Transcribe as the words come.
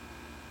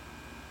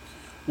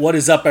What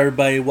is up,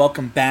 everybody?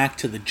 Welcome back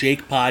to the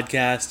Jake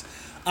podcast.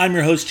 I'm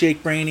your host,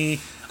 Jake Brahney.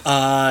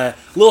 A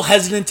little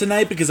hesitant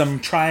tonight because I'm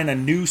trying a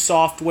new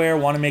software.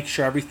 Want to make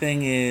sure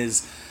everything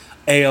is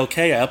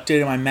A-OK. I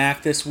updated my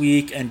Mac this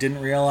week and didn't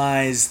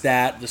realize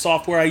that the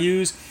software I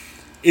use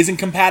isn't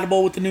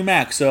compatible with the new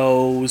Mac.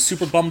 So was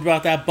super bummed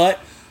about that, but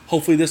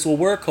hopefully this will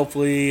work.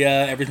 Hopefully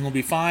everything will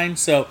be fine.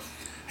 So,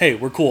 hey,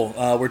 we're cool.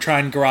 We're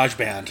trying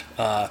GarageBand.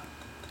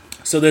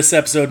 So this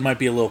episode might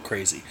be a little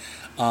crazy.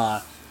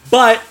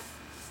 But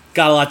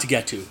got a lot to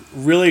get to.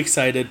 Really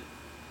excited.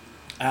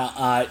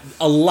 A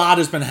lot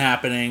has been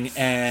happening,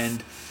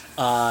 and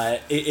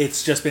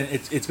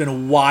it's been a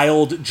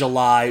wild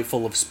July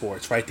full of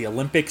sports. Right, the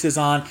Olympics is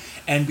on.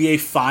 NBA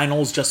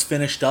Finals just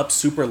finished up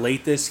super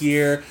late this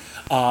year.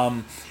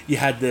 You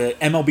had the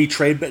MLB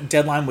trade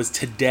deadline was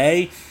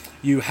today.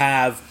 You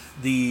have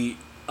the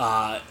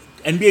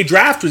NBA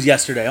draft was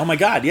yesterday. Oh my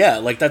God, yeah,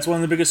 like that's one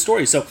of the biggest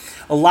stories. So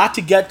a lot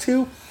to get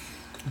to.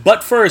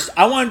 But first,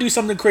 I want to do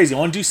something crazy. I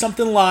want to do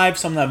something live,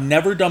 something I've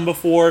never done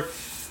before,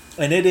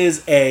 and it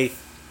is a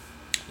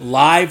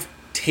live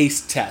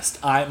taste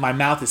test. My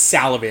mouth is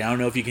salivating. I don't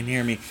know if you can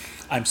hear me.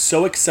 I'm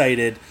so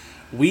excited.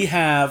 We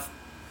have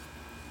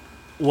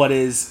what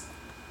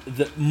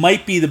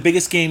might be the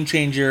biggest game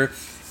changer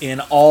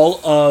in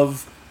all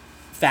of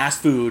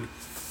fast food.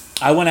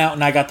 I went out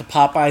and I got the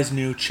Popeyes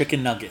new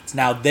chicken nuggets.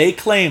 Now, they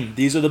claim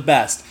these are the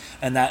best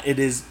and that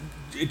it's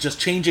just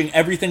changing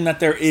everything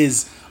that there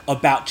is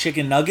about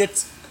chicken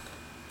nuggets.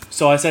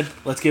 So I said,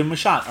 let's give them a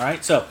shot. All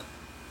right, so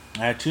I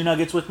had 2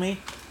 nuggets with me,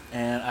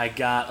 and I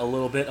got a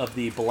little bit of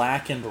the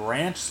blackened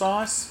ranch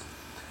sauce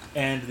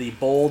and the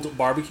bold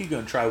barbecue.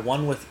 Going to try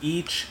one with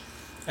each,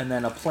 and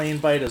then a plain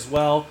bite as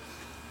well.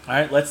 All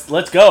right,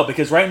 let's go,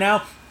 because right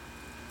now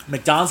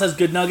McDonald's has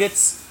good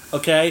nuggets.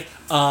 Okay,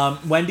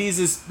 Wendy's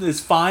is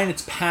fine.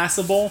 It's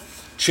passable.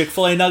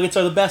 Chick-fil-A nuggets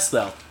are the best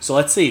though. So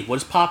let's see, what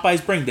does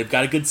Popeyes bring? They've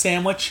got a good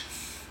sandwich.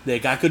 They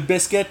got good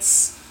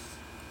biscuits.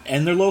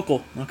 And they're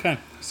local. Okay,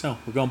 so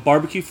we're going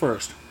barbecue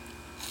first.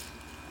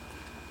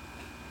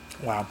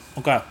 Wow.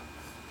 Okay.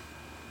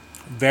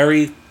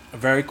 Very,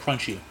 very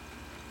crunchy.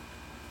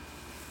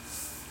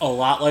 A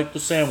lot like the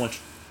sandwich,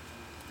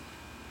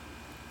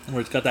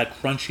 where it's got that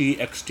crunchy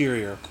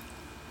exterior.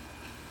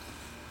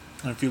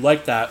 And if you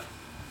like that,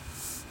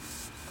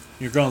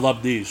 you're going to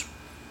love these.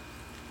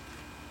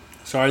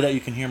 Sorry that you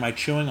can hear my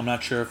chewing. I'm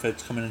not sure if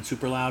it's coming in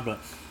super loud, but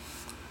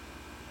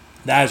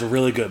that is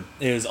really good.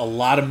 It is a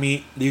lot of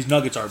meat. These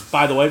nuggets are,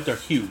 by the way, they're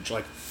huge.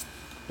 Like,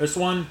 this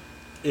one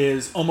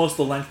is almost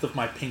the length of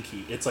my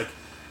pinky. It's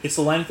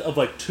the length of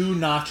like 2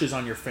 notches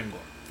on your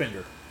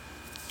finger.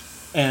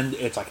 And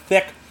it's like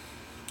thick.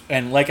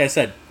 And like I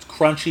said, it's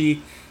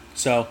crunchy.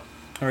 So,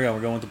 here we go.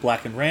 We're going with the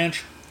blackened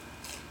ranch.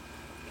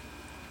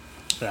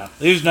 Yeah,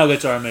 these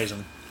nuggets are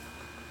amazing.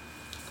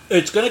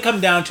 It's going to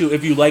come down to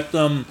if you like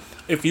them,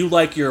 if you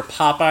like your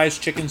Popeyes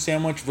chicken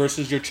sandwich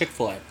versus your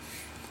Chick-fil-A.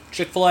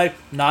 Chick-fil-A,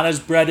 not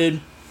as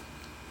breaded,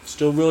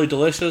 still really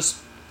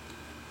delicious,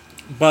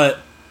 but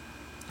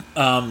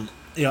and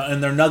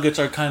their nuggets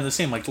are kind of the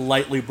same, like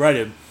lightly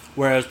breaded,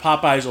 whereas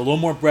Popeyes a little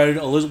more breaded,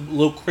 a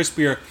little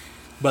crispier,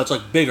 but it's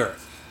like bigger,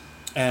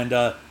 and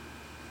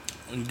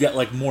you get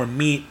like more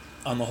meat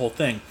on the whole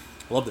thing.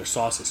 I love their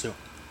sauces too.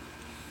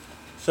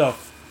 So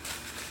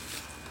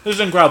this is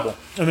incredible.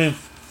 I mean,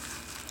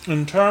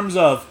 in terms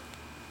of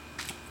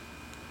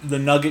the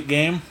nugget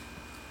game,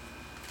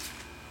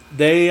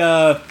 they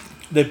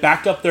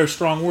backed up their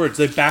strong words.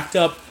 They backed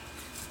up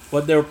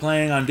what they were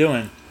planning on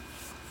doing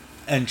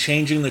and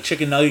changing the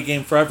chicken nugget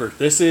game forever.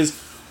 This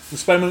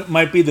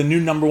might be the new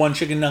number 1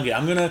 chicken nugget.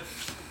 I'm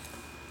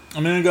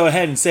gonna go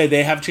ahead and say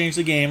they have changed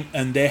the game,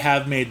 and they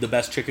have made the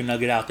best chicken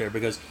nugget out there,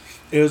 because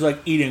it was like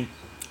eating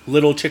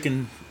little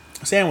chicken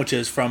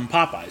sandwiches from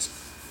Popeyes.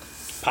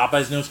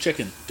 Popeyes knows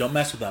chicken. Don't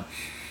mess with them.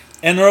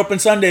 And they're open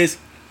Sundays.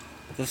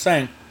 Just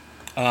saying.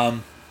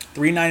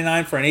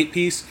 $3.99 for an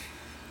 8-piece.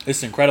 This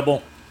is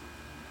incredible.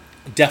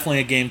 Definitely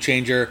a game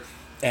changer,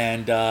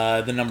 and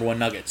the number 1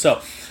 nugget.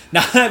 So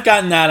now that I've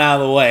gotten that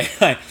out of the way,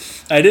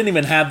 I didn't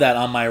even have that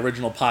on my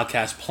original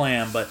podcast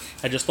plan, but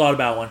I just thought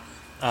about one.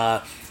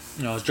 I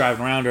was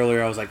driving around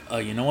earlier. I was like, oh,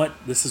 you know what?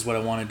 This is what I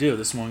want to do.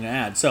 This is what I'm going to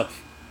add. So,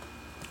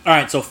 all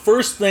right. So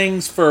first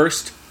things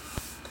first,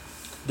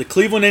 the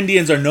Cleveland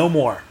Indians are no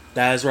more.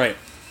 That is right.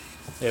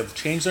 They have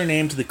changed their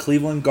name to the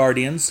Cleveland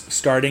Guardians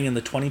starting in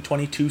the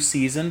 2022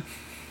 season.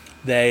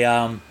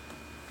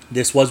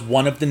 This was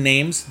one of the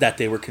names that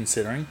they were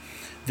considering.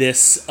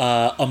 This,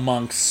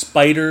 amongst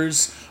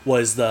Spiders,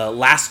 was the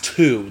last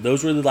 2.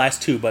 Those were the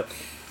last 2. But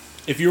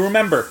if you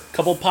remember, a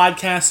couple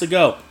podcasts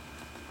ago,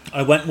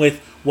 I went with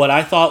what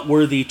I thought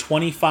were the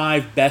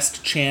 25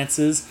 best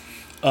chances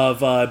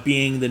of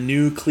being the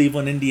new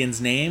Cleveland Indians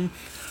name.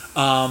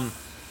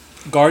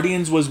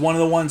 Guardians was one of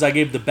the ones I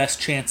gave the best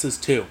chances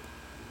to.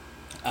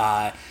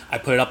 I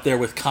put it up there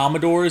with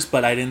Commodores,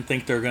 but I didn't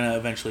think they were going to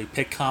eventually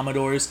pick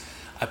Commodores.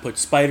 I put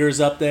Spiders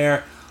up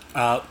there.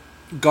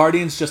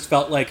 Guardians just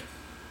felt like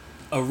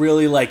a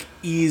really like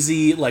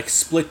easy like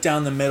split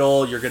down the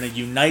middle. You're going to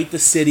unite the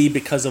city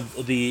because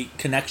of the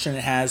connection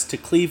it has to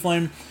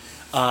Cleveland.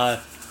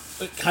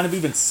 It kind of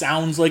even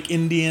sounds like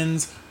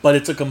Indians, but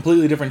it's a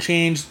completely different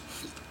change.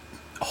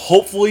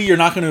 Hopefully you're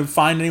not going to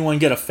find anyone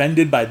get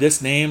offended by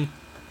this name,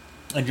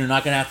 and you're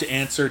not going to have to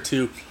answer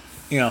to,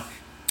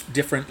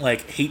 different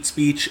like hate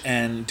speech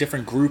and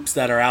different groups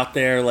that are out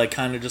there like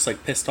kind of just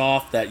like pissed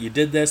off that you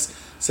did this.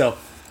 So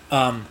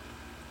I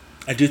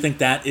do think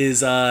that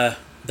is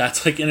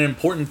that's like an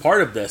important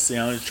part of this,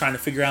 is trying to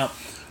figure out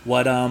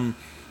what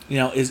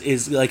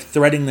is like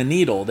threading the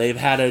needle. They've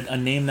had a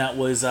name that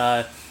was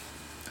I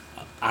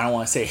don't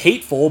want to say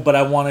hateful, but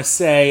I want to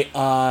say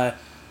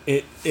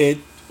it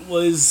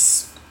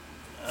was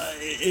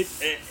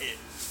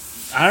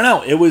I don't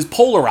know. It was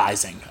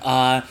polarizing.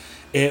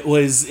 It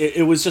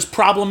was just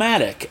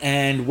problematic,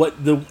 and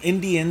what the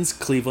Indians,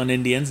 Cleveland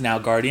Indians, now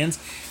Guardians,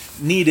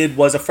 needed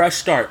was a fresh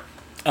start.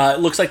 It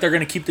looks like they're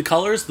going to keep the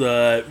colors,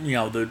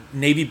 the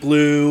navy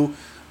blue,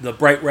 the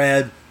bright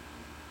red,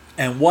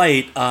 and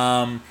white.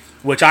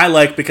 Which I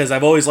like because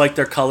I've always liked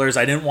their colors.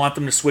 I didn't want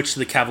them to switch to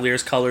the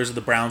Cavaliers colors or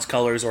the Browns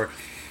colors or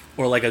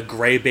like a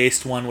gray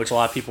based one, which a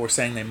lot of people were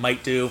saying they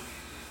might do.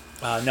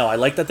 No, I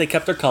like that they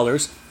kept their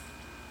colors.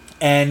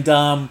 And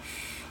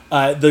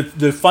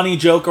the funny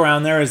joke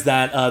around there is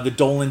that the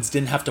Dolans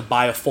didn't have to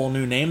buy a full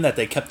new name, that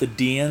they kept the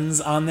Deans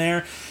on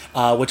there,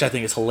 which I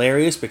think is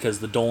hilarious because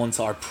the Dolans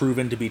are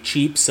proven to be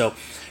cheap. So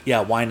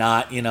yeah, why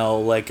not, kind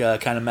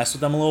of mess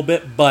with them a little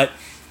bit. But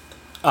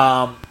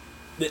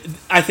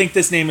I think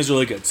this name is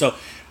really good. So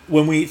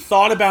when we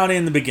thought about it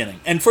in the beginning,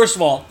 and first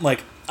of all,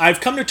 like I've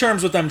come to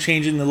terms with them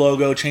changing the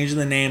logo, changing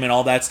the name, and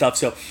all that stuff.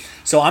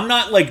 So I'm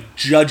not like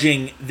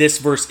judging this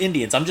versus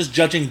Indians. I'm just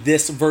judging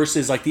this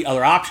versus like the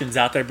other options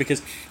out there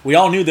because we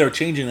all knew they were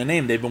changing the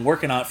name. They've been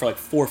working on it for like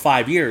 4 or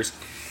 5 years,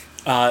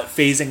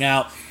 phasing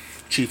out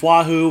Chief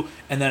Wahoo,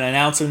 and then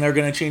announcing they're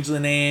going to change the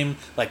name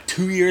like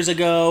 2 years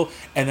ago,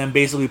 and then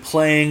basically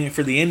playing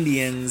for the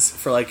Indians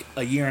for like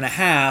a year and a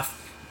half.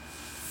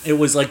 It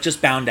was like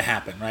just bound to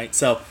happen, right?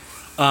 So,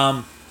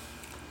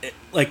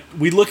 like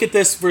we look at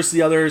this versus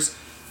the others.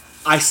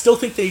 I still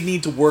think they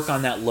need to work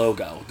on that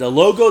logo. The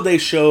logo they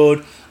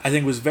showed, I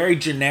think, was very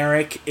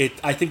generic. It,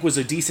 I think, was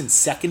a decent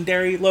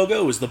secondary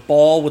logo. It was the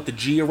ball with the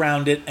G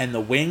around it and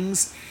the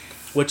wings,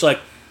 which,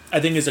 like,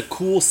 I think is a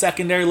cool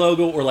secondary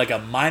logo or, like, a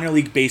minor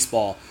league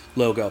baseball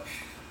logo.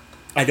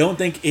 I don't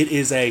think it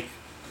is a,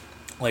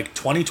 like,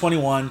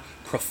 2021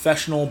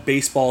 professional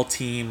baseball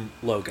team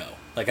logo.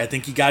 Like, I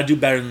think you got to do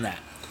better than that.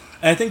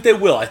 And I think they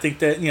will. I think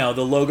that,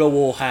 the logo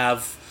will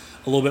have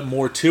a little bit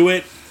more to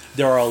it.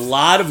 There are a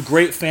lot of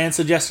great fan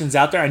suggestions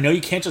out there. I know you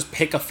can't just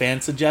pick a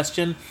fan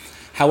suggestion.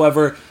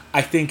 However,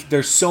 I think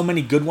there's so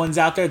many good ones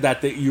out there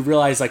that you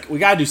realize, like, we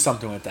got to do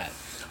something with that.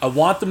 I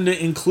want them to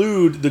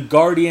include the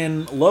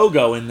Guardian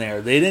logo in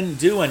there. They didn't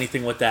do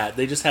anything with that.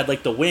 They just had,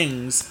 like, the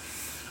wings,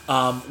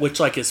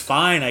 which, like, is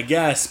fine, I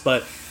guess.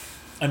 But,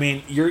 I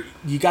mean, you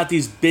got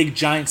these big,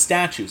 giant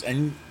statues.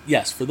 And,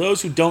 yes, for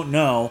those who don't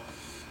know,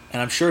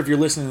 and I'm sure if you're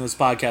listening to this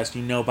podcast,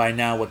 you know by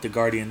now what the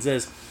Guardians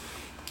is.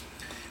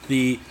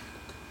 The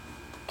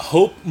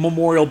Hope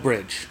Memorial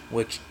Bridge,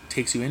 which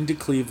takes you into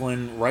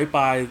Cleveland, right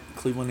by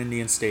Cleveland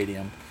Indian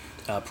Stadium,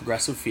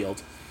 Progressive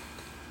Field.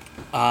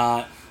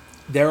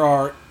 There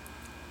are,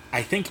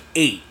 I think,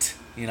 8,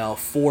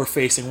 4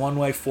 facing one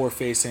way, 4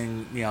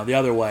 facing, the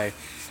other way,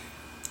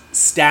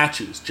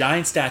 statues,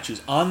 giant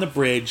statues on the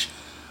bridge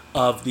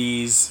of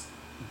these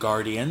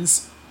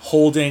Guardians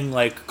holding,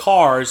 like,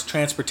 cars,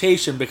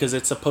 transportation, because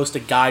it's supposed to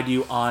guide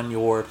you on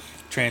your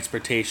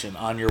transportation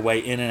on your way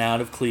in and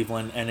out of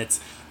Cleveland, and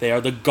they are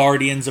the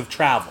guardians of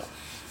travel.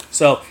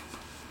 So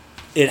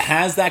it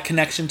has that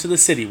connection to the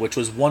city, which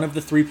was one of the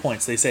 3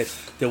 points. They say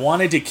they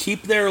wanted to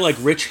keep their like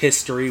rich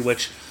history,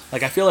 which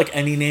like I feel like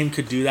any name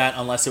could do that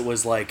unless it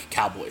was like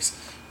Cowboys,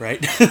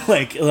 right?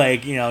 like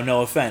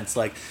no offense,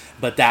 like,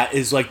 but that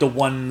is like the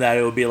one that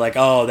it would be like,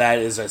 oh, that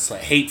is just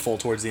like hateful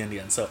towards the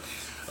Indians. So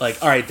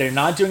like, all right, they're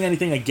not doing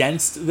anything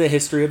against the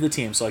history of the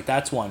team, so like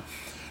that's one.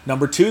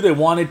 Number 2, they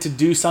wanted to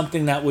do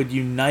something that would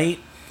unite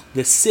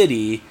the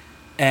city,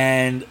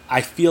 and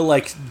I feel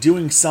like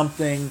doing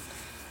something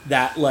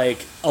that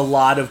like a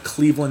lot of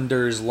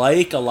Clevelanders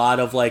like, a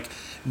lot of like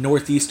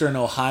Northeastern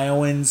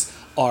Ohioans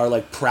are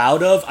like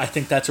proud of. I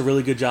think that's a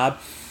really good job.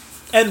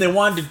 And they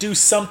wanted to do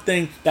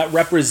something that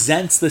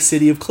represents the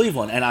city of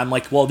Cleveland. And I'm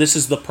like, well, this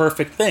is the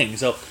perfect thing.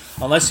 So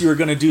unless you were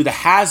going to do the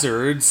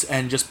hazards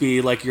and just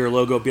be like your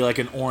logo be like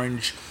an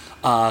orange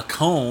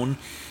cone,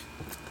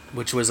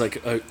 which was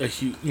like a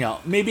huge,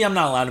 maybe I'm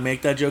not allowed to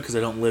make that joke because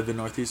I don't live in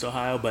Northeast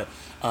Ohio, but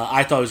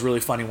I thought it was really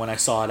funny when I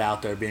saw it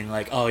out there being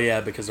like, oh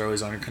yeah, because they're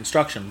always under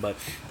construction. But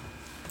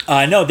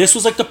no, this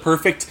was like the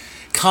perfect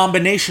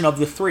combination of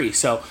the 3.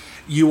 So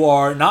you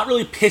are not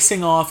really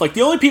pissing off, like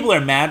the only people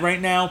that are mad right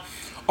now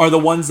are the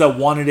ones that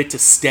wanted it to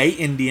stay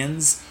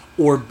Indians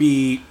or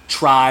be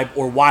tribe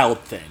or wild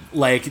thing,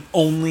 like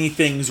only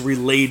things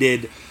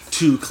related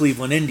to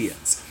Cleveland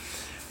Indians.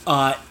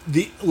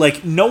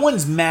 no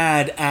one's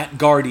mad at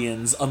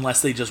Guardians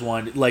unless they just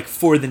wanted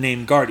for the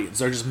name Guardians.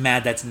 They're just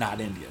mad that's not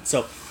Indian.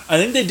 So I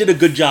think they did a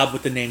good job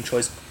with the name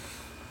choice.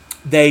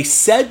 They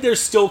said they're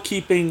still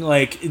keeping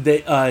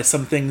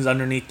some things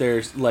underneath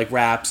their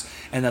wraps,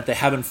 and that they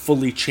haven't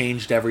fully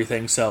changed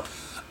everything. So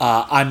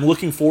I'm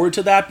looking forward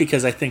to that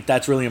because I think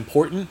that's really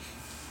important,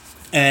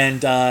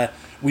 and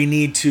we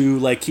need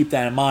to keep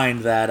that in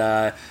mind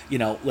that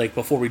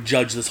before we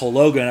judge this whole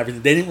logo and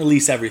everything, they didn't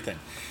release everything.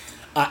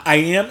 I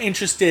am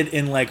interested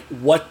in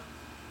what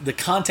the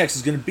context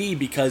is going to be,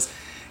 because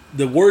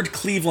the word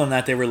Cleveland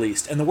that they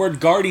released and the word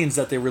Guardians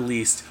that they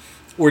released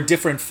were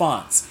different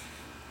fonts.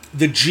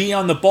 The G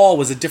on the ball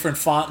was a different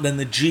font than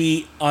the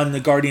G on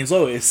the Guardians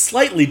logo. It's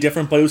slightly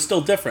different, but it was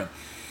still different.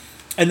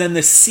 And then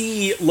the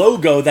C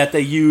logo that they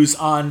use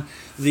on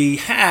the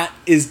hat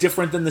is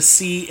different than the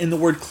C in the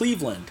word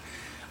Cleveland.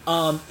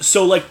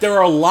 So there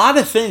are a lot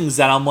of things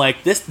that I'm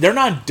they're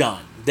not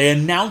done. They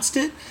announced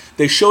it.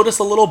 They showed us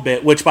a little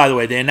bit, which, by the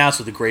way, they announced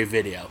with a great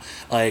video.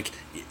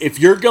 If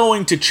you're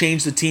going to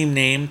change the team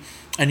name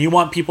and you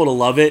want people to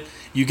love it,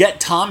 you get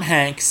Tom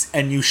Hanks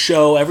and you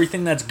show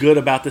everything that's good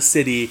about the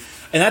city.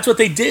 And that's what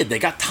they did. They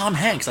got Tom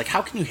Hanks.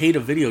 How can you hate a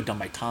video done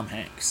by Tom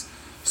Hanks?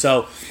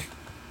 So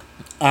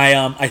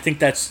I think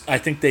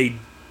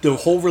the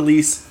whole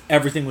release,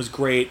 everything was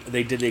great.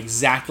 They did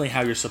exactly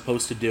how you're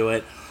supposed to do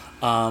it.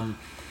 And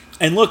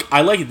look,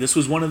 I like it. This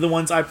was one of the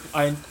ones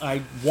I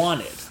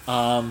wanted.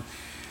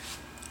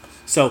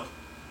 So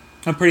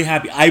I'm pretty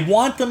happy. I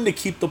want them to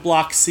keep the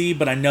block C,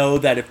 but I know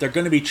that if they're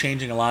going to be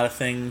changing a lot of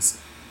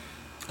things,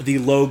 the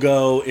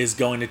logo is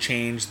going to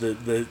change.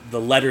 The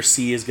letter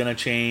C is going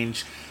to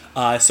change.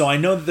 So I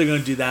know that they're going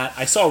to do that.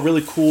 I saw a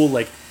really cool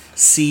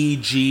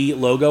CG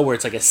logo where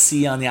it's a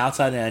C on the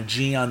outside and a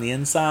G on the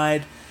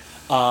inside.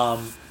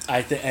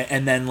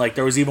 And then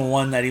there was even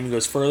one that even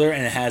goes further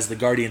and it has the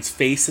Guardian's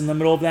face in the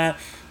middle of that.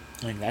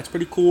 I think that's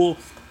pretty cool.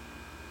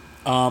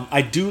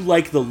 I do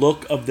like the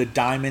look of the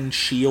Diamond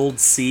Shield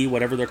C,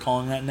 whatever they're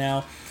calling that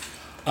now.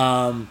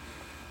 And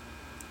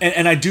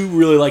I do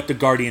really like the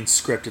Guardian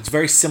script. It's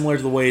very similar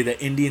to the way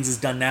that Indians is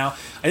done now.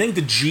 I think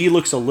the G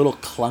looks a little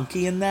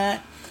clunky in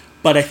that,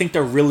 but I think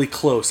they're really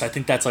close. I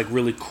think that's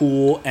really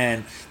cool,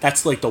 and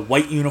that's the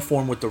white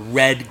uniform with the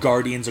red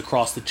Guardians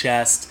across the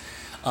chest.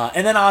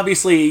 And then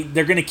obviously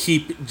they're going to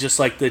keep just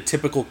the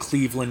typical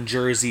Cleveland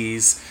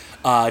jerseys,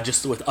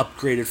 just with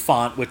upgraded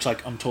font, which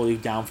I'm totally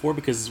down for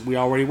because we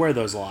already wear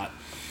those a lot.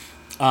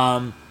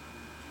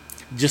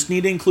 Just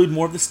need to include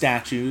more of the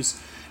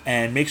statues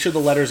and make sure the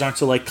letters aren't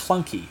so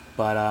clunky.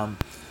 But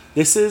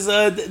this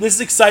is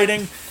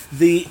exciting.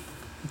 The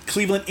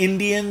Cleveland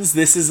Indians,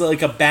 this is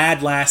a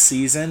bad last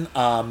season.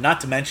 Not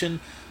to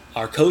mention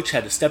our coach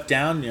had to step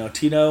down.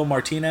 Tito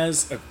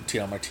Martinez,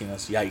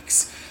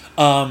 yikes.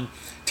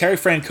 Terry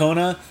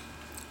Francona,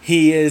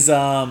 he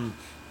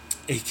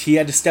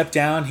had to step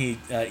down.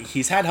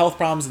 He's had health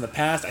problems in the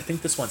past. I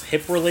think this one's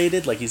hip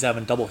related. He's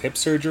having double hip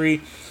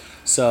surgery.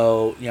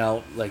 So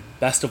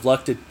best of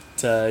luck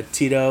to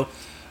Tito.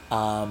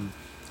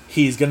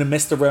 He's gonna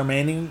miss the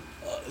remaining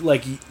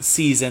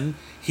season.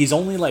 He's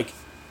only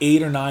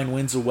 8 or 9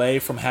 wins away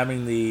from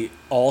having the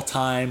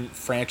all-time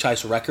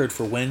franchise record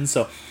for wins.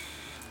 So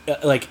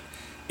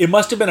it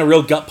must have been a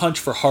real gut punch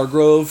for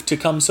Hargrove to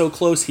come so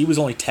close. He was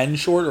only 10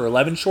 short or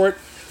 11 short,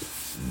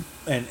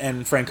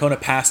 and Francona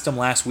passed him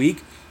last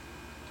week.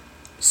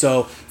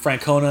 So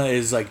Francona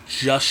is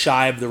just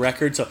shy of the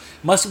record. So it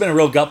must have been a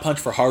real gut punch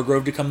for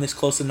Hargrove to come this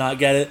close and not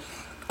get it.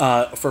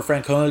 For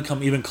Francona to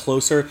come even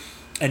closer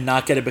and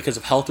not get it because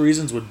of health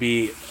reasons would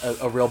be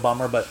a real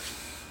bummer. But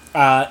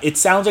it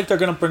sounds like they're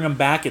going to bring him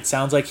back. It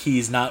sounds like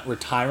he's not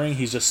retiring.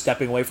 He's just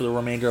stepping away for the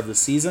remainder of the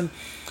season,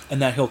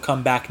 and that he'll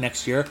come back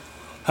next year.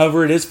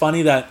 However, it is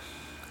funny that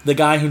the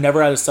guy who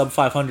never had a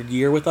sub-500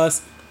 year with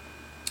us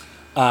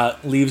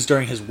leaves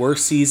during his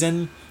worst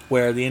season,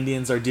 where the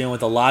Indians are dealing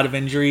with a lot of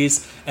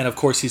injuries, and of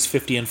course he's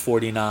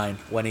 50-49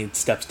 when he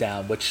steps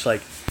down, which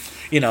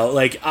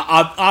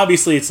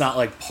obviously it's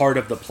not part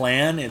of the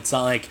plan. It's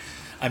not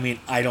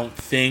I don't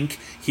think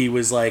he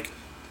was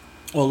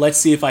well, let's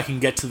see if I can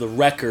get to the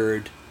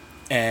record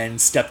and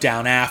step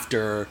down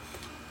after,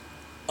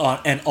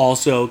 and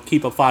also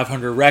keep a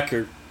 500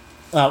 record.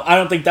 I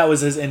don't think that was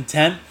his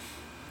intent,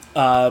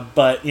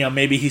 but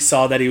maybe he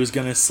saw that he was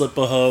going to slip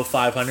below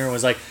 500 and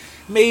was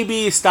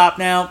maybe stop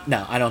now.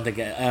 No, I don't think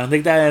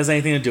that has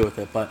anything to do with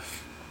it. But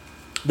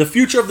the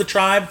future of the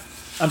tribe,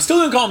 I'm still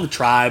going to call him the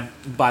tribe.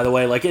 By the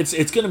way,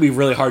 it's going to be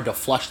really hard to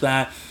flush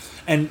that.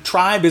 And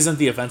tribe isn't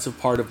the offensive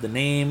part of the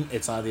name.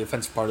 It's not the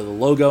offensive part of the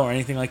logo or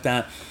anything like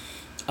that.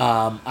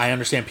 I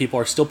understand people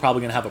are still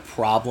probably going to have a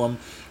problem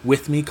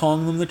with me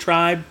calling them the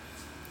tribe.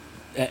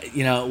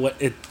 What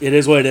it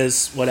is what it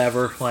is,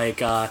 whatever.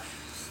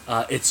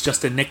 It's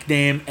just a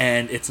nickname,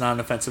 and it's not an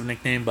offensive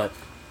nickname. But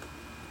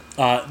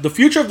the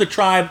future of the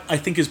tribe, I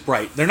think, is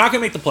bright. They're not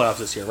going to make the playoffs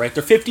this year, right?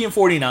 They're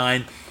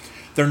 50-49.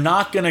 They're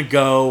not going to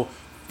go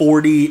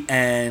 40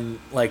 and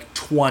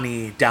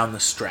 20 down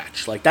the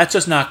stretch. That's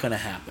just not going to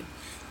happen.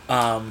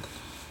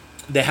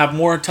 They have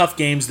more tough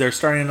games. They're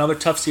starting another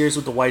tough series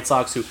with the White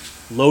Sox, who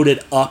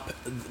loaded up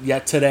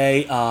yet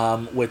today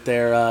with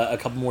their a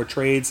couple more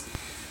trades.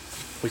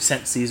 We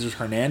sent Cesar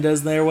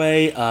Hernandez their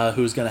way,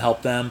 who's going to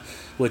help them,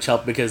 which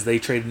helped because they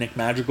traded Nick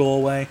Madrigal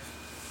away.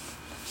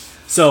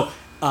 So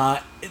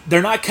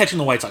they're not catching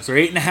the White Sox. They're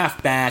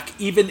 8.5 back.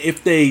 Even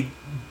if they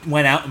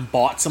went out and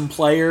bought some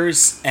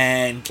players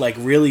and like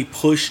really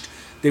pushed,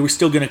 they were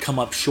still going to come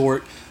up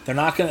short.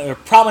 They're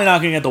probably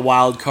not going to get the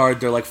wild card.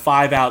 They're like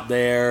 5 out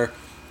there,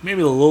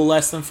 maybe a little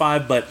less than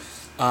 5, but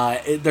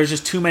there's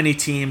just too many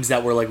teams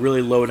that were like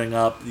really loading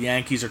up. The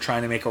Yankees are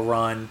trying to make a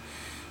run.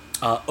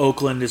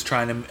 Oakland is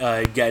trying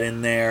to get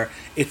in there.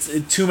 It's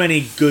too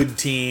many good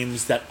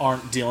teams that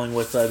aren't dealing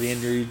with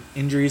the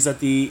injuries that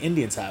the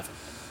Indians have.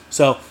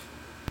 So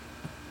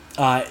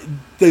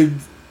the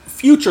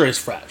future is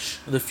fresh.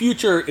 The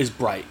future is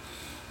bright.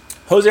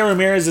 Jose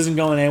Ramirez isn't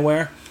going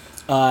anywhere.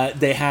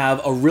 They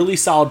have a really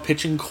solid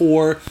pitching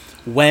core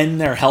when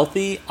they're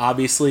healthy.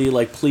 Obviously,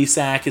 like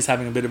Plesac is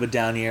having a bit of a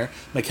down year.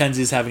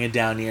 McKenzie's having a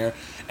down year.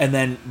 And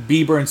then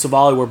Bieber and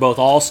Savali were both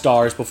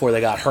all-stars before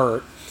they got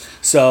hurt.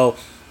 So,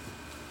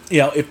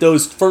 if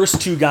those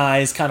first two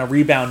guys kind of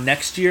rebound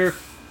next year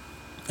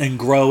and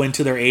grow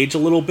into their age a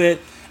little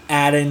bit,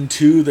 add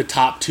into the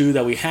top two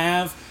that we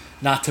have,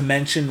 not to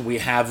mention we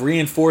have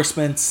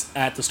reinforcements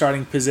at the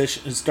starting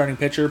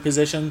pitcher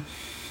position.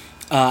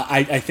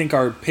 I think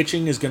our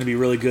pitching is going to be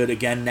really good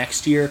again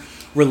next year.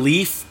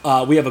 Relief,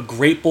 we have a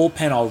great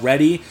bullpen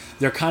already.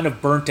 They're kind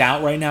of burnt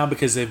out right now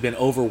because they've been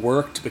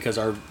overworked because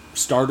our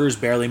starters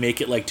barely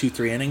make it like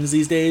 2-3 innings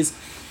these days.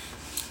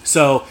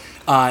 So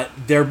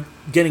they're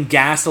getting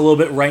gassed a little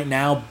bit right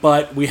now,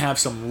 but we have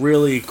some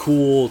really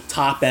cool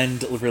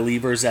top-end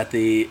relievers at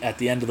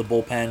the end of the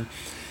bullpen.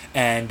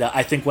 And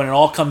I think when it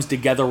all comes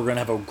together, we're going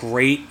to have a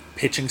great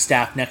pitching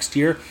staff next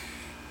year.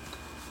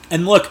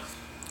 And look,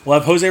 we'll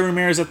have Jose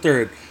Ramirez at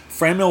third.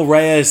 Franmil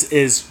Reyes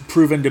is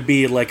proven to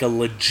be like a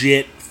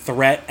legit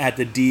threat at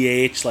the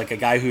DH, like a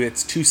guy who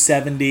hits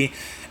 270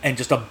 and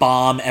just a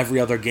bomb every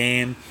other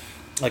game.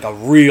 Like a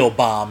real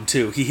bomb,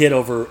 too. He hit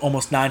over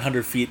almost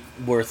 900 feet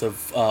worth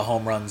of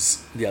home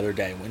runs the other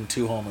day, in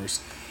 2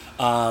 homers,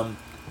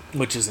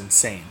 which is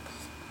insane.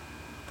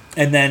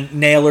 And then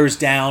Naylor's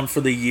down for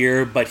the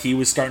year, but he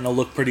was starting to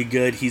look pretty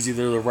good. He's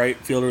either the right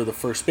fielder or the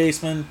first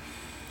baseman.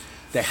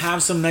 They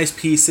have some nice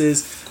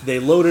pieces. They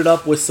loaded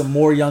up with some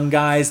more young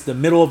guys. The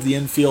middle of the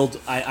infield,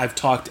 I've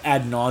talked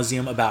ad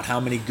nauseum about how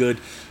many good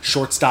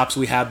shortstops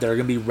we have that are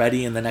going to be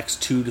ready in the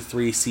next 2 to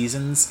 3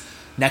 seasons.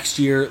 Next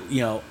year,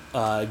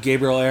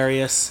 Gabriel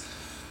Arias,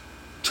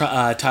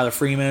 Tyler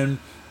Freeman.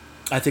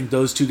 I think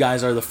those two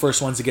guys are the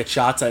first ones to get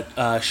shots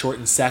at short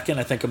and second.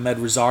 I think Ahmed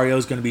Rosario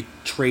is going to be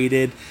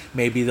traded.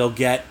 Maybe they'll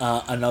get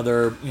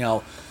another.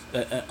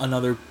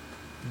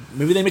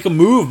 Maybe they make a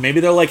move. Maybe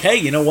they're like, hey,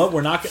 you know what?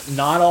 We're not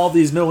all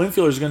these middle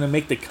infielders are going to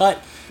make the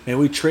cut. Maybe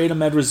we trade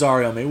Ahmed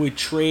Rosario. Maybe we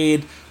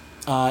trade,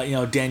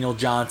 Daniel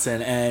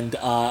Johnson and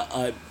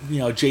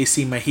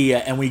J.C. Mejia,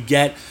 and we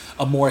get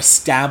a more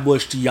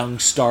established young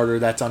starter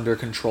that's under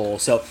control.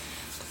 So,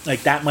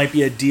 like that might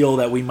be a deal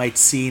that we might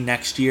see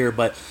next year.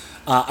 But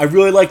I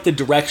really like the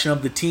direction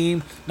of the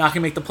team. Not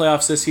gonna make the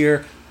playoffs this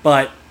year,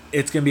 but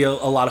it's going to be a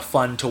lot of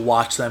fun to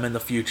watch them in the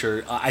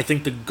future. I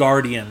think the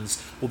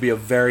Guardians will be a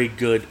very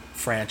good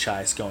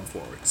franchise going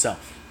forward. So, all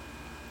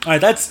right,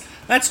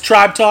 that's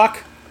Tribe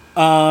Talk.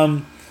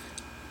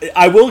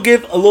 I will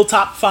give a little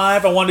top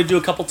 5. I wanted to do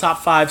a couple top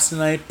 5s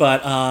tonight,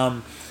 but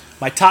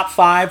my top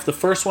 5, the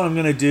first one I'm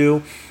going to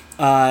do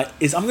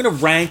is I'm going to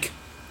rank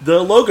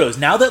the logos.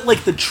 Now that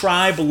like the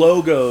Tribe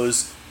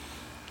logos,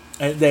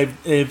 they've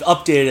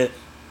updated it,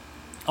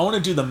 I want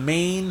to do the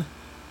main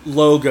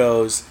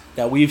logos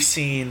that we've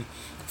seen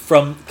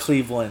from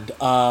Cleveland.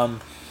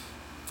 And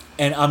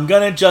I'm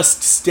going to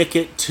just stick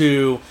it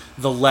to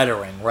the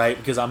lettering, right?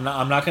 Because I'm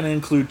not going to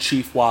include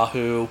Chief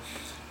Wahoo,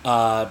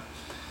 because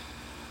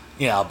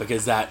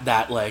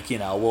that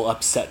will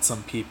upset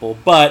some people.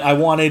 But I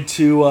wanted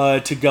to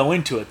go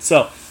into it.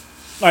 So, all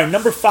right,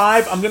 number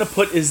 5 I'm going to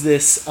put is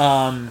this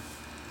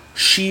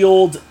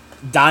Shield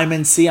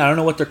Diamond C. I don't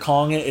know what they're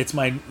calling it. It's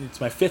my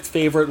 5th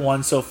favorite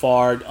one so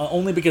far,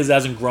 only because it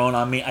hasn't grown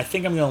on me. I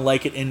think I'm going to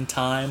like it in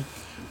time,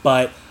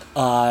 but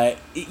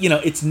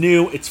it's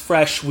new, it's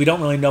fresh. We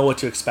don't really know what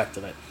to expect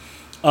of it.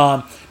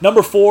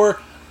 Number 4,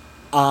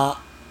 I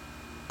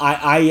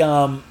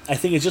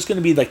think it's just going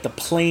to be like the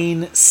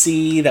plain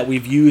C that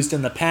we've used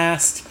in the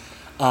past.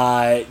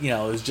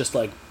 It's just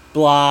like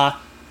blah.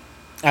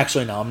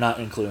 Actually, no, I'm not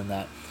including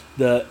that.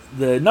 The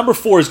number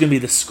 4 is going to be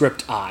the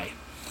script I.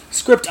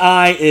 Script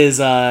I is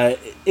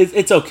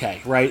it's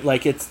okay, right?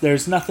 Like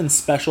there's nothing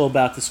special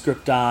about the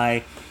script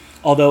I,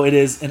 although it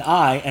is an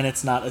I and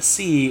it's not a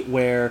C,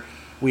 where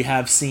we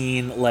have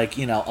seen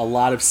a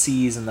lot of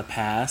C's in the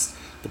past.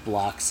 The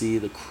block C,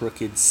 the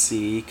crooked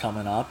C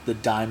coming up, the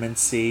diamond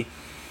C.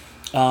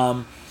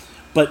 But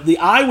the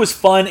I was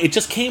fun. It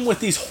just came with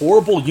these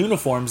horrible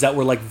uniforms that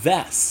were like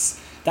vests.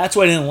 That's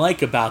what I didn't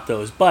like about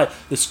those. But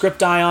the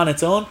script I on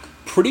its own,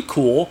 pretty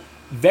cool.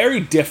 Very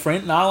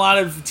different. Not a lot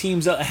of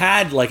teams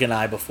had like an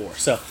eye before.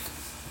 So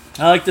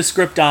I like the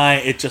script I.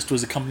 It just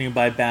was accompanied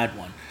by a bad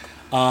one.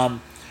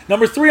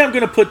 Number 3, I'm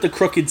going to put the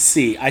Crooked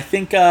C. I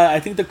think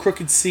the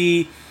Crooked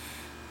C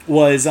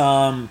was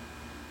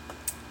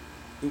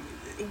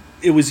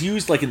it was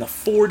used like in the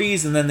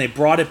 40s, and then they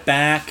brought it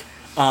back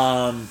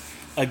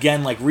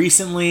again like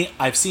recently.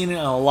 I've seen it in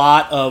a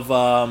lot of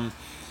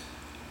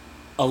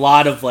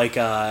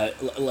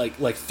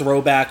like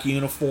throwback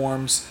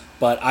uniforms,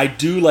 but I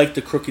do like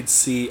the Crooked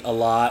C a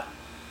lot,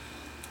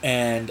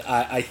 and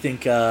I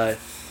think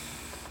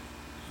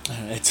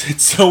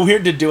it's so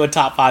weird to do a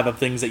top 5 of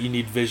things that you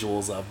need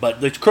visuals of. But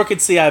the Crooked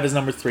C I have as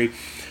number 3.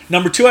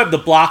 Number 2, I have the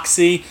Block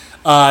C.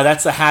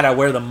 That's the hat I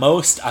wear the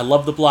most. I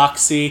love the Block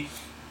C,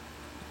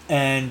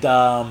 and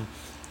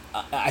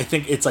I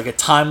think it's like a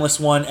timeless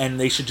one, and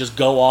they should just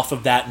go off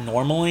of that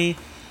normally.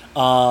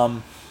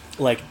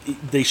 Like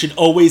they should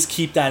always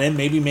keep that in.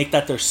 Maybe make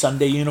that their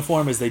Sunday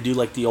uniform, as they do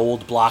like the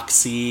old Block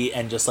C,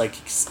 and just like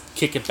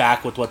kick it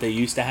back with what they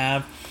used to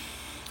have.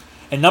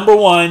 And number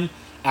 1,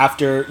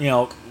 after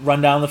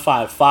run down the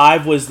 5.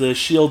 5 was the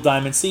Shield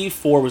Diamond C.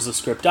 4 was the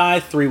Script I.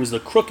 3 was the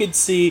Crooked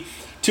C.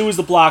 2 was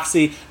the Block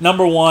C.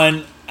 Number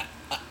 1,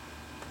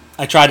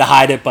 I tried to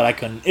hide it, but I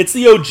couldn't. It's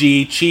the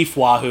OG Chief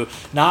Wahoo,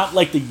 not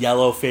like the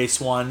yellow face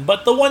one,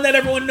 but the one that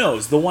everyone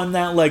knows. The one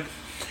that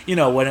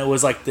when it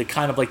was like the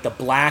kind of like the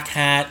black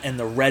hat and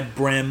the red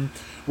brim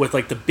with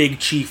like the big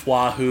Chief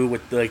Wahoo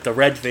with like the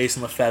red face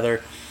and the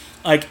feather.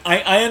 Like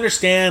I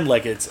understand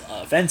like it's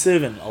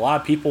offensive and a lot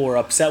of people were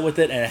upset with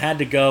it and it had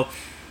to go.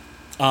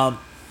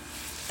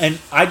 And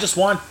I just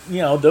want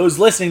those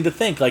listening to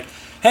think like,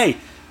 hey,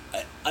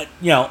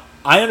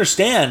 I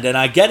understand and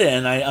I get it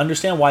and I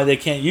understand why they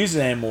can't use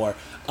it anymore.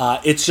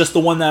 It's just the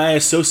one that I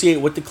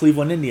associate with the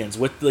Cleveland Indians,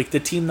 with like the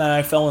team that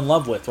I fell in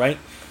love with, right?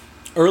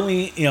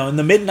 Early, in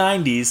the mid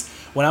 90s,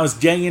 when I was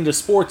getting into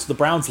sports, the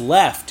Browns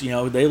left.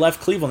 They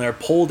left Cleveland. They were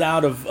pulled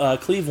out of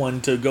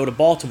Cleveland to go to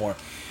Baltimore.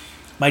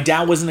 My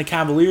dad wasn't a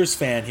Cavaliers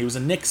fan. He was a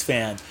Knicks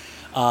fan.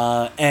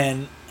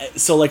 And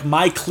so like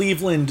my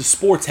Cleveland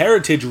sports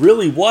heritage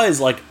really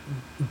was like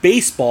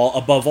baseball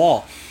above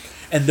all.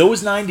 And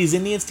those 90s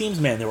Indians teams,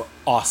 man, they were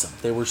awesome.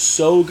 They were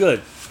so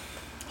good.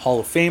 Hall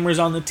of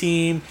Famers on the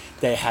team.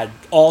 They had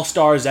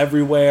all-stars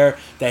everywhere.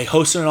 They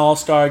hosted an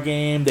all-star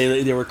game.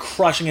 They were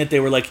crushing it. They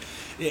were like,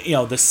 the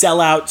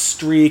sellout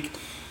streak.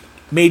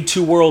 Made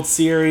 2 World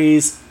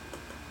Series.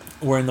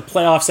 Were in the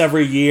playoffs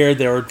every year.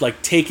 They were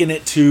like taking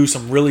it to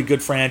some really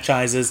good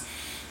franchises.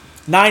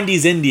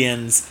 90s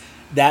Indians,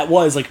 that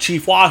was like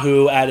Chief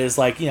Wahoo at his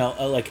like,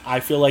 like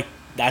I feel like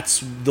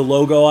that's the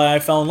logo I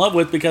fell in love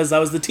with because that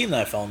was the team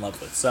that I fell in love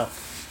with. So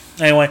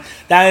anyway,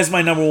 that is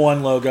my number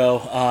 1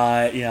 logo.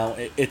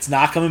 It's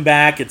not coming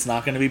back. It's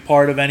not going to be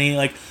part of any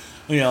like,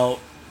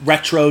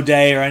 retro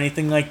day or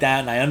anything like that.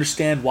 And I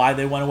understand why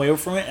they went away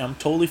from it. And I'm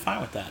totally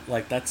fine with that.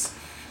 Like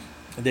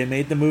they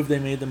made the move. They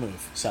made the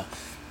move. So,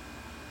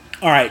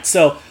 all right.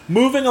 So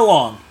moving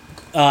along,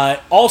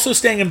 also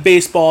staying in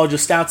baseball,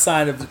 just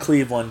outside of the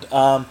Cleveland,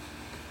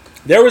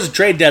 there was a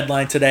trade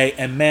deadline today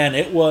and man,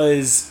 it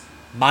was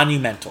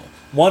monumental.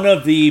 One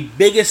of the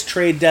biggest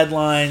trade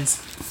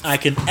deadlines I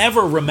can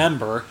ever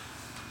remember.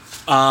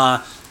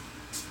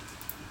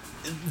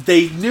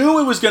 They knew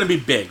it was going to be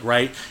big,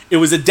 right? It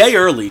was a day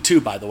early, too,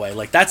 by the way.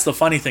 Like, that's the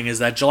funny thing is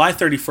that July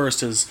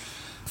 31st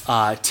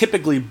has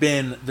typically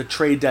been the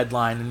trade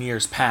deadline in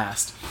years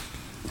past.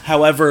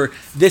 However,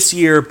 this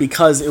year,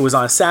 because it was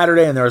on a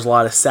Saturday and there was a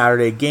lot of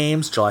Saturday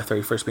games, July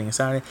 31st being a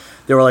Saturday,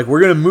 they were like, we're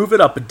going to move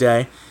it up a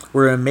day.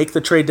 We're going to make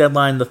the trade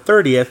deadline the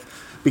 30th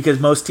because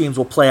most teams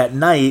will play at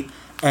night.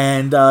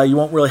 And you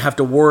won't really have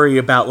to worry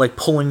about like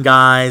pulling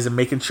guys and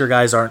making sure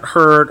guys aren't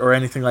hurt or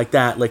anything like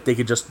that. Like they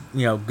could just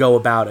go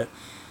about it,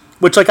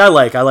 which like I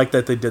like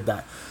that they did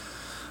that.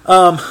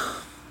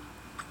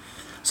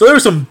 So there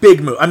were some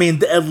big moves. I mean,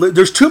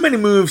 there's too many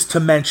moves to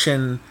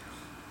mention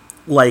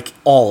like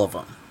all of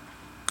them.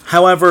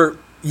 However,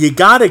 you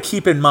gotta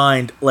keep in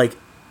mind like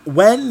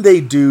when they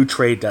do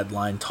trade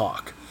deadline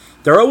talk,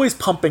 they're always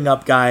pumping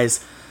up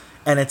guys,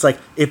 and it's like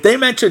if they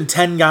mention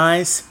 10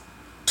 guys,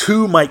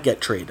 2 might get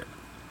traded.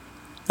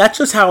 That's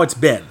just how it's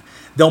been.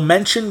 They'll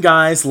mention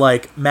guys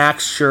like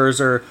Max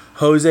Scherzer,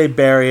 Jose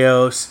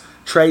Barrios,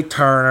 Trey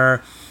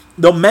Turner.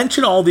 They'll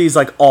mention all these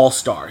like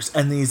all-stars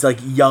and these like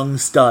young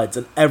studs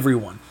and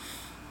everyone.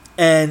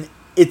 And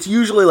it's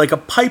usually like a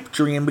pipe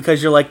dream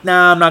because you're like,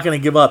 nah, I'm not going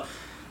to give up.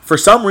 For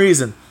some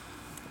reason,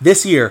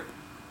 this year,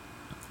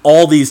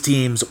 all these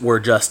teams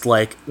were just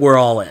like, we're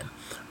all in.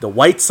 The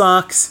White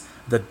Sox,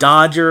 the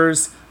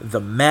Dodgers, the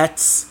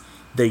Mets,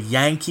 the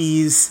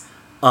Yankees,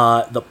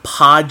 the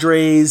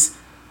Padres,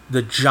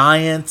 the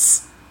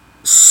Giants,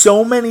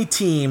 so many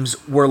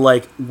teams were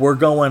like, we're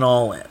going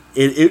all in.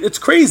 It's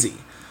crazy.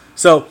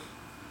 So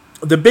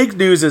the big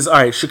news is, all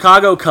right,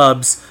 Chicago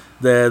Cubs,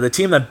 the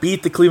team that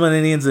beat the Cleveland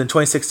Indians in the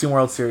 2016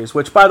 World Series,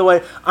 which, by the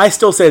way, I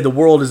still say the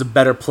world is a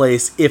better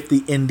place if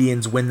the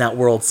Indians win that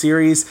World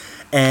Series.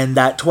 And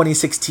that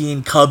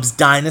 2016 Cubs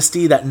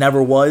dynasty that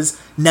never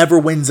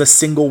wins a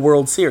single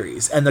World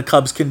Series. And the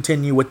Cubs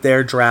continue with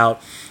their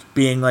drought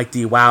being like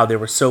they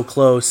were so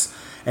close.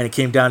 and it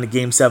came down to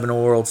Game 7 of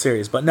the World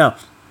Series. But no,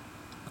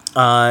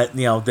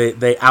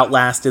 they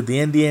outlasted the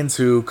Indians,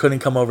 who couldn't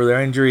come over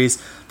their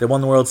injuries. They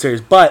won the World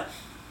Series. But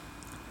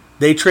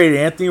they traded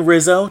Anthony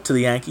Rizzo to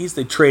the Yankees.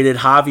 They traded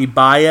Javi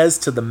Baez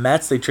to the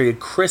Mets. They traded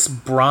Chris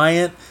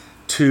Bryant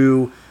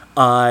to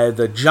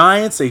the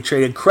Giants. They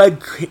traded Craig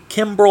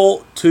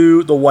Kimbrell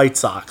to the White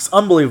Sox.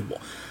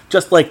 Unbelievable.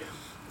 Just like,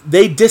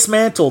 they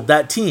dismantled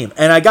that team.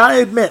 And I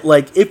gotta admit,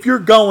 like, if you're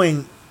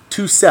going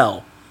to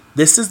sell,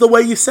 this is the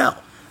way you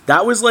sell.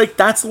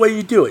 That's the way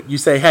you do it. You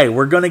say, hey,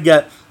 we're gonna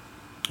get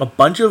a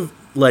bunch of,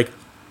 like,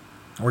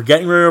 we're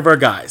getting rid of our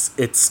guys.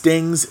 It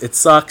stings. It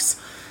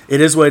sucks. It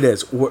is what it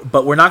is.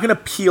 But we're not going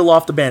to peel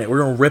off the Band-Aid. We're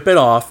going to rip it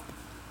off.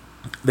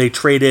 They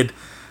traded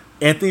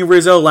Anthony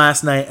Rizzo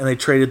last night, and they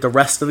traded the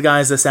rest of the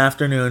guys this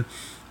afternoon.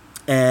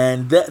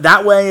 And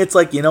that way, it's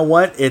like, you know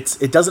what?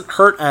 It doesn't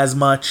hurt as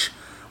much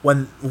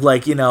when,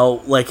 like,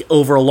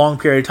 over a long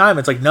period of time.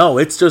 It's like, no,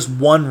 it's just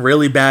one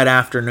really bad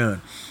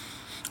afternoon.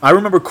 I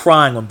remember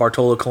crying when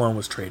Bartolo Colon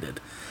was traded.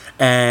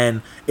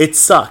 And it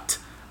sucked.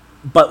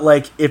 But,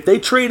 like, if they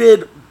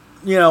traded,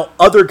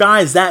 other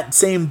guys that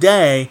same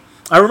day...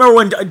 I remember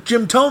when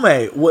Jim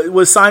Thome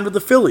was signed with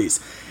the Phillies.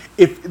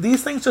 If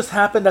these things just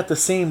happened at the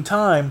same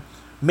time,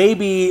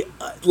 maybe,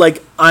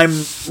 like,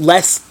 I'm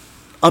less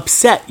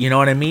upset, you know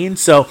what I mean?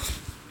 So,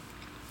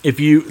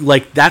 if you,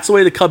 like, that's the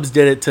way the Cubs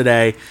did it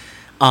today.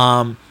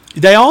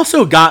 They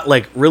also got,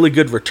 like, really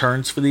good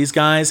returns for these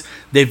guys.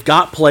 They've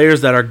got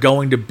players that are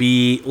going to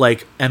be,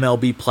 like,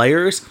 MLB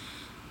players,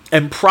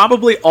 and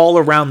probably all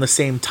around the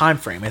same time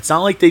frame. It's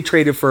not like they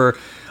traded for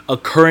a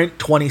current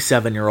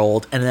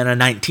 27-year-old and then a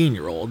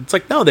 19-year-old. It's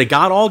like, no, they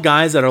got all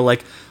guys that are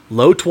like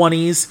low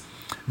 20s,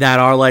 that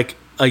are like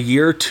a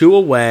year or two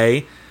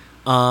away.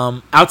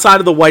 Outside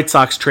of the White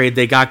Sox trade,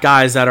 they got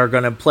guys that are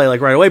going to play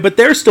like right away, but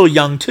they're still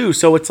young too.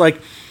 So it's like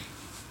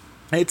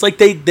they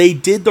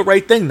did the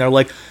right thing. They're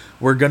like,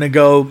 we're going to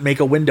go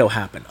make a window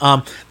happen.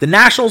 The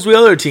Nationals, the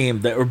other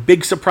team that were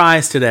big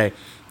surprise today.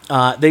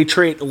 They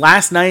trade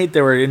last night.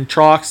 They were in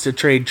talks to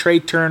trade Trey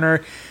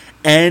Turner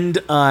and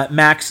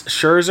Max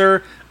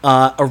Scherzer.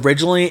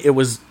 Originally,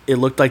 it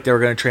looked like they were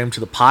going to trade him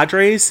to the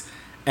Padres,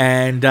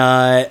 and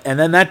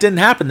then that didn't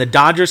happen. The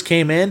Dodgers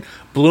came in,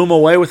 blew him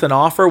away with an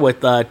offer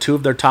with two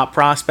of their top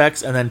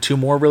prospects, and then two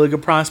more really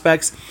good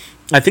prospects.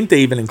 I think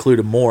they even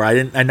included more.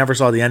 I never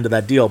saw the end of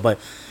that deal, but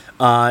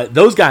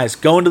those guys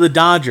going to the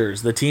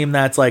Dodgers, the team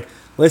that's like,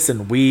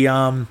 listen, we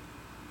know,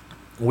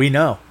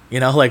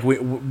 like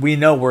we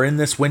know we're in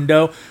this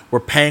window, we're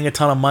paying a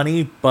ton of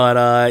money,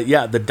 but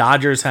the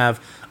Dodgers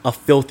have a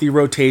filthy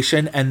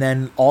rotation, and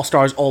then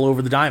all-stars all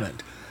over the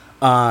diamond.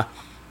 The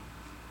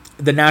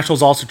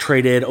Nationals also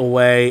traded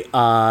away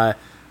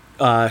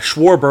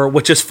Schwarber,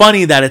 which is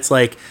funny that it's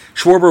like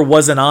Schwarber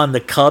wasn't on the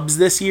Cubs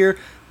this year,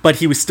 but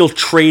he was still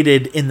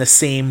traded in the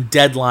same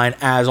deadline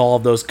as all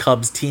of those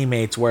Cubs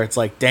teammates, where it's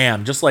like,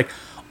 damn, just like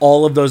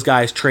all of those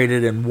guys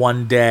traded in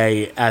one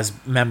day as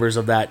members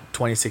of that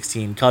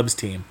 2016 Cubs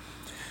team.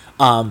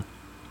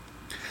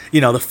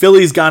 The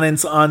Phillies got in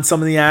on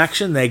some of the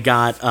action. They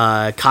got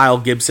Kyle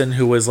Gibson,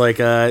 who was like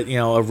a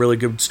really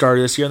good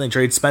starter this year, and they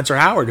traded Spencer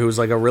Howard, who was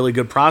like a really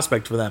good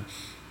prospect for them.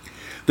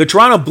 The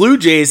Toronto Blue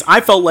Jays, I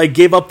felt like,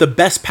 gave up the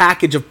best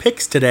package of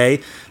picks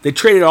today. They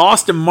traded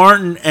Austin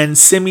Martin and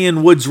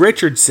Simeon Woods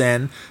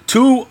Richardson,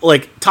 two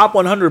like top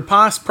 100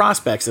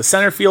 prospects, a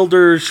center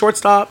fielder,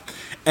 shortstop,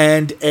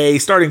 and a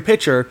starting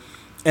pitcher,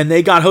 and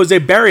they got Jose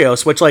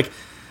Barrios, which, like,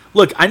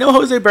 look, I know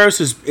Jose Barrios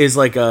is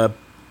like a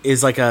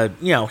he's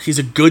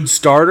a good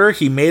starter.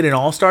 He made an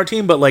all-star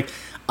team, but like,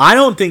 I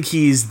don't think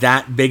he's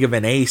that big of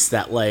an ace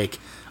that, like,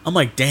 I'm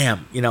like,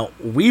 damn,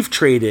 we've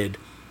traded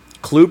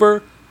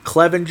Kluber,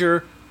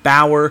 Clevenger,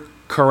 Bauer,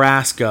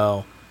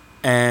 Carrasco,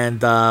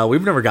 and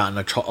we've never gotten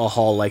a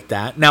haul like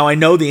that. Now, I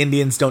know the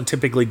Indians don't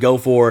typically go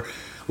for,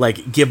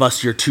 like, give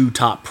us your two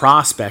top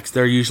prospects.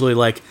 They're usually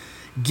like,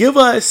 give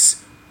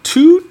us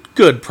two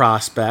good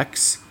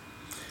prospects,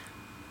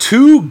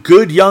 two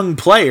good young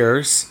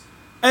players,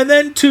 and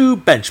then two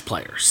bench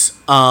players.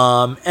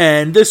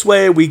 And this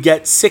way we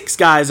get six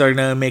guys that are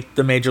going to make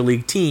the major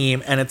league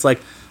team, and it's like,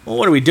 well,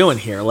 what are we doing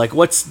here? Like,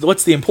 what's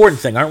the important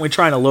thing? Aren't we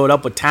trying to load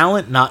up with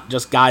talent, not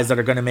just guys that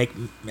are going to make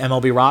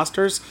MLB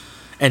rosters?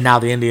 And now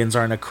the Indians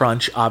are in a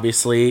crunch,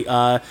 obviously,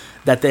 that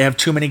they have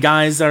too many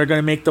guys that are going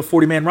to make the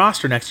 40-man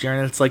roster next year,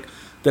 and it's like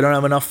they don't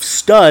have enough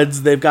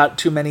studs. They've got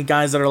too many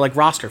guys that are like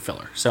roster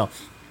filler. So,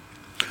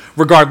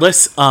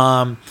 regardless,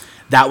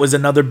 that was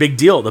another big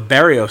deal, the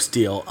Barrios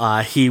deal.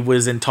 He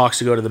was in talks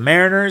to go to the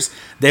Mariners.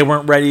 They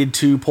weren't ready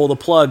to pull the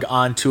plug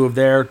on two of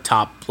their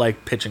top,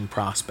 like, pitching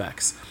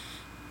prospects.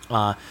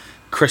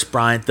 Chris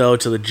Bryant, though,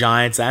 to the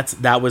Giants,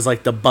 that was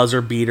like the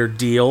buzzer beater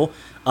deal.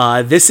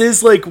 This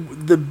is like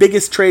the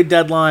biggest trade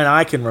deadline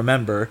I can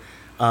remember.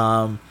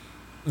 The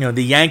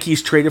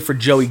Yankees traded for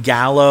Joey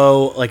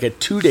Gallo like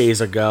 2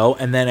 days ago,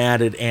 and then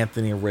added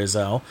Anthony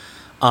Rizzo.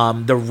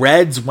 The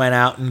Reds went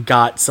out and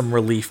got some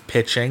relief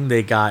pitching.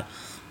 They got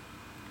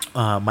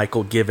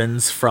Michael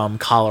Givens from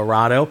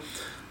Colorado.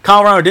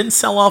 Colorado didn't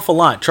sell off a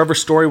lot. Trevor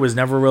Story was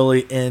never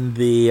really in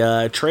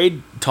the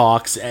trade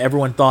talks.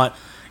 Everyone thought,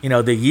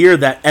 the year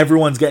that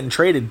everyone's getting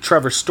traded,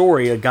 Trevor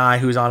Story, a guy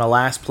who's on a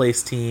last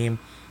place team,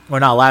 or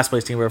not a last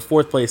place team, but a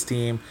fourth place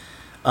team,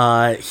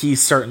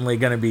 he's certainly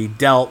going to be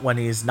dealt when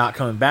he's not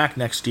coming back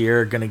next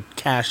year, going to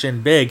cash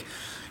in big.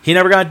 He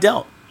never got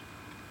dealt.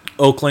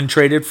 Oakland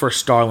traded for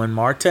Starlin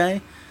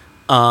Marte.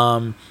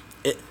 And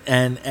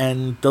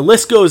the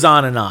list goes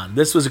on and on.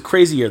 This was a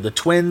crazy year. The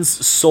Twins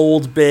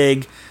sold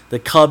big. The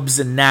Cubs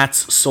and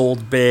Nats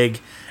sold big.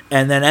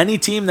 And then any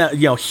team that,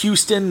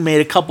 Houston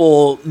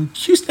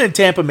and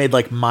Tampa made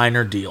like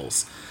minor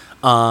deals.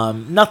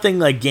 Nothing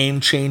like game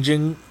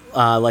changing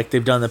like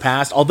they've done in the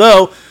past.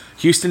 Although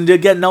Houston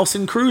did get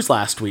Nelson Cruz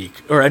last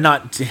week. Or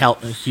not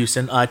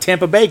Houston.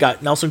 Tampa Bay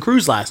got Nelson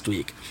Cruz last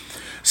week.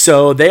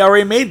 So they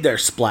already made their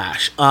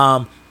splash.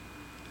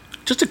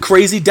 Just a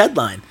crazy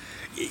deadline.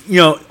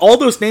 All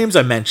those names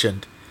I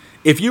mentioned,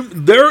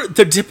 they're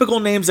the typical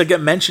names that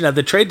get mentioned at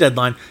the trade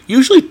deadline.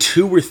 Usually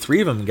 2 or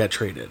 3 of them get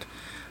traded,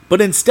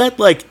 but instead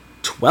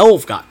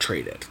 12 got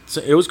traded.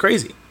 So it was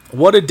crazy.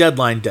 What a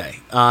deadline day!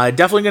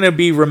 Definitely going to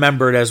be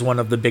remembered as one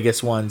of the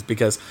biggest ones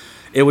because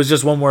it was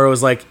just one where it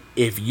was like,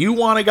 if you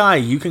want a guy,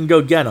 you can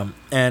go get him.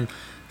 And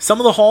some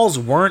of the hauls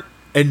weren't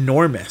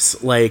enormous.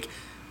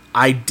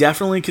 I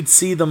definitely could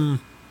see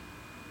them.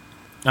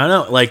 I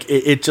don't know.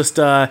 It just.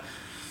 I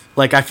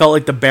felt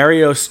like the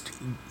Barrios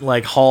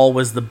haul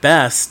was the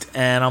best,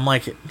 and I'm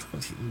like,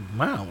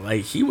 wow,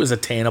 he was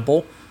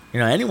attainable.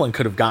 Anyone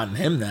could have gotten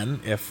him then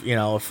if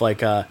if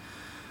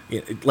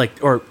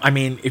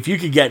you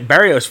could get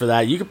Barrios for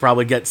that, you could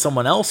probably get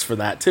someone else for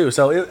that too.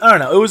 So I don't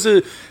know. It was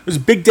a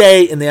big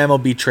day in the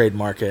MLB trade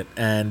market,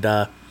 and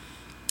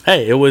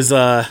hey, it was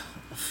it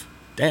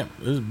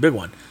was a big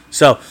one.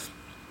 So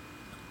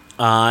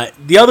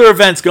the other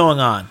events going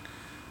on,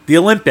 the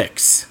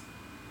Olympics.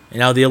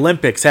 The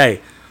Olympics.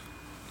 Hey.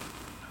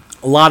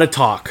 A lot of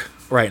talk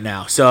right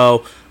now.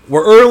 So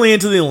we're early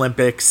into the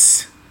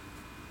Olympics.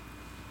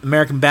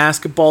 American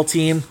basketball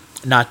team,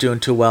 not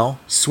doing too well.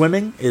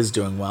 Swimming is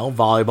doing well.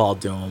 Volleyball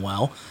doing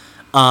well.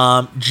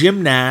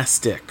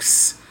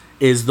 Gymnastics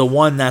is the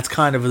one that's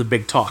kind of the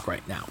big talk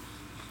right now.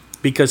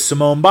 Because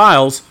Simone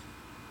Biles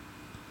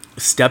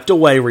stepped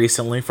away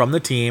recently from the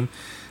team,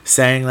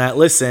 saying that,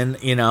 listen,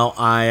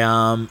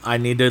 I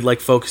need to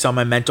focus on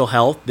my mental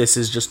health. This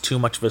is just too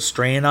much of a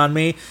strain on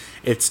me.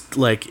 It's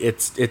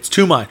it's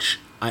too much.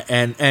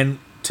 And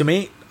to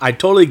me, I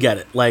totally get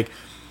it.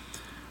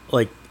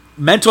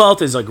 Mental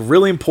health is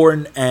really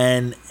important.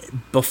 And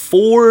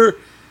before,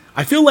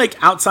 I feel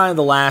outside of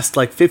the last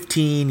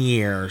 15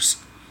 years,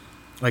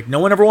 no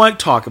one ever wanted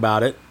to talk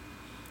about it,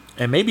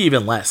 and maybe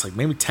even less,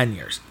 maybe 10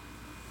 years.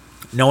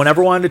 No one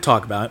ever wanted to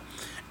talk about it.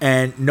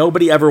 And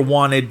nobody ever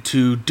wanted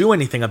to do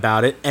anything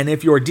about it. And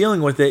if you're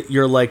dealing with it,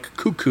 you're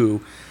cuckoo.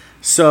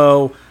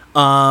 So,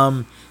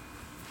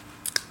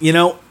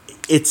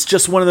 it's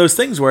just one of those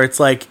things where it's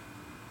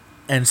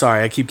and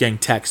sorry, I keep getting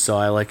texts, so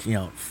I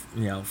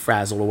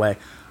frazzled away.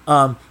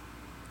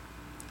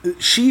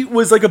 She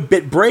was a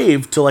bit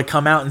brave to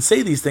come out and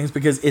say these things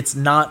because it's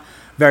not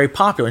very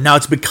popular. Now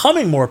it's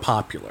becoming more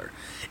popular.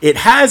 It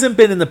hasn't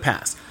been in the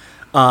past.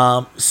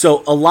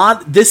 So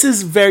this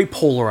is very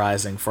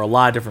polarizing for a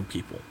lot of different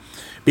people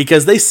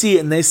because they see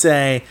it and they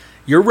say,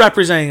 you're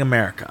representing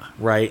America,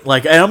 right?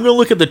 And I'm going to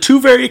look at the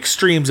 2 very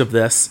extremes of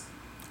this,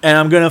 and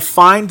I'm going to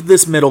find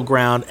this middle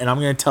ground, and I'm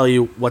going to tell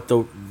you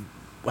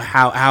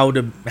how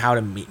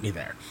to meet me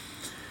there.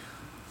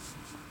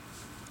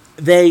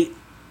 The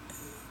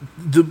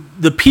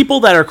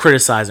people that are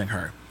criticizing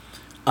her,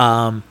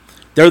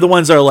 they're the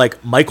ones that are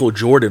Michael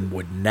Jordan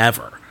would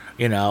never.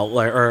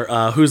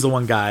 Who's the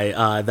one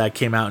guy that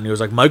came out and he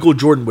was Michael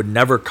Jordan would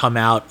never come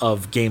out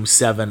of Game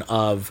 7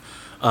 of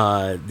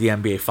the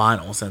NBA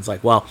Finals. And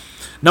it's well,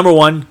 number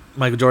one,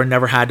 Michael Jordan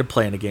never had to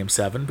play in a Game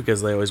 7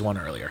 because they always won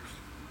earlier,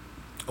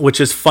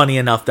 which is funny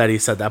enough that he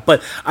said that.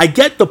 But I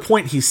get the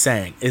point he's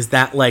saying is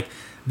that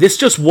this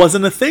just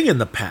wasn't a thing in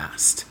the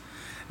past.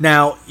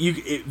 Now,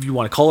 if you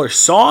want to call her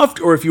soft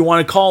or if you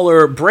want to call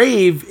her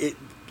brave,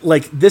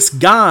 this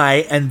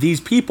guy and these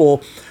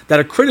people that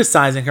are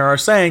criticizing her are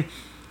saying,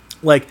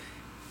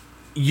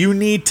 you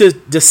need to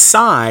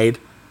decide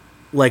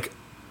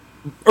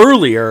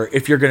earlier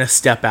if you're going to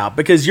step out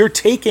because you're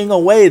taking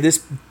away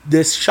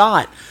this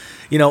shot.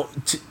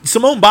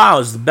 Simone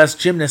Biles is the best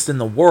gymnast in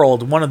the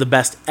world, one of the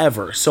best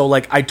ever. So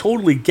I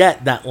totally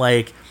get that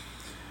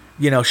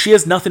she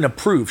has nothing to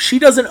prove. She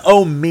doesn't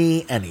owe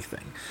me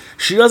anything.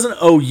 She doesn't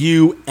owe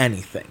you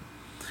anything.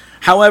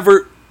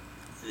 However,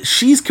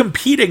 she's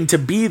competing to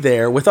be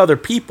there with other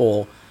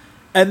people,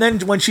 and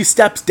then when she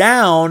steps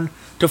down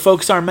to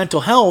focus on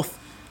mental health,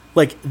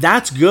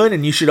 that's good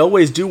and you should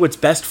always do what's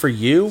best for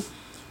you.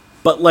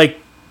 But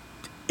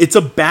it's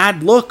a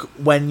bad look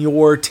when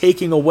you're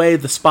taking away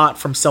the spot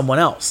from someone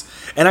else.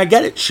 And I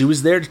get it. She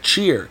was there to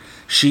cheer.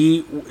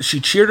 She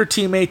cheered her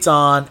teammates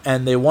on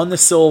and they won the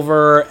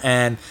silver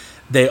and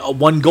they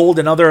won gold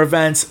in other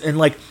events. And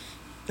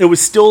it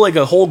was still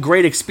a whole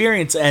great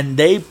experience and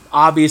they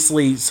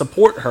obviously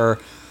support her.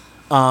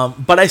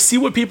 But I see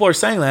what people are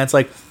saying. That it's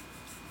like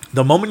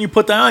the moment you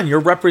put that on,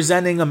 you're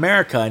representing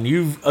America, and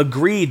you've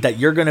agreed that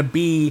you're going to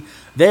be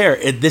there.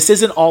 This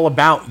isn't all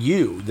about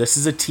you. This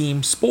is a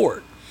team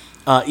sport.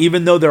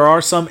 Even though there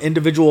are some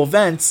individual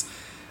events,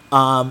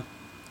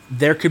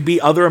 there could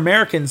be other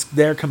Americans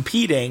there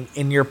competing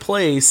in your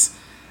place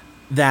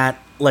that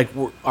like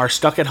are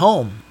stuck at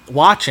home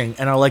watching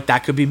and are like,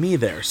 that could be me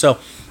there. So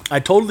I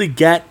totally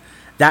get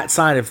that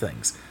side of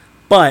things,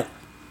 but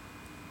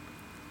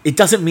it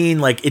doesn't mean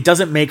like, it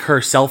doesn't make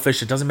her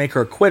selfish. It doesn't make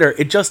her a quitter.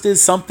 It just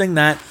is something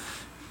that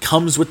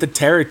comes with the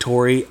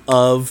territory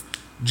of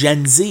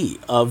Gen Z,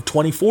 of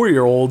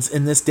 24-year-olds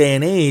in this day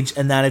and age.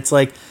 And that it's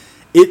like,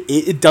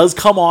 it does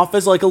come off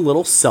as like a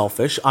little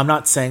selfish. I'm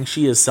not saying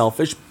she is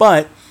selfish,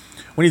 but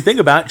when you think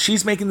about it,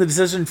 she's making the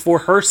decision for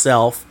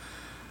herself,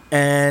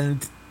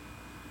 and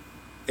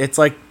it's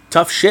like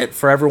tough shit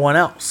for everyone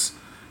else.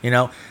 You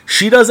know,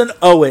 she doesn't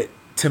owe it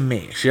to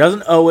me. She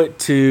doesn't owe it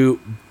to,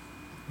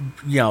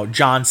 you know,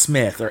 John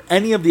Smith or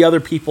any of the other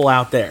people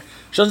out there.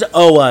 She doesn't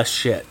owe us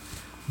shit.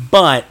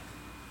 But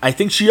I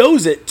think she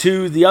owes it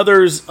to the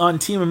others on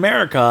Team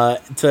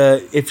America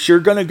to, if you're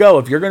going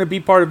to be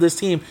part of this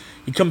team,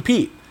 you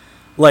compete.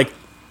 Like,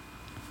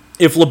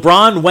 if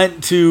LeBron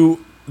went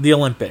to the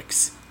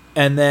Olympics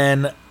and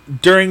then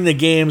during the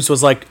games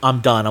was like,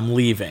 I'm done, I'm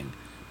leaving,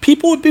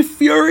 people would be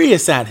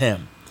furious at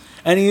him.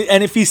 And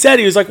if he said,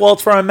 he was like, well,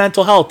 it's for my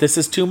mental health, this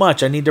is too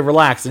much, I need to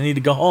relax, I need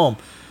to go home,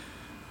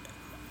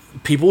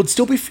 people would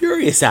still be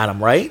furious at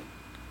him, right?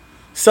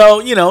 So,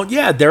 you know,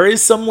 yeah, there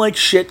is some like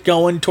shit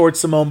going towards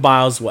Simone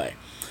Biles' way.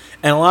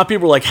 And a lot of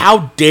people are like,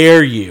 how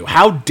dare you?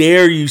 How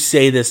dare you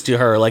say this to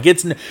her? Like,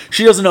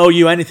 she doesn't owe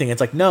you anything.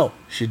 It's like, no,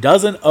 she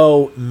doesn't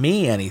owe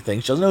me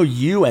anything. She doesn't owe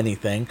you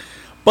anything.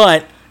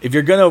 But if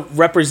you're going to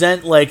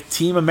represent like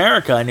Team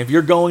America, and if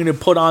you're going to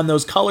put on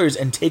those colors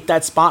and take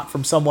that spot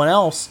from someone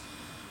else,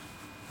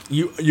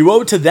 you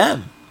owe it to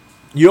them.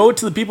 You owe it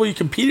to the people you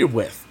competed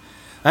with.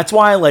 That's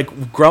why,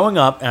 like, growing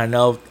up, and I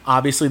know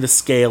obviously the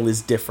scale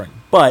is different,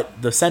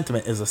 but the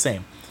sentiment is the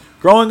same.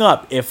 Growing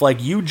up, if like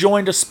you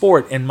joined a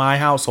sport in my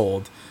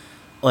household,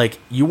 like,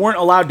 you weren't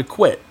allowed to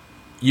quit.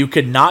 You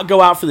could not go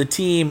out for the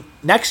team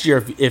next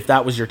year if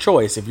that was your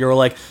choice. If you were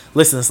like,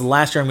 listen, this is the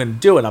last year I'm going to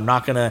do it. I'm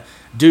not going to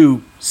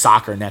do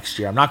soccer next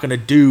year. I'm not going to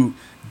do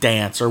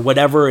dance or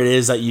whatever it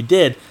is that you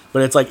did.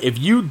 But it's like, if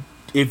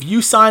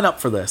you sign up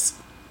for this,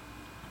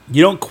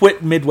 you don't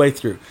quit midway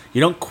through.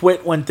 You don't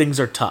quit when things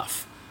are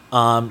tough.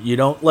 You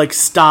don't like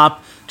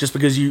stop just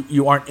because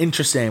you aren't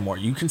interested anymore.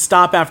 You can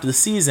stop after the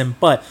season,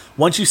 but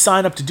once you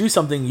sign up to do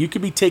something, you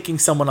could be taking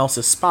someone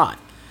else's spot.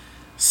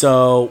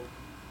 So,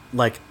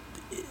 like,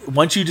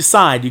 once you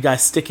decide, you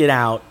guys stick it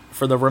out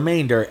for the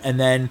remainder, and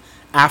then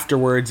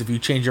afterwards, if you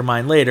change your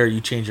mind later,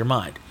 you change your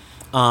mind.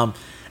 And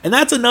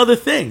that's another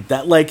thing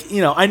that, like,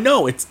 you know, I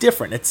know it's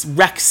different. It's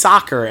rec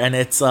soccer, and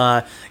it's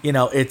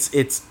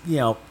it's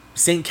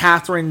St.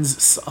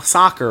 Catherine's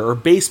soccer or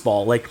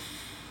baseball, like.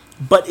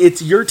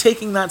 But you're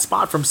taking that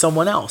spot from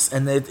someone else,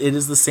 and it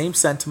is the same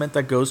sentiment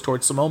that goes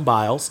towards Simone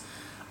Biles.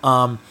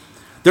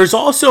 There's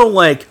also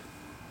like,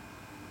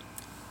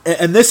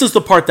 and this is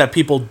the part that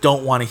people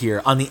don't want to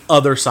hear on the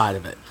other side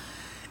of it.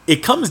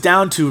 It comes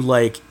down to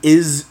like,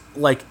 is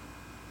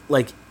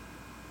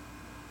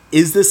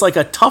this like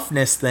a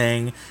toughness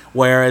thing?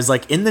 Whereas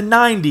like in the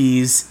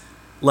 90s,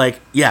 like,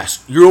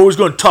 yes, you're always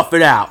going to tough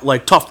it out,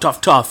 like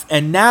tough.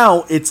 And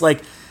now it's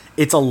like,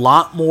 it's a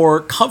lot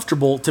more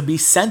comfortable to be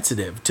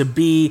sensitive, to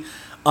be,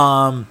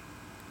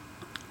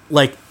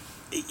 like,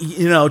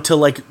 you know, to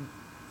like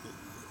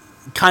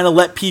kind of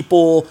let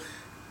people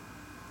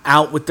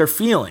out with their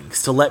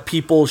feelings, to let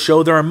people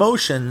show their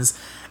emotions.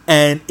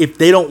 And if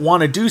they don't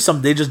want to do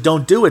something, they just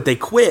don't do it. They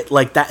quit.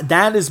 Like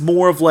that is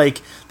more of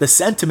like the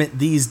sentiment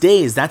these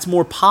days. That's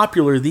more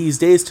popular these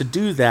days to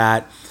do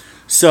that.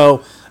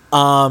 So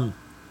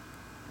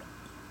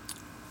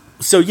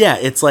yeah,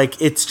 it's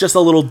like, it's just a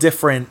little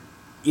different,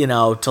 you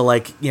know, to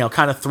like, you know,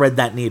 kind of thread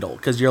that needle.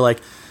 Because you're like,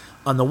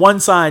 on the one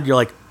side, you're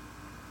like,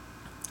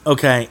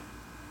 okay,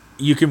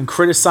 you can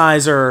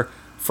criticize her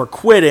for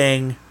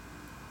quitting,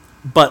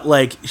 but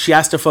like, she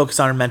has to focus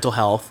on her mental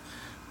health.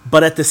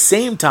 But at the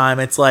same time,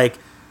 it's like,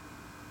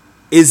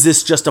 is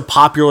this just a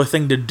popular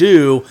thing to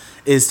do,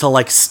 is to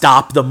like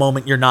stop the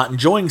moment you're not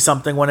enjoying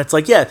something, when it's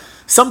like, yeah,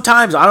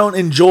 sometimes I don't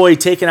enjoy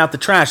taking out the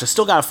trash. I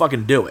still gotta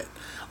fucking do it.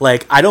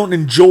 Like, I don't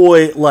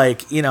enjoy,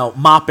 like, you know,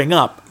 mopping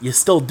up. You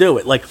still do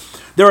it. Like,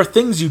 there are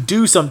things you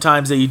do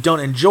sometimes that you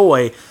don't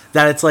enjoy,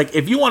 that it's like,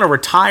 if you want to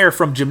retire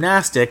from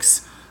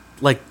gymnastics,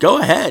 like, go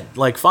ahead.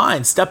 Like,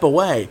 fine, step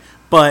away.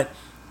 But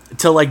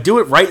to, like, do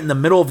it right in the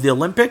middle of the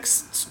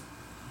Olympics,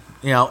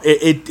 you know,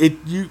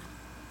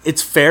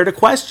 it's fair to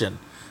question.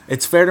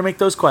 It's fair to make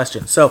those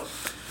questions. So,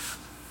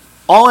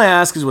 all I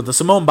ask is with the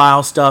Simone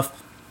Biles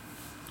stuff,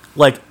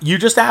 like, you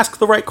just ask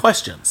the right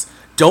questions.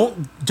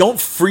 Don't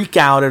freak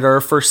out at her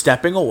for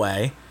stepping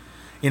away.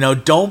 You know,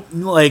 don't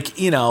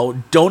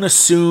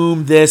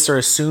assume this or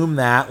assume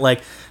that.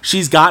 Like,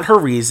 she's got her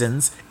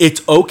reasons.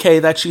 It's okay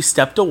that she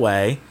stepped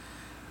away.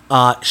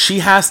 she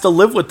has to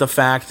live with the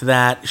fact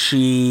that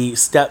she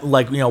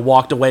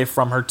walked away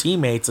from her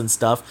teammates and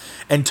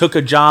stuff and took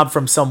a job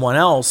from someone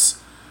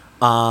else.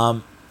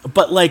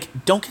 But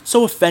like, don't get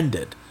so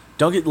offended.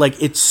 Don't get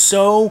like, it's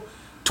so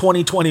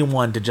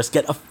 2021 to just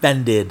get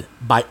offended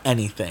by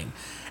anything.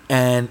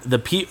 And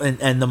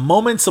the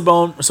moment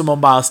Simone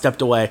Biles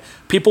stepped away,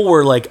 people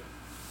were like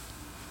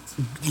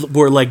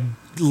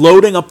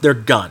loading up their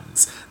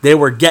guns. They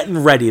were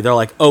getting ready. They're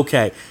like,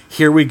 okay,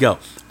 here we go.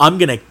 I'm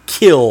gonna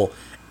kill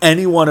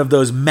any one of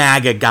those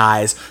MAGA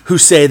guys who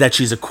say that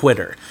she's a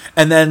quitter.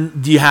 And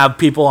then you have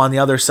people on the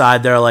other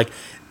side that are like,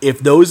 if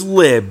those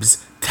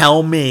libs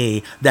tell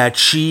me that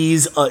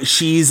she's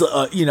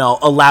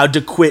allowed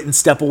to quit and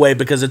step away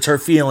because it's her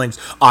feelings,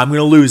 I'm going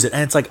to lose it.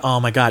 And it's like, oh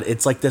my God,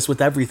 it's like this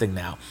with everything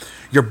now.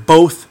 You're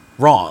both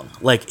wrong.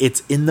 Like,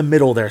 it's in the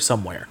middle there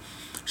somewhere.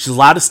 She's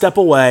allowed to step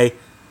away,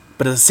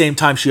 but at the same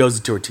time, she owes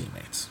it to her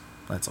teammates.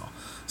 That's all.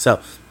 So,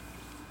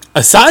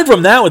 aside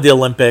from that with the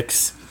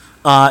Olympics,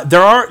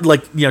 there are,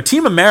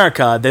 Team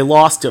America, they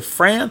lost to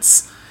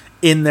France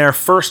in their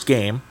first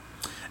game.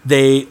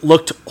 They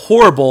looked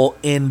horrible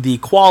in the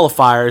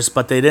qualifiers,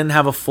 but they didn't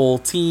have a full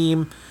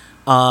team.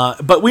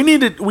 But we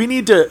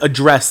need to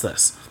address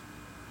this.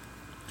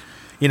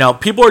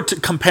 People are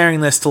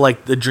comparing this to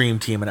like the Dream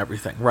Team and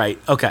everything, right?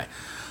 Okay,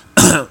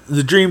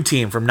 the Dream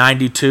Team from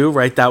 '92,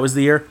 right? That was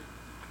the year.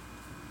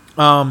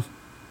 I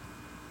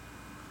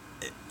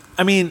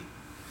mean,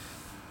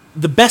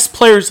 the best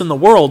players in the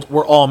world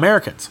were all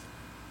Americans.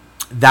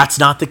 That's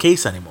not the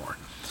case anymore.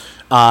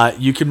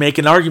 You can make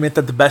an argument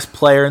that the best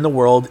player in the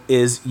world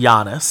is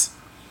Giannis.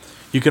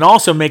 You can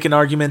also make an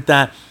argument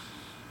that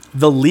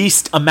the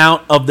least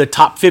amount of the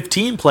top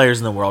 15 players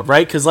in the world,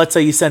 right? Because let's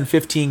say you send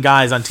 15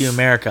 guys on Team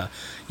America.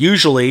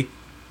 Usually,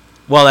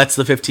 well, that's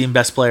the 15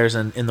 best players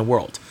in the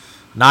world.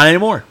 Not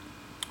anymore.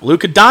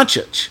 Luka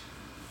Doncic,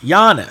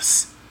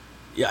 Giannis.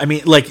 I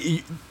mean, like,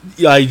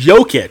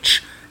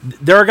 Jokic.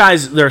 There are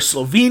guys, there are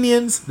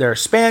Slovenians, there are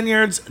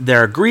Spaniards, there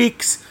are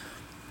Greeks.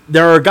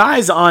 There are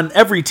guys on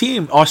every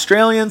team,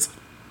 Australians,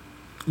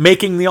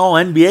 making the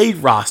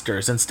All-NBA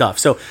rosters and stuff.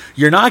 So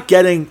you're not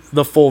getting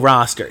the full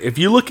roster. If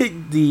you look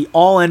at the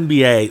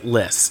All-NBA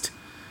list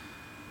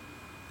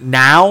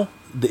now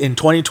in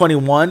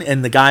 2021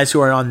 and the guys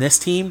who are on this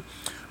team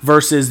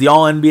versus the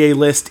All-NBA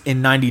list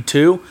in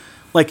 92,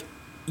 like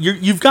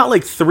you've got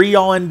like 3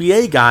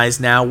 All-NBA guys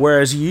now,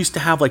 whereas you used to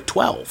have like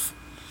 12.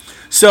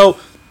 So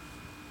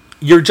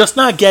you're just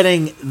not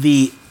getting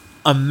the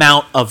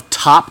amount of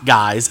top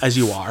guys as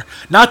you are.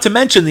 Not to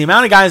mention the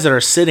amount of guys that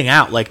are sitting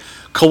out, like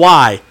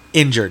Kawhi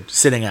injured,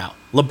 sitting out.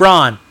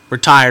 LeBron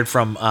retired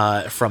from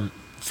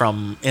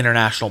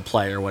international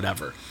play or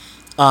whatever.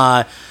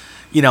 Then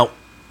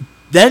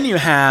you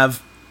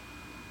have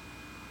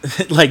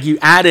like you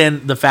add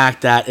in the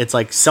fact that it's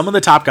like some of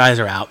the top guys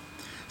are out,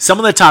 some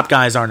of the top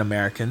guys aren't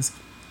Americans,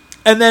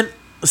 and then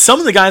some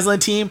of the guys on the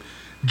team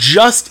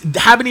just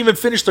haven't even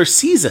finished their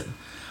season.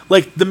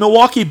 Like the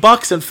Milwaukee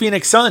Bucks and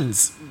Phoenix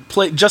Suns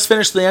just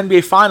finished the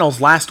NBA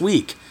Finals last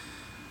week.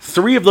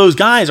 3 of those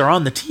guys are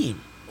on the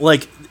team.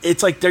 Like,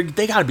 it's like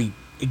they got to be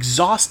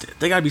exhausted.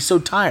 They got to be so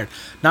tired.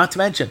 Not to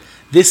mention,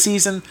 this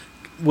season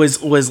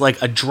was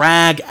like a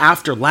drag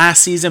after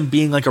last season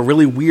being like a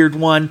really weird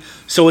one.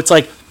 So it's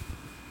like,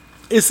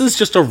 this is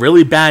just a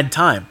really bad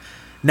time.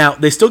 Now,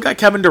 they still got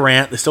Kevin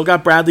Durant. They still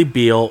got Bradley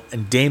Beal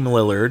and Dame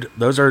Lillard.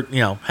 Those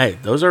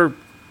are,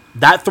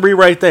 that 3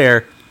 right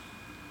there,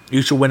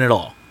 you should win it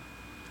all.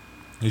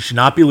 You should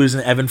not be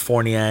losing to Evan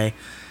Fournier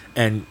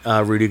and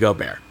Rudy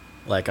Gobert.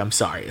 Like, I'm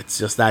sorry. It's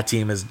just that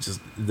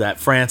that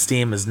France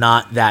team is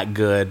not that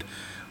good,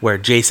 where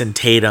Jason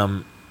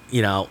Tatum,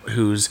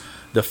 who's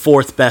the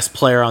 4th best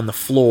player on the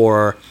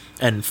floor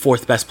and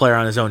 4th best player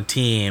on his own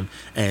team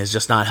and is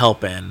just not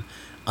helping.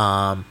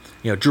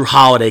 Drew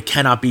Holiday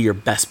cannot be your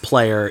best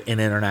player in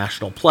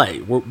international play.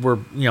 We're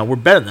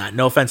better than that.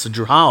 No offense to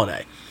Drew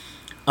Holiday.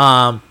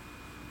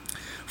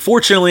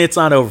 Fortunately, it's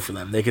not over for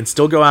them. They can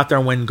still go out there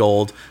and win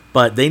gold,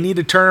 but they need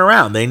to turn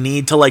around. They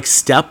need to like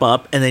step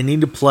up, and they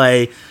need to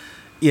play,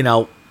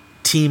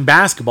 team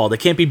basketball. They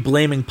can't be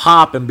blaming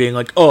Pop and being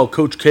like, "Oh,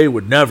 Coach K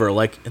would never."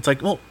 Like, it's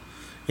like, well,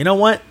 you know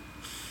what?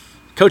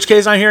 Coach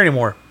K's not here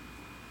anymore.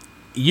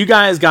 You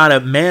guys gotta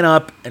man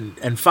up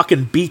and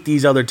fucking beat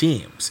these other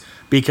teams,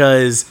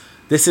 because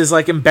this is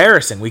like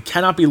embarrassing. We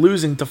cannot be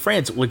losing to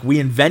France. Like, we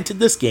invented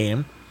this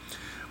game.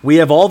 We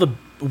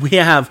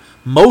have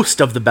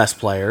most of the best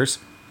players.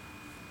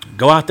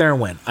 Go out there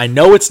and win. I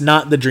know it's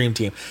not the Dream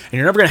Team, and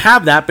you're never going to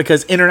have that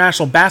because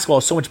international basketball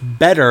is so much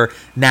better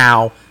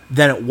now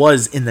than it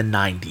was in the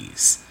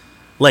 90s.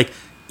 Like,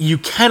 you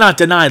cannot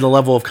deny the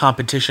level of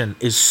competition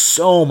is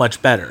so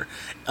much better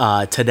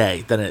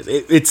today than it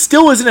is. It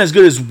still isn't as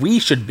good as we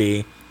should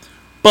be,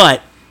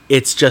 but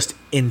it's just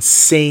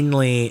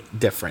insanely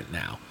different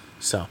now.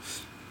 So,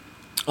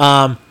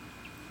 all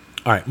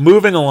right,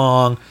 moving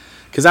along,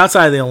 because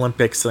outside of the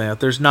Olympics,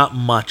 there's not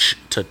much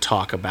to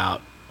talk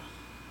about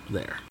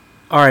there.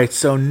 All right,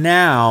 so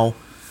now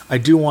I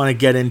do want to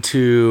get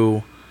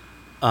into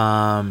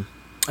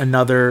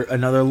another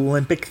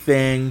Olympic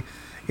thing.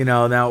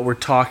 now we're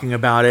talking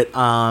about it.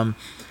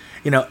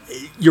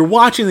 You're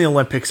watching the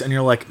Olympics and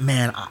you're like,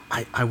 man,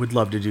 I would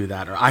love to do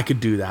that, or I could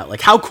do that.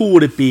 Like, how cool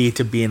would it be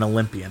to be an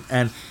Olympian?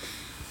 And,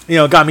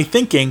 it got me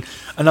thinking,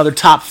 another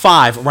top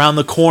 5 around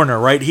the corner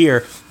right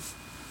here.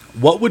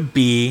 What would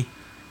be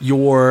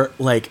your,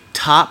 like,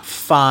 top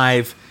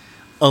 5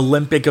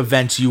 Olympic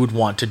events you would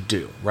want to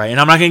do, right? And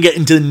I'm not going to get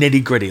into the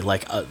nitty gritty,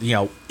 like,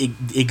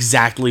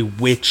 exactly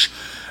which,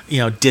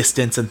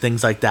 distance and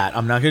things like that.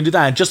 I'm not going to do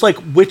that. And just like,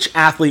 which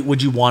athlete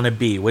would you want to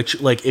be? Which,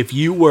 like, if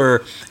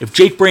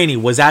Jake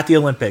Brahney was at the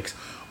Olympics,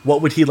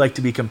 what would he like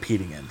to be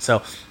competing in?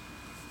 So,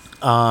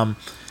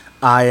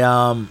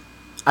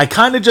 I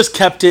kind of just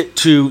kept it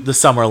to the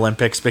Summer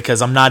Olympics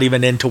because I'm not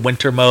even into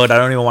winter mode. I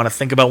don't even want to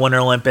think about Winter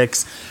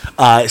Olympics.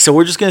 So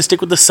we're just going to stick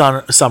with the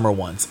summer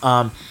ones.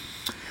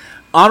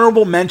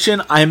 Honorable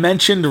mention, I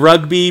mentioned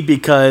rugby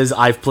because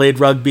I've played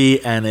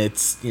rugby and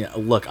it's,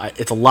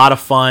 it's a lot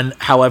of fun.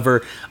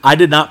 However, I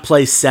did not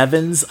play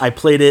sevens. I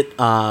played it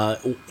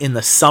in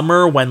the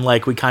summer when,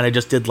 like, we kind of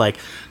just did, like,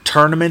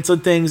 tournaments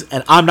and things,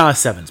 and I'm not a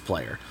sevens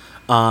player.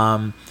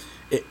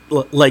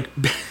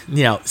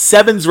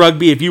 Sevens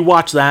rugby, if you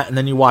watch that and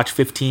then you watch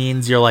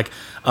 15s, you're like,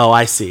 oh,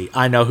 I see.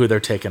 I know who they're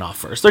taking off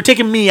first. They're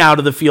taking me out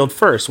of the field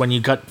first when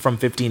you cut from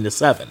 15 to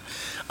 7.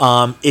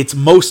 It's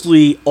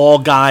mostly all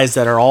guys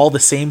that are all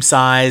the same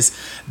size.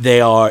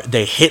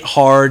 They hit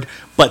hard,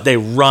 but they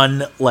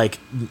run like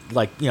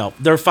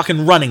they're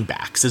fucking running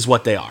backs is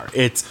what they are.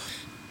 It's,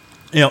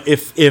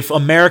 if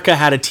America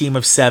had a team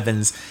of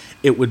sevens,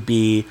 it would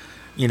be,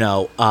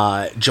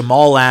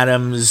 Jamal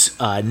Adams,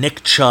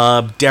 Nick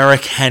Chubb,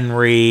 Derrick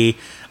Henry,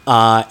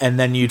 and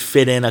then you'd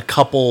fit in a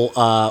couple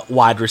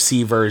wide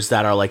receivers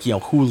that are like,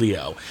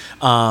 Julio.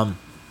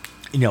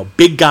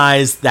 Big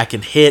guys that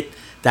can hit,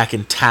 that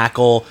can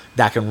tackle,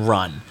 that can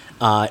run.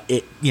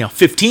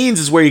 15s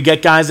is where you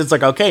get guys. It's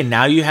like, okay,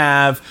 now you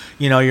have,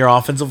 your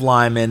offensive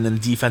linemen and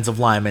defensive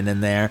linemen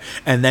in there.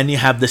 And then you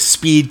have the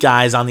speed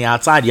guys on the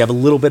outside. You have a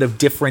little bit of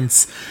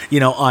difference,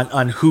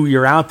 on who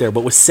you're out there.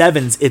 But with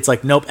sevens, it's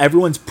like, nope,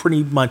 everyone's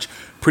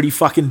pretty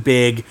fucking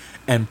big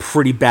and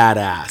pretty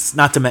badass.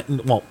 Not to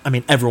mention,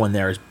 everyone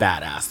there is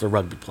badass. They're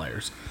rugby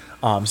players.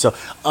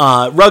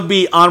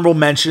 Rugby, honorable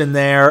mention in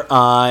there.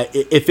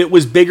 If it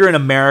was bigger in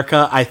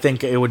America, I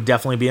think it would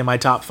definitely be in my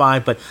top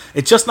 5, but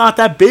it's just not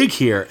that big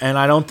here, and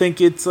I don't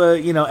think it's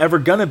ever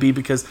gonna be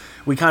because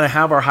we kind of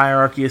have our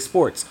hierarchy of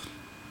sports.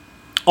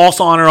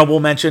 Also honorable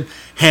mention,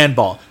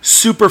 handball.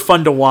 Super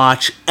fun to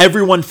watch.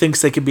 Everyone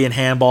thinks they could be a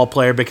handball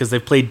player because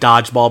they've played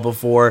dodgeball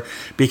before,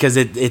 because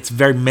it's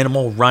very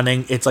minimal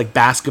running. It's like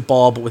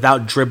basketball, but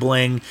without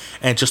dribbling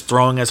and just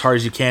throwing as hard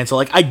as you can. So,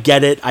 like, I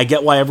get it. I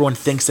get why everyone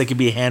thinks they could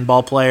be a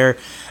handball player,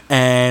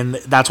 and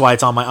that's why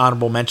it's on my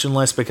honorable mention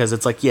list, because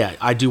it's like, yeah,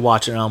 I do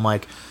watch it, and I'm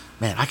like,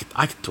 man,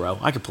 I could throw.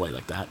 I could play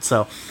like that.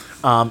 So,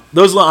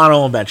 those are the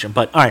honorable mention.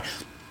 But, all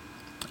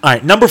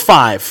right, number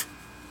 5.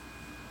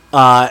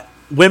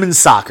 Women's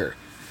soccer,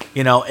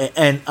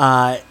 and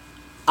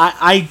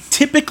I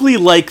typically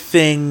like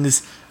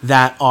things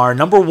that are,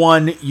 number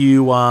one,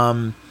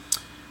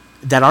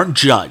 that aren't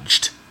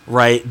judged,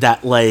 right?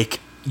 That, like,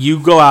 you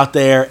go out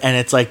there and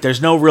it's like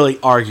there's no really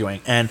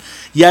arguing. And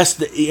yes,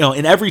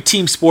 in every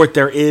team sport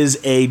there is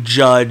a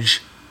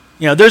judge.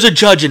 There's a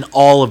judge in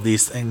all of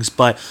these things,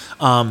 but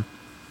I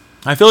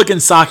feel like in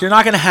soccer you're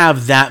not going to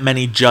have that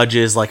many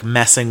judges like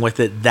messing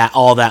with it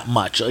all that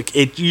much. Like,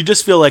 you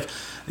just feel like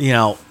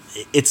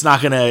it's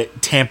not going to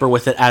tamper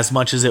with it as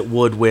much as it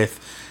would with,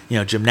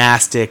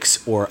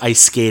 gymnastics or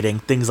ice skating,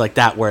 things like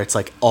that, where it's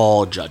like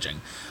all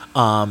judging.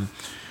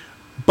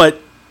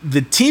 But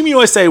the Team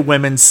USA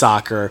women's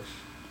soccer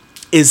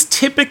is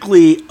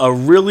typically a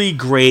really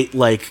great,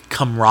 like,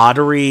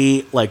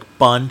 camaraderie, like,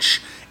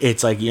 bunch.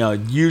 It's like,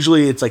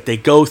 usually it's like they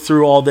go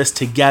through all this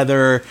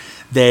together.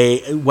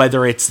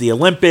 Whether it's the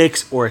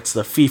Olympics or it's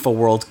the FIFA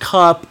World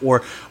Cup or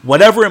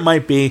whatever it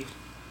might be,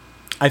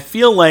 I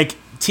feel like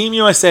Team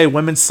USA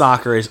women's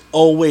soccer is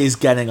always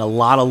getting a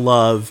lot of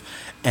love,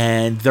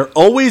 and they're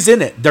always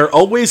in it. They're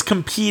always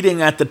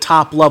competing at the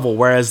top level,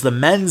 whereas the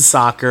men's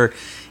soccer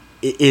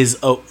is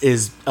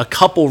a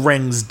couple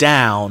rings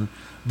down.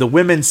 The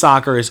women's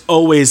soccer is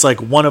always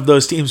like one of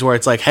those teams where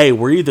it's like, hey,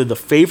 we're either the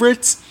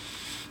favorites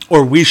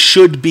or we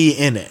should be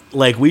in it.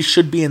 Like, we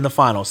should be in the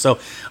finals. So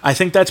I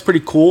think that's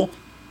pretty cool.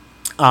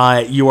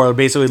 You are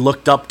basically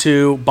looked up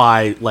to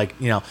by, like,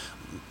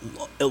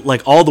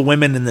 like all the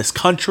women in this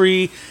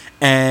country.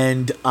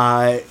 And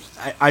I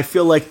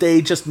feel like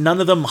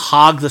none of them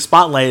hog the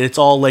spotlight. It's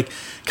all like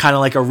kind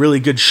of like a really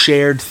good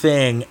shared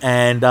thing.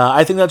 And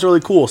I think that's really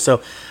cool.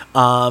 So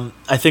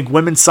I think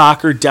women's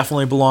soccer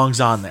definitely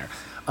belongs on there.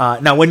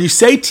 Now, when you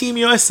say Team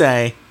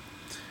USA,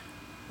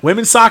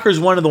 women's soccer is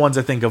one of the ones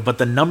I think of. But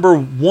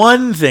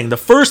the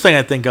first thing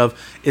I think of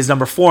is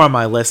number 4 on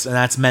my list, and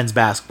that's men's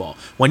basketball.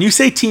 When you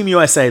say Team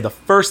USA, the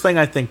first thing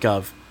I think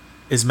of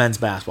is men's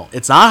basketball.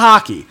 It's not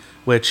hockey,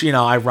 which,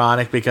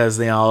 ironic because,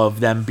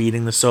 of them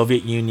beating the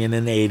Soviet Union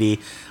in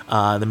 80,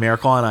 the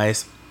Miracle on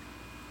Ice.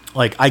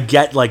 Like, I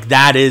get, like,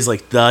 that is,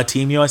 like, the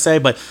Team USA,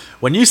 but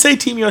when you say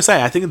Team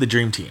USA, I think of the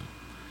Dream Team.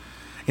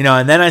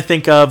 And then I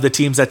think of the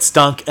teams that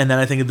stunk, and then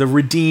I think of the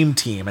Redeem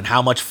team and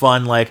how much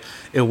fun like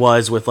it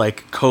was with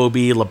like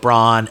Kobe,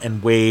 LeBron,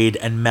 and Wade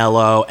and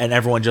Melo, and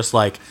everyone just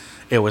like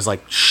it was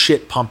like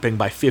shit pumping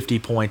by 50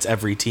 points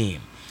every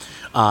team.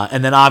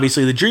 And then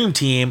obviously the Dream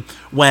Team,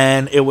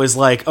 when it was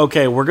like,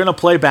 okay, we're going to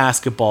play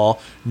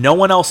basketball. No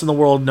one else in the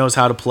world knows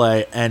how to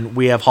play, and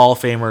we have Hall of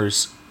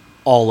Famers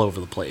all over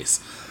the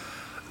place.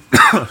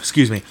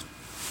 Excuse me.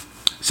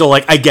 So,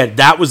 like, I get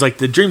that was like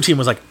the Dream Team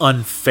was like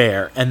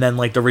unfair. And then,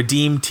 like, the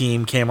Redeem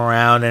Team came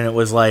around, and it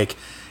was like,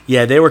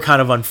 yeah, they were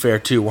kind of unfair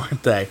too,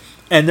 weren't they?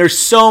 And there's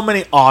so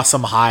many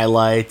awesome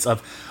highlights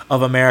of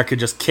America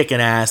just kicking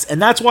ass. And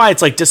that's why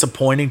it's like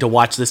disappointing to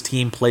watch this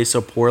team play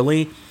so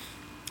poorly.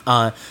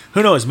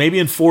 Who knows? Maybe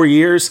in 4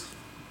 years,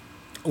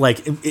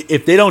 like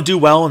if they don't do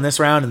well in this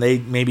round and they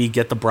maybe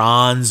get the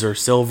bronze or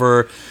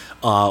silver,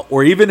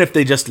 or even if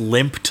they just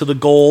limp to the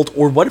gold,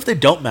 or what if they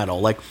don't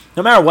medal? Like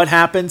no matter what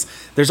happens,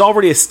 there's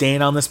already a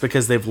stain on this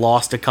because they've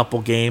lost a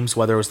couple games,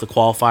 whether it was the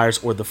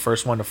qualifiers or the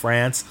first one to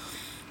France.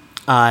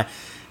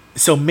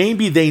 So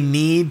maybe they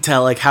need to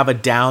like have a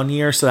down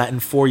year so that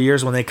in 4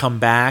 years when they come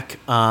back,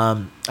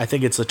 I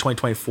think it's the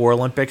 2024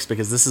 Olympics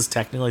because this is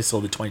technically still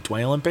the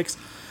 2020 Olympics.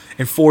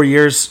 In 4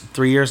 years,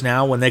 3 years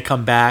now, when they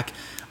come back,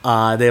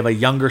 they have a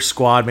younger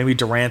squad. Maybe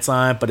Durant's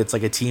on it, but it's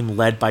like a team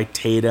led by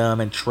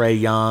Tatum and Trae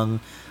Young.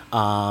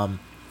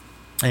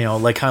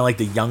 Like kind of like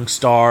the young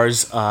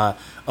stars of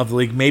the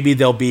league. Maybe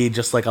they'll be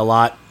just like a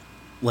lot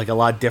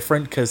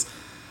different because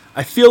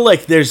I feel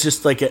like there's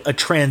just like a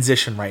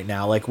transition right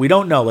now. Like we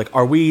don't know. Like,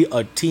 are we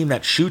a team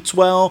that shoots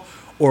well,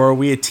 or are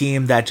we a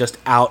team that just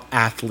out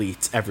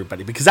athletes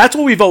everybody? Because that's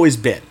what we've always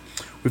been.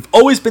 We've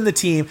always been the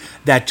team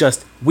that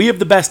just, we have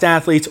the best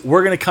athletes,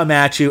 we're going to come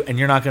at you, and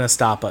you're not going to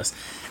stop us.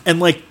 And,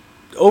 like,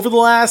 over the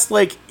last,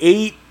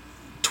 8,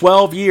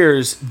 12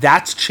 years,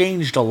 that's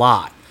changed a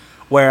lot.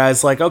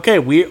 Whereas, like, okay,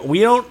 we're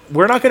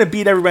not going to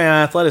beat everybody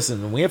on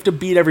athleticism. We have to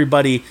beat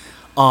everybody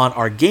on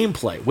our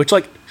gameplay, which,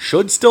 like,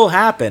 should still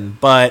happen,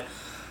 but,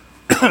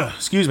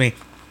 excuse me,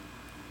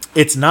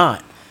 it's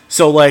not.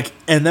 So, like,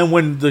 and then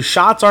when the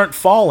shots aren't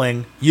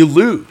falling, you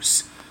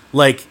lose.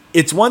 Like,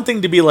 it's one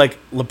thing to be like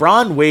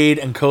LeBron, Wade,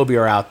 and Kobe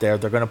are out there.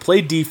 They're going to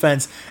play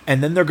defense,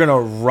 and then they're going to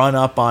run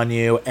up on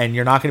you, and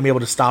you're not going to be able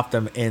to stop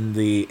them in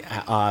the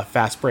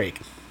fast break.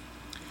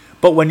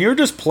 But when you're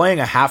just playing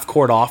a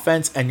half-court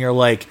offense, and you're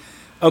like,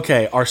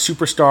 okay, our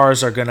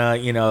superstars are going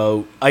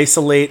to,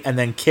 isolate and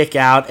then kick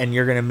out, and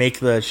you're going to make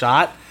the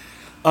shot,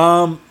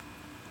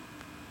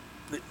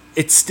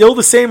 it's still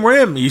the same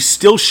rim. You're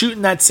still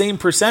shooting that same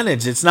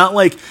percentage. It's not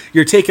like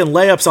you're taking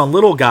layups on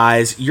little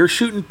guys. You're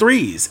shooting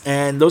threes,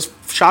 and those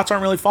shots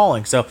aren't really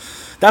falling. So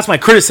that's my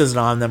criticism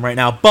on them right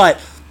now.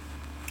 But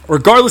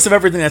regardless of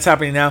everything that's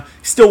happening now,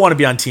 still want to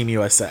be on Team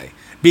USA.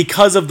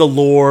 Because of the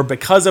lore,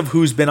 because of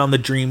who's been on the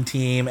Dream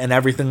Team and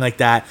everything like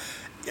that,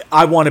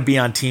 I want to be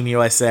on Team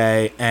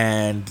USA,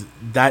 and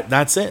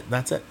that's it.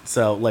 That's it.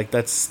 So, like,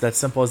 that's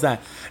simple as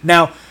that.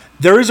 Now,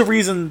 there is a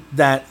reason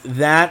that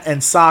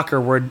and soccer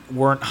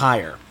weren't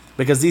higher.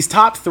 Because these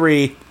top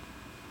three,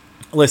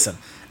 listen,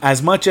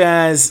 as much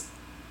as,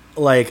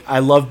 like, I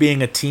love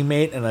being a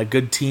teammate and a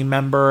good team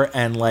member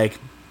and, like,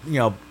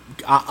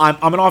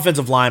 I'm an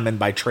offensive lineman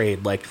by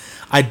trade. Like,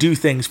 I do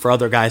things for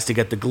other guys to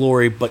get the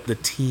glory, but the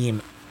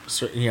team,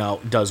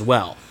 does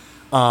well.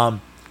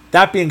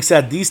 That being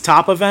said, these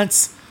top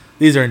events,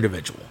 these are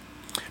individual.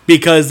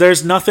 Because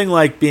there's nothing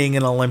like being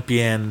an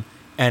Olympian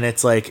and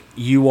it's like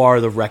you are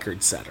the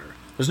record setter.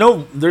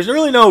 There's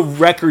really no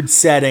record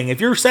setting.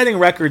 If you're setting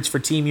records for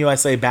Team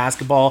USA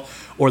basketball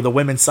or the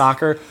women's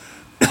soccer,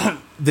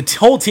 the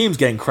whole team's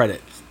getting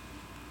credit.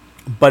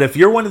 But if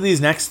you're one of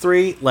these next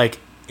three, like,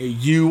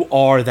 you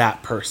are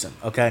that person,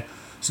 okay?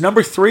 So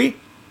number 3,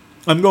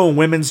 I'm going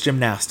women's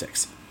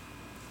gymnastics.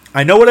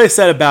 I know what I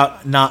said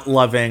about not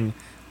loving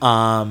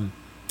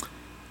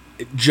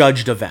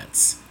judged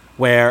events,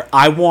 where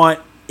I want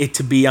it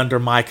to be under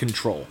my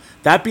control.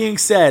 That being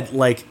said,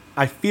 like,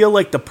 I feel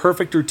like the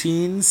perfect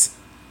routines,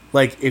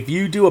 like, if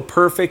you do a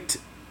perfect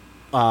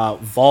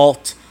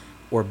vault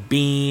or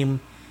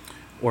beam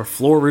or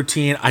floor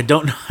routine, I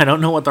don't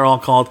know what they're all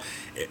called.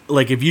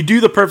 Like, if you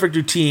do the perfect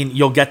routine,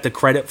 you'll get the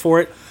credit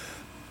for it.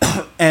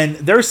 And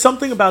there's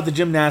something about the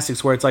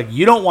gymnastics where it's like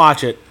you don't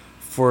watch it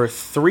for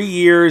 3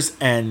 years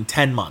and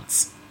 10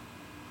 months.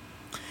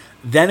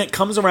 Then it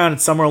comes around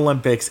at Summer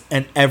Olympics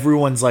and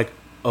everyone's like,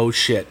 oh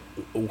shit,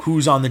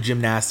 who's on the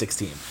gymnastics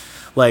team?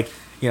 Like,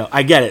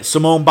 I get it.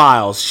 Simone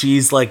Biles,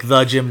 she's like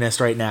the gymnast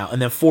right now.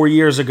 And then 4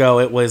 years ago,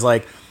 it was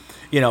like,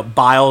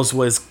 Biles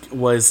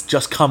was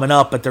just coming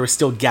up, but there was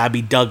still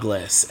Gabby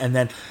Douglas. And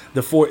then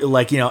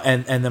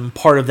and then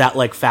part of that,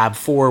 like, Fab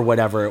Four,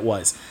 whatever it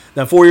was.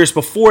 Then 4 years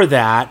before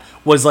that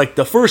was like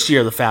the first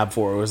year of the Fab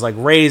Four. It was like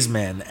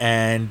Raisman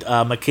and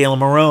Michaela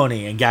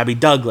Maroney and Gabby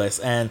Douglas.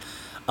 And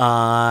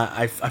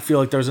I feel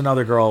like there was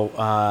another girl,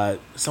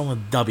 someone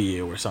with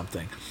W or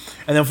something.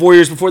 And then 4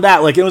 years before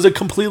that, like, it was a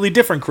completely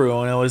different crew,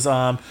 and it was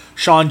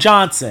Sean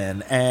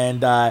Johnson,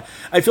 and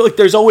I feel like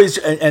there's always,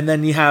 and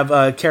then you have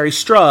Carrie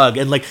Strug,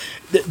 and like,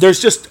 there's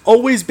just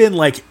always been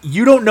like,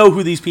 you don't know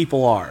who these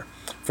people are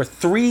for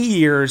 3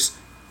 years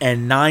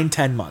and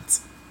 9-10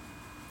 months.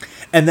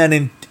 And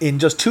then in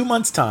just 2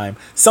 months' time,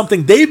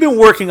 something they've been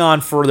working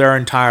on for their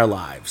entire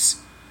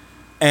lives.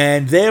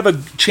 And they have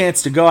a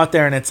chance to go out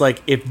there, and it's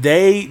like, if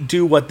they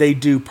do what they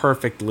do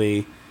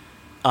perfectly,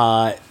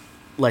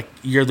 like,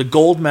 you're the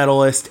gold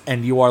medalist,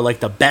 and you are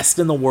like the best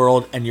in the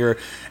world,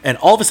 and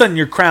all of a sudden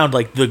you're crowned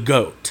like the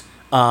GOAT.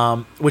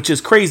 Which is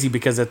crazy,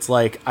 because it's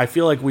like, I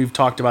feel like we've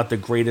talked about the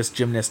greatest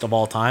gymnast of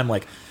all time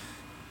like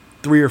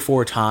 3 or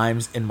 4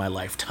 times in my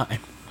lifetime,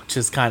 which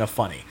is kind of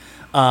funny.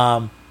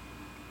 That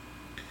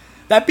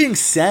being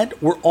said,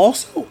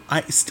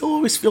 I still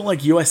always feel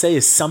like USA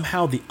is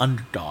somehow the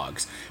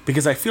underdogs,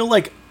 because I feel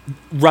like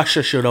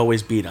Russia should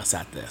always beat us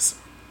at this.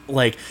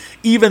 Like,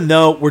 even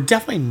though we're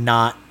definitely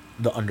not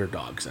the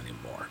underdogs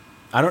anymore.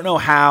 I don't know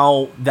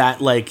how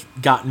that like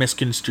got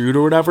misconstrued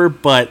or whatever,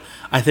 but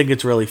I think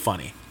it's really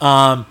funny.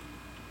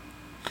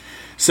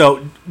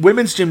 So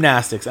women's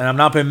gymnastics, and I'm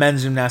not putting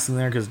men's gymnastics in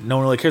there because no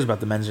one really cares about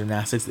the men's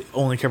gymnastics. They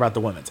only care about the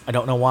women's. I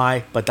don't know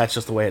why, but that's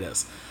just the way it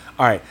is.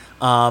 All right,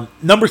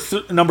 number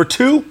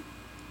 2,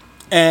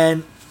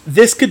 and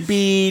this could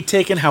be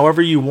taken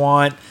however you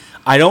want.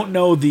 I don't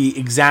know the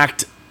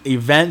exact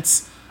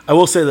events. I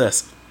will say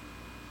this: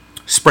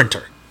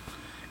 sprinter.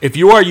 If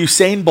you are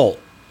Usain Bolt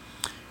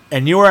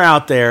and you are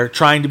out there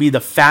trying to be the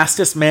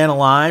fastest man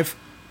alive,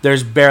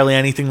 there's barely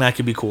anything that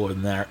could be cooler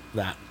than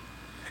that.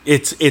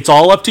 It's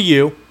all up to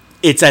you.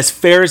 It's as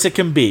fair as it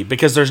can be,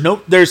 because there's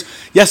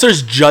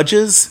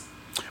judges,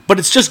 but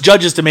it's just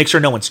judges to make sure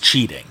no one's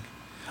cheating.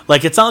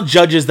 Like, it's not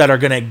judges that are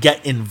going to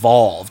get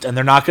involved, and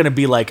they're not going to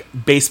be like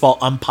baseball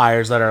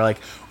umpires that are like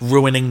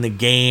ruining the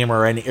game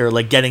or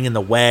like getting in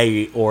the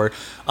way, or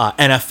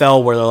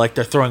NFL where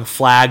they're throwing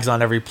flags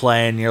on every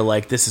play, and you're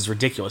like, this is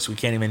ridiculous. We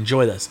can't even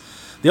enjoy this.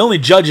 The only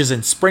judges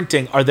in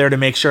sprinting are there to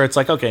make sure it's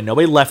like, okay,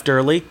 nobody left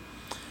early,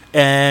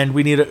 and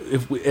we need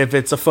if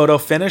it's a photo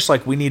finish,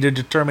 like, we need to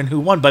determine who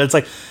won. But it's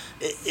like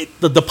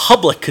the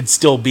public could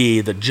still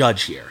be the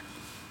judge here.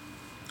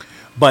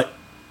 But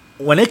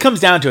when it comes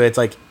down to it, it's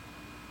like,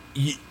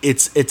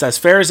 it's as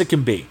fair as it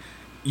can be.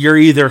 You're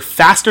either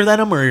faster than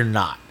them or you're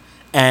not.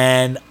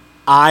 And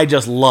I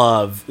just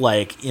love,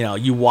 like,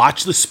 you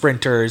watch the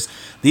sprinters,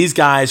 these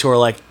guys who are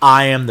like,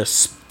 I am the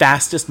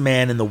fastest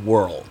man in the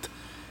world.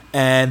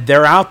 And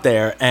they're out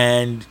there,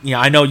 and,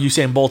 I know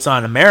Usain Bolt's not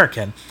an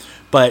American,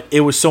 but it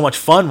was so much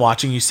fun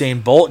watching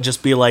Usain Bolt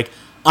just be like,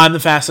 I'm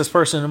the fastest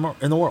person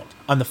in the world.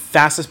 I'm the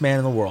fastest man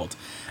in the world.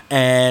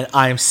 And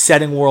I'm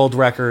setting world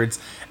records,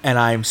 and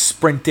I'm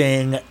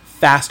sprinting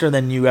faster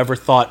than you ever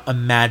thought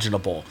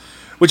imaginable.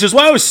 Which is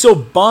why I was so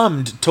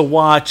bummed to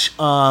watch,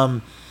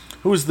 who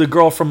was the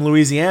girl from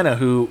Louisiana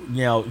who,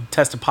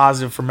 tested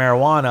positive for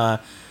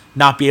marijuana,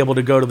 not be able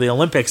to go to the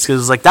Olympics,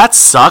 because like, that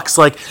sucks.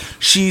 Like,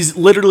 she's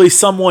literally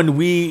someone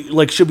we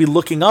like should be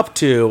looking up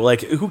to.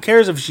 Like, who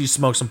cares if she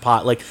smokes some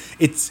pot? Like,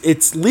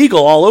 it's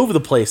legal all over the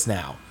place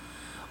now.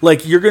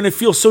 Like, you're gonna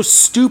feel so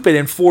stupid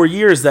in 4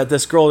 years that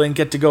this girl didn't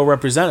get to go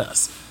represent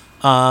us.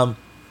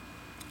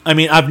 I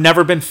mean, I've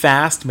never been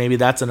fast. Maybe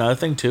that's another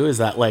thing too, is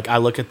that like, I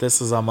look at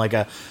this as I'm like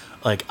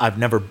I've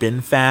never been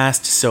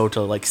fast, so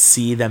to like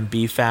see them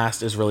be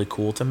fast is really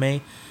cool to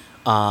me.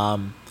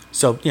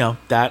 So,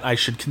 that I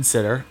should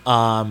consider.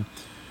 But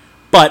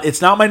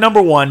it's not my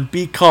number 1,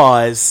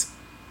 because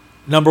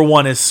number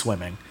 1 is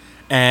swimming.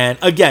 And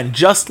again,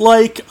 just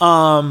like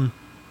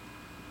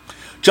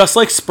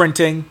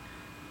sprinting,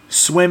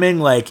 swimming,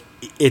 like,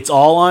 it's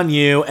all on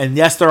you. And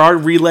yes, there are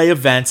relay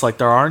events like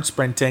there are in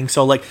sprinting.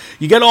 So like,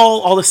 you get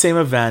all the same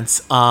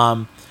events.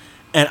 And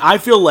I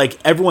feel like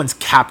everyone's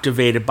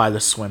captivated by the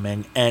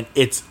swimming, and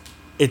it's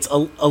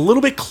a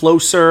little bit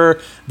closer.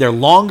 They're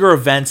longer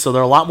events, so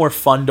they're a lot more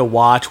fun to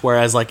watch.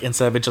 Whereas, like,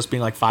 instead of it just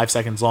being like 5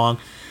 seconds long,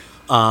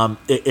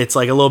 it's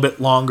like a little bit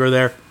longer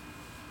there.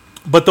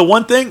 But the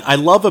one thing I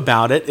love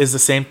about it is the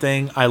same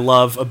thing I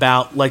love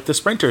about like the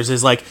sprinters,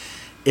 is like,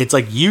 it's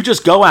like you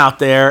just go out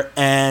there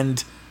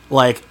and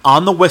like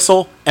on the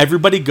whistle,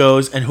 everybody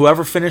goes, and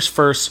whoever finished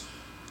first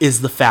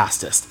is the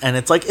fastest. And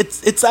it's like,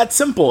 it's that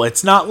simple.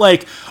 It's not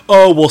like,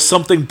 oh, well,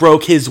 something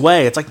broke his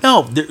way. It's like,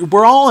 no,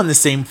 we're all in the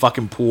same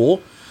fucking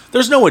pool.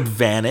 There's no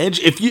advantage.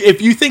 If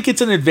you think it's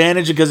an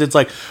advantage because it's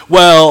like,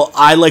 well,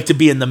 I like to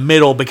be in the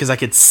middle because I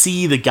could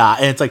see the guy,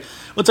 and it's like,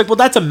 well,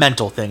 that's a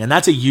mental thing, and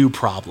that's a you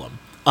problem.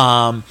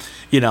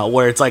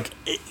 Where it's like,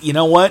 you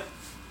know what?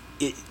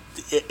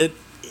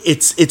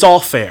 It's all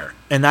fair,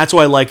 and that's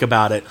what I like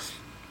about it.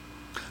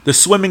 The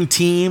swimming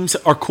teams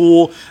are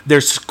cool.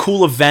 There's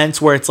cool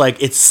events where it's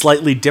like, it's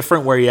slightly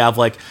different, where you have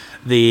like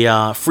the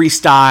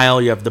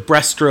freestyle, you have the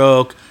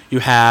breaststroke, you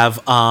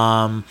have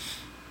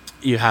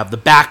the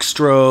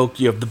backstroke,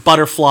 you have the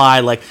butterfly.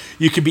 Like,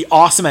 you can be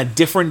awesome at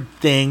different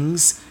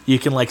things. You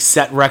can like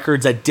set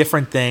records at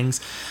different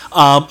things.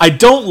 I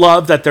don't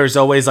love that there's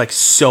always like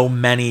so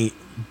many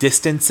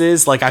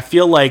distances. Like, I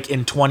feel like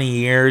in 20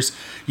 years,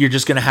 you're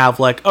just going to have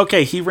like,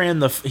 okay, he won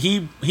the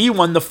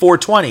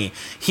 420.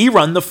 He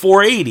run the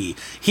 480.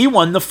 He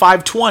won the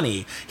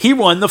 520. He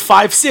won the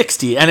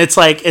 560. And it's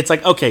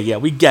like, okay, yeah,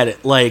 we get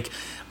it. Like,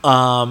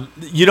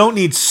 you don't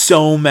need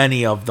so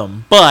many of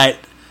them, but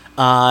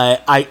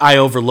I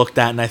overlooked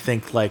that, and I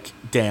think like,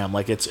 damn,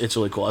 like it's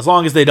really cool. As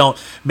long as they don't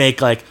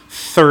make like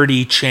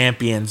 30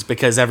 champions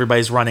because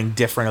everybody's running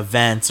different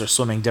events or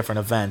swimming different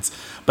events.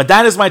 But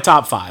that is my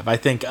top 5. I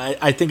think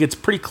it's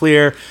pretty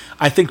clear.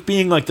 I think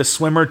being like the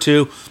swimmer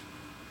too,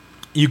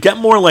 you get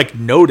more like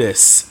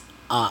notice.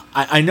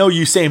 I know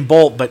Usain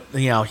Bolt, but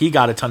he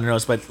got a ton of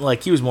notice, but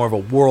like he was more of a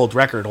world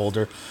record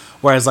holder,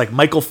 whereas like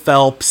Michael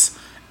Phelps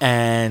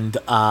and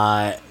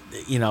Ryan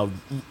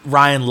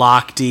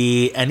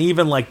Lochte, and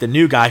even like the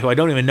new guy who I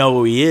don't even know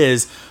who he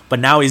is, but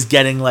now he's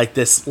getting like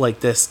this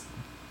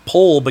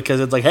pull because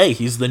it's like, hey,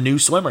 he's the new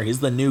swimmer, he's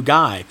the new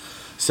guy.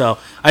 So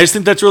I just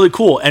think that's really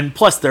cool. And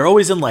plus, they're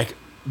always in like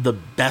the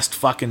best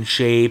fucking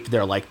shape.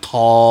 They're like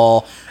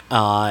tall.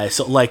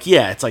 So like,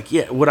 yeah, it's like,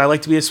 yeah, would I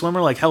like to be a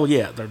swimmer? Like, hell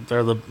yeah,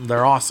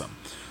 they're awesome.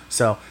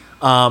 So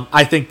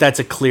I think that's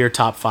a clear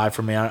top 5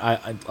 for me.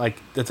 I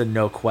like, that's a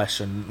no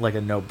question, like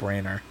a no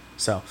brainer.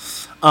 So,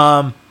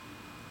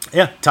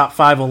 yeah, top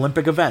 5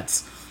 Olympic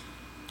events.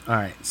 All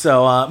right,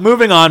 so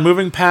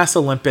moving past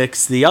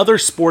Olympics, the other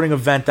sporting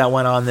event that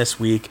went on this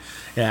week,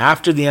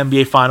 after the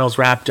NBA Finals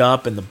wrapped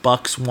up and the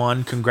Bucks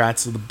won,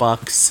 congrats to the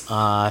Bucks.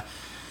 Not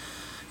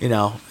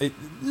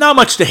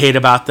much to hate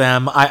about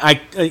them.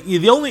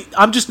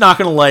 I'm just not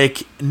gonna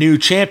like new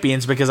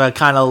champions because I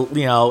kind of,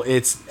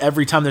 it's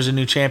every time there's a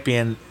new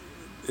champion,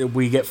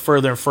 we get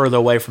further and further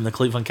away from the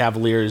Cleveland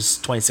Cavaliers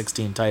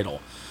 2016 title.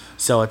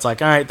 So it's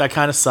like, all right, that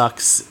kind of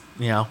sucks,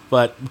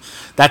 but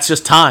that's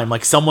just time.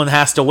 Like, someone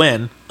has to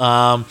win.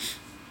 But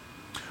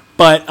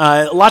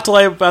a lot to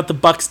like about the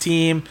Bucks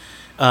team.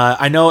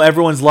 I know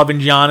everyone's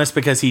loving Giannis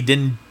because he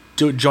didn't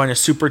join a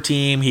super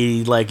team.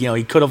 He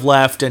he could have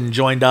left and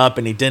joined up,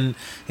 and he didn't.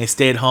 He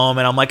stayed home,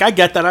 and I'm like, I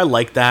get that. I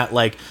like that.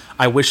 Like,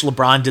 I wish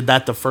LeBron did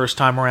that the first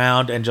time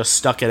around and just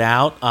stuck it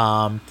out.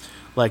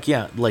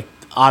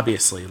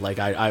 Obviously,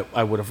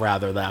 I would have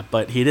rather that,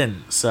 but he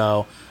didn't.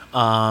 So.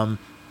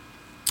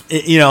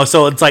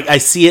 So it's like I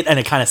see it and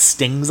it kind of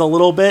stings a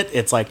little bit.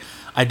 It's like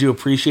I do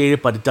appreciate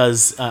it, but it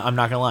does. I'm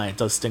not gonna lie, it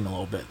does sting a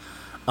little bit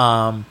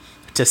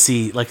to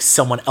see like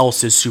someone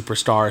else's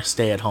superstar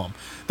stay at home.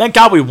 Thank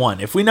God we won.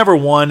 If we never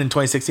won in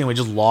 2016, we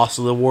just lost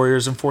to the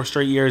Warriors in 4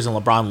 straight years, and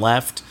LeBron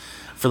left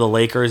for the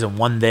Lakers and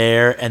won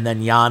there. And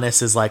then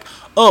Giannis is like,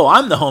 oh,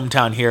 I'm the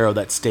hometown hero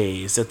that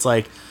stays. It's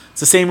like it's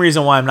the same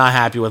reason why I'm not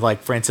happy with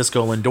like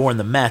Francisco Lindor and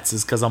the Mets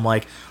is because I'm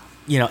like,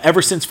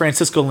 ever since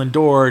Francisco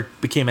Lindor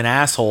became an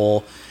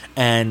asshole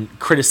and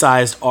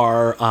criticized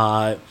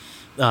the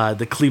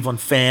Cleveland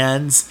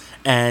fans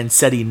and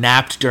said he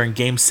napped during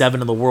Game 7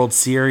 of the World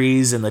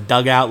Series in the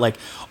dugout, like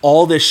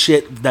all this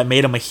shit that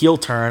made him a heel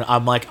turn.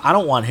 I'm like, I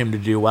don't want him to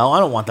do well. I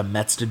don't want the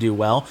Mets to do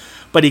well.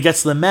 But he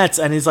gets to the Mets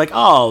and he's like,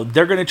 oh,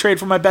 they're going to trade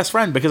for my best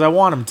friend because I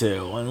want him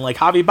to. And like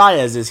Javi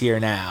Baez is here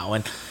now.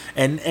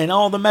 And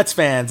all the Mets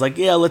fans, like,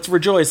 yeah, let's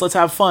rejoice, let's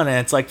have fun. And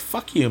it's like,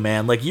 fuck you,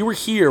 man. Like, you were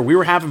here, we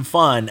were having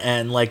fun,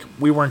 and like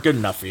we weren't good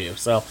enough for you.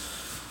 So,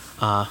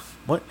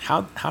 what?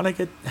 How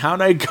did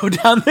I go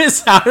down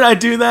this? How did I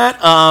do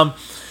that?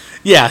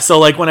 Yeah. So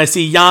like when I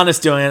see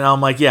Giannis doing it,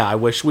 I'm like, yeah, I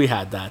wish we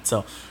had that.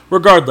 So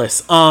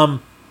regardless, we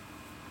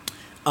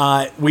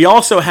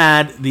also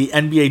had the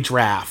NBA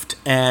draft,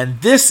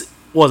 and this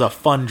was a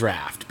fun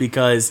draft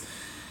because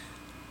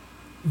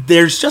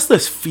there's just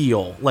this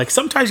feel. Like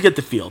sometimes you get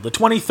the feel. The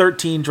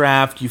 2013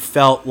 draft, you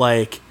felt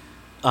like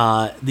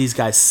these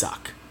guys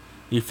suck.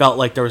 You felt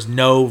like there was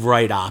no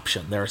right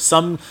option. There are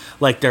some,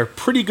 like, they're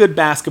pretty good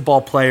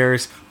basketball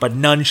players, but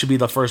none should be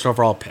the first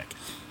overall pick.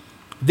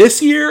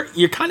 This year,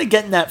 you're kind of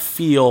getting that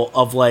feel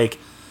of, like,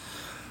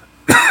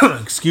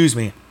 excuse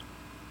me,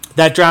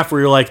 that draft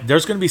where you're like,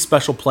 there's going to be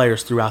special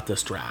players throughout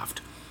this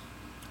draft.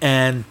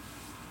 And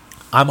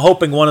I'm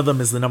hoping one of them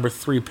is the number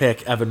 3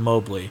 pick, Evan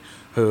Mobley,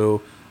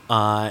 who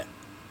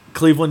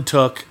Cleveland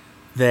took.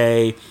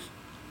 They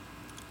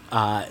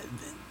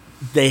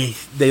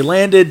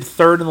landed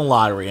 3rd in the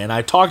lottery, and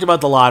I talked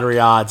about the lottery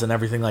odds and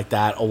everything like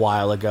that a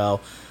while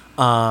ago.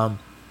 And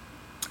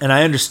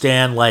I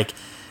understand, like,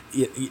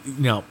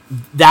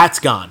 that's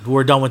gone.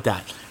 We're done with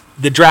that.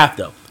 The draft,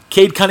 though.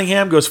 Cade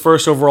Cunningham goes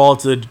 1st overall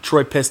to the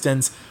Detroit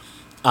Pistons.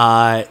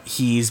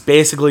 He's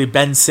basically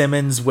Ben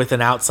Simmons with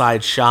an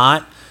outside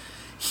shot.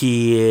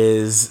 He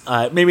is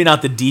maybe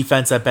not the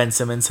defense that Ben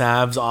Simmons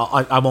has.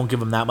 I won't give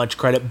him that much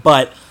credit,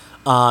 but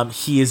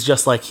he is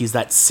just like, he's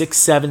that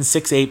 6'7",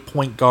 6'8"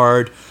 point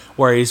guard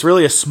where he's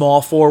really a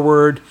small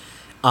forward,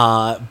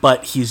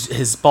 but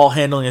his ball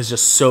handling is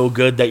just so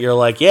good that you're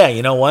like, yeah,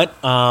 you know what?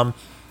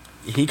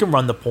 He can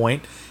run the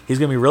point. He's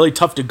going to be really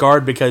tough to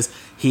guard because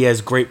he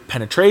has great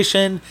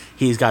penetration.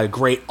 He's got a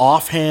great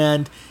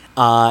offhand.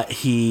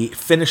 He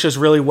finishes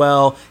really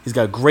well. He's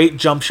got a great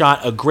jump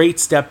shot, a great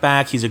step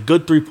back. He's a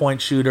good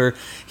 3-point shooter.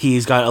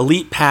 He's got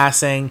elite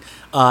passing.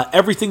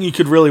 Everything you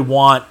could really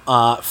want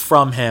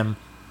from him.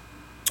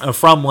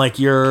 from like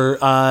your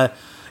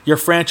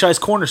franchise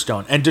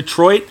cornerstone. And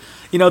Detroit,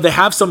 they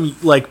have some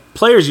like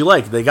players you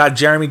like. They got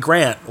Jeremy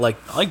Grant. I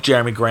like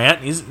Jeremy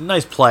Grant. He's a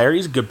nice player.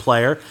 He's a good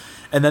player.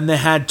 And then they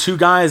had 2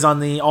 guys on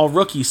the all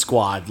rookie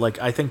squad. Like,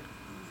 I think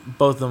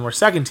both of them were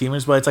second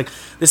teamers, but it's like,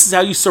 this is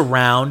how you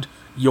surround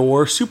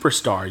your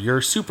superstar.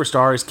 Your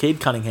superstar is Cade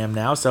Cunningham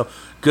now, so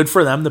good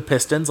for them, the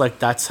Pistons. Like,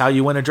 that's how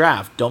you win a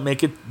draft. Don't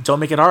make it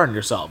hard on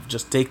yourself.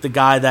 Just take the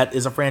guy that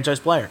is a franchise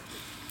player.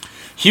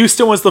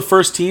 Houston was the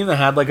first team that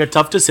had like a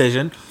tough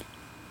decision.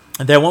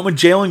 And they went with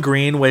Jalen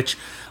Green, which,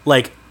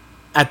 like,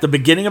 at the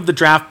beginning of the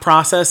draft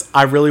process,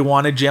 I really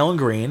wanted Jalen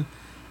Green.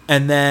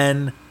 And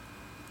then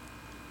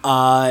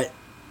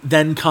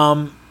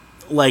come,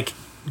 like,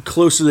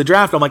 close to the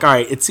draft, I'm like, all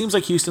right, it seems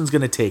like Houston's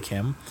going to take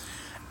him.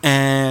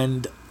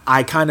 And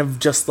I kind of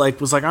just, like,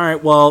 was like, all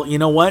right, well, you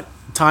know what?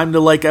 Time to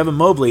like Evan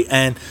Mobley.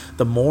 And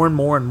the more and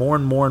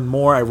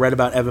more I read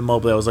about Evan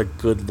Mobley, I was like,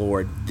 good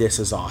Lord, this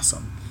is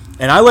awesome.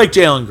 And I like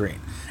Jalen Green.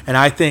 And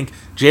I think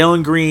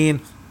Jalen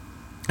Green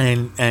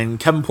and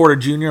Kevin Porter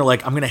Jr.,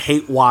 like, I'm going to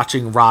hate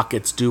watching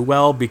Rockets do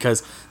well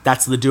because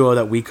that's the duo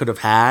that we could have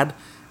had.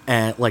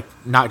 And, like,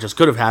 not just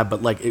could have had,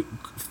 but, like, it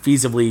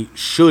feasibly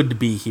should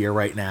be here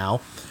right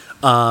now.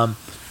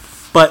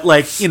 But,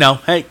 like,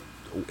 hey,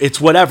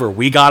 it's whatever.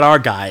 We got our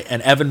guy,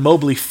 and Evan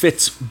Mobley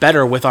fits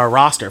better with our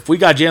roster. If we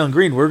got Jalen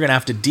Green, we're going to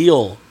have to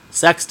deal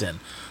Sexton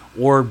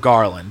or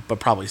Garland, but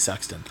probably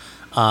Sexton.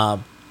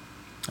 Now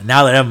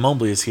that Evan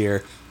Mobley is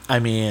here, I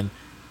mean,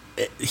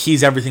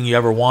 he's everything you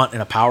ever want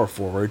in a power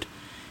forward.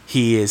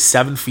 He is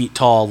 7 feet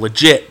tall,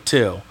 legit,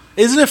 too.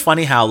 Isn't it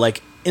funny how,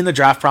 like, in the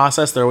draft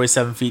process, they're always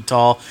 7 feet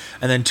tall,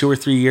 and then 2 or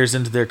 3 years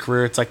into their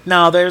career, it's like,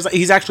 no,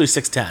 he's actually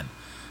 6'10".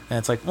 And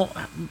it's like, well,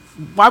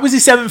 why was he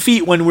 7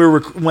 feet when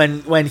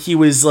when he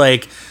was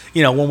like,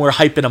 when we're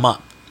hyping him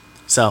up?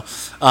 So,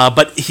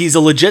 but he's a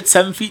legit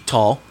 7 feet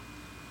tall.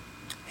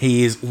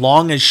 He's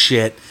long as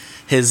shit.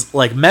 His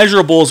like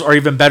measurables are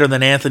even better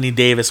than Anthony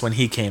Davis when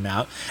he came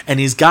out, and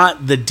he's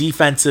got the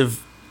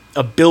defensive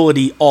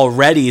ability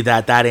already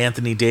that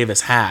Anthony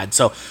Davis had.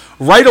 So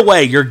right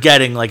away, you're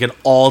getting like an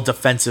all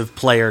defensive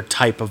player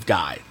type of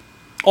guy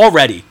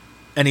already,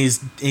 and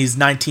he's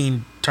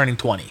 19, turning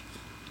 20.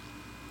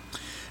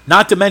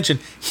 Not to mention,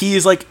 he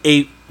is like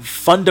a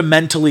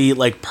fundamentally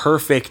like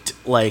perfect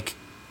like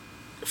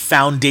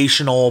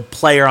foundational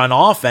player on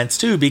offense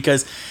too,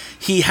 because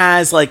he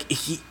has like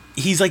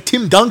he's like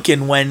Tim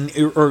Duncan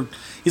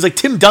he's like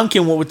Tim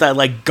Duncan with that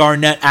like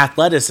Garnett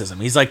athleticism.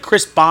 He's like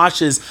Chris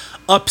Bosh's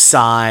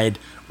upside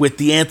with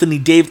the Anthony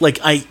Davis. Like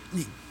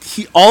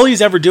all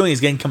he's ever doing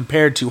is getting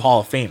compared to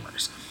Hall of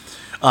Famers.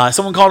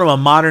 Someone called him a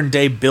modern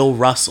day Bill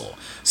Russell.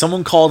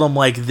 Someone called him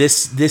like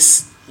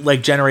this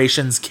like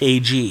generation's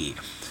KG.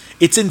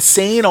 It's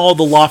insane all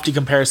the lofty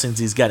comparisons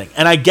he's getting.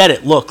 And I get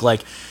it. Look,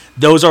 like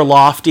those are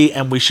lofty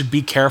and we should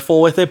be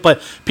careful with it,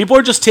 but people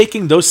are just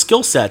taking those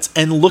skill sets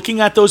and looking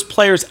at those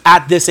players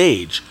at this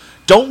age.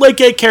 Don't like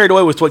get carried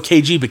away with what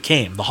KG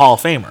became, the Hall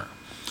of Famer.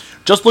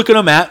 Just look at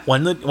him at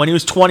when he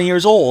was 20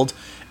 years old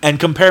and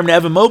compare him to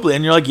Evan Mobley,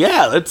 and you're like,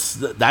 yeah,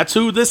 that's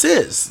who this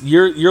is.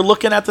 You're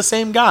looking at the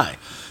same guy.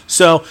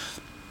 So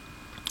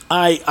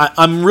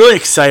I'm really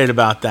excited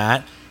about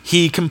that.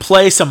 He can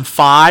play some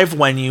 5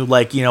 when you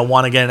want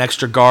to get an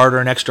extra guard or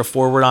an extra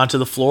forward onto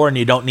the floor, and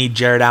you don't need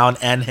Jared Allen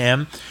and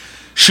him.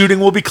 Shooting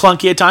will be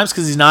clunky at times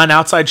because he's not an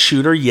outside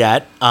shooter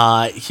yet.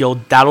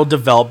 That'll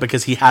develop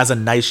because he has a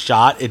nice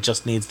shot. It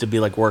just needs to be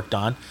like worked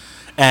on.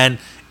 And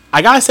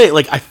I gotta say,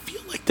 like I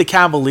feel like the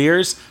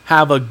Cavaliers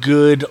have a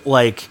good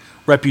like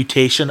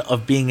reputation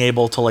of being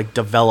able to like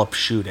develop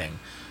shooting.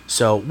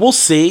 So we'll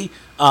see.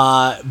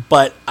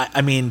 But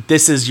I mean,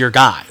 this is your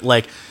guy.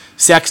 Like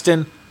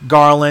Sexton,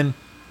 Garland,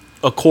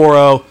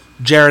 Okoro,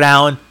 Jared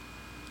Allen.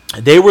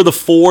 They were the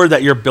 4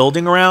 that you're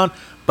building around,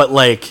 but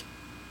like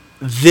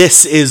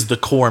this is the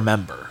core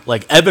member.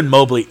 Like Evan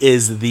Mobley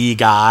is the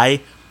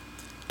guy,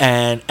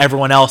 and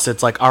everyone else,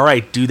 it's like, all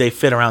right, do they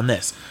fit around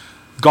this?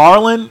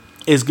 Garland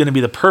is going to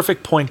be the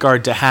perfect point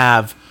guard to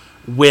have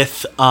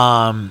with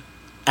Allen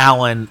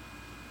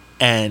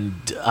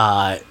and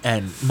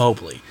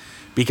Mobley,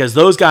 because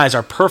those guys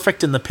are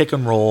perfect in the pick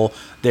and roll.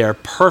 They're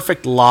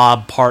perfect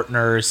lob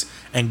partners,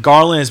 and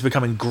Garland is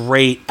becoming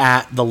great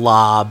at the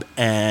lob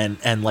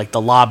and like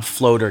the lob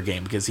floater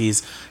game, because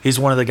he's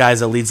one of the guys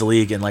that leads the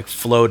league in like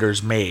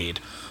floaters made,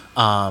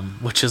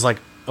 which is like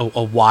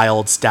a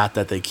wild stat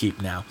that they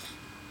keep now.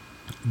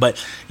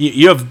 But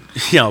you have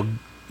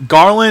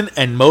Garland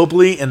and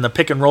Mobley in the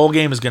pick and roll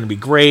game is going to be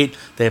great.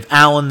 They have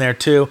Allen there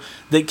too.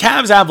 The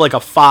Cavs have like a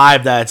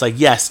 5 that's like,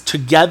 yes,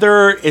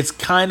 together it's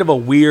kind of a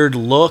weird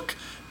look,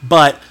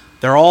 but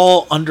they're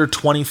all under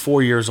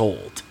 24 years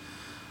old.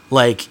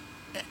 Like,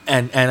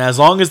 and as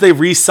long as they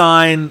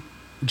re-sign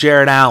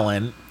Jared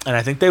Allen, and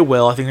I think they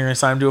will, I think they're going to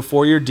sign him to a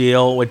 4-year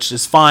deal, which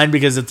is fine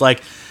because it's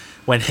like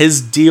when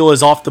his deal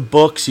is off the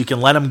books, you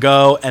can let him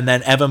go, and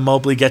then Evan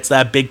Mobley gets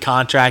that big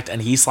contract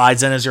and he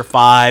slides in as your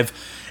 5.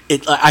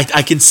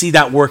 I can see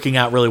that working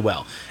out really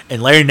well.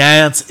 And Larry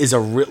Nance is a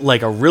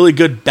really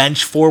good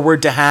bench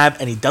forward to have,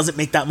 and he doesn't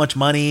make that much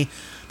money.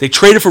 They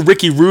traded for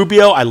Ricky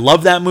Rubio. I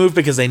love that move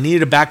because they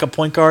needed a backup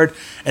point guard,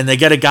 and they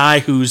get a guy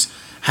who's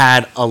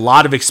had a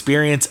lot of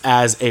experience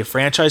as a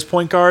franchise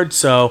point guard.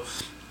 So,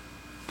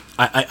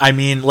 I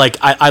mean, like,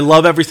 I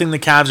love everything the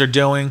Cavs are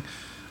doing.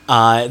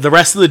 The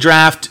rest of the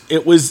draft,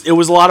 it was a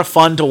lot of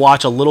fun to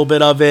watch a little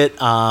bit of it.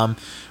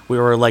 We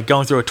were like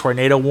going through a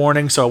tornado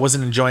warning, so I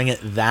wasn't enjoying it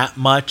that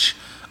much.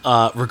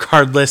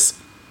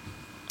 Regardless,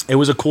 it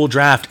was a cool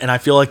draft, and I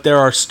feel like there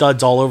are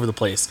studs all over the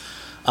place.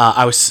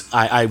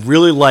 I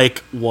really like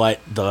what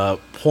the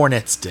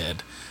Hornets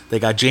did. They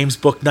got James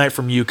Bouknight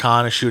from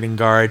UConn, a shooting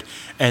guard,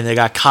 and they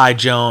got Kai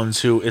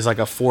Jones, who is like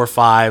a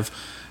 4-5,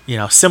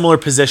 similar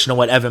position to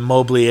what Evan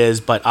Mobley is,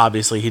 but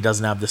obviously he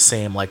doesn't have the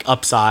same like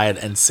upside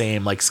and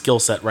same like skill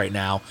set right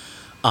now.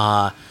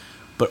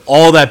 But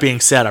all that being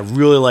said, I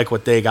really like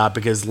what they got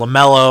because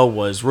LaMelo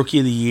was Rookie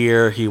of the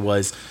Year. He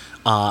was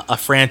a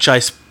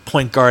franchise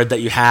point guard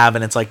that you have,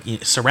 and it's like,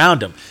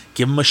 surround him,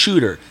 give him a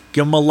shooter,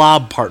 give him a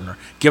lob partner,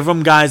 give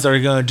him guys that are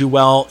going to do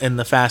well in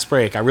the fast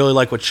break. I really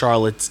like what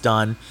Charlotte's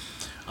done.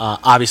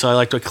 Obviously, I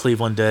liked what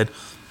Cleveland did.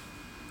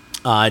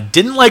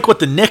 Didn't like what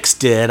the Knicks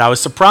did. I was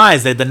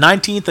surprised. They had the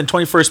 19th and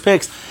 21st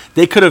picks.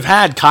 They could have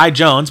had Kai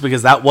Jones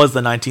because that was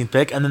the 19th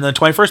pick, and then the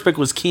 21st pick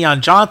was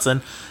Keon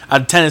Johnson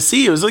out of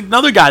Tennessee. It was like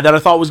another guy that I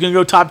thought was going to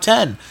go top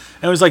 10. And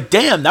it was like,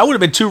 damn, that would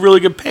have been two really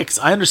good picks.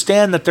 I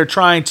understand that they're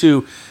trying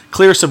to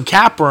clear some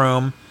cap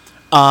room,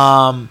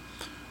 and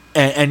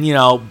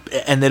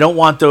they don't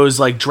want those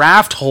like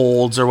draft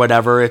holds or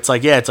whatever. It's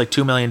like, yeah, it's like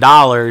 $2 million,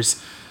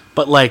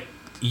 but like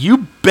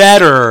you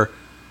better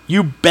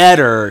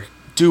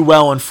do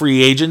well in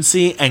free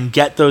agency and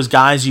get those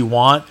guys you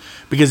want,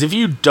 because if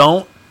you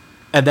don't,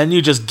 and then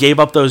you just gave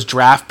up those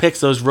draft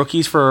picks, those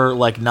rookies for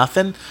like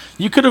nothing,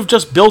 you could have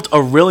just built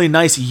a really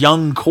nice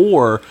young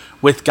core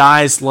with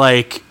guys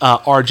like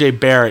RJ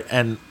Barrett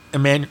and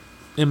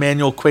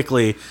Emmanuel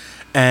Quickley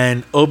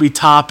and Obi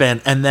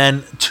Toppin, and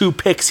then 2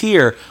 picks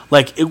here.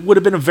 Like, it would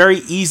have been a very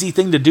easy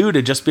thing to do,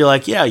 to just be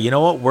like, yeah, you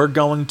know what, we're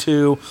going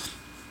to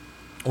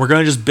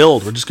just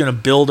build. We're just going to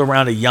build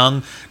around a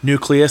young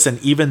nucleus, and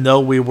even though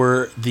we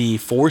were the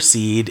 4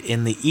 seed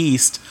in the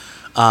East,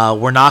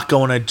 we're not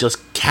going to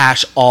just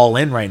cash all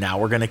in right now.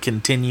 We're going to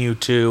continue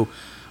to,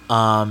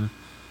 we're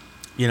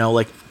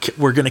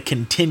going to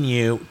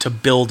continue to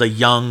build a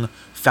young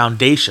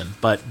foundation.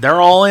 But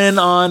they're all in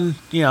on,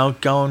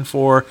 going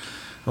for,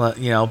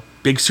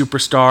 big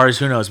superstars.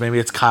 Who knows? Maybe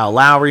it's Kyle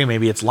Lowry.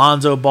 Maybe it's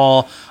Lonzo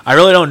Ball. I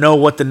really don't know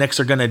what the Knicks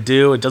are going to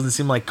do. It doesn't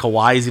seem like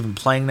Kawhi is even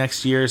playing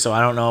next year, so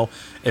I don't know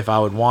if I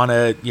would want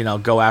to,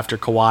 go after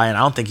Kawhi. And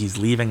I don't think he's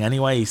leaving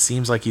anyway. He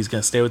seems like he's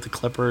going to stay with the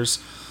Clippers.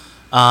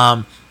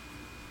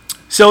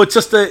 So it's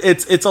just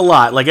it's a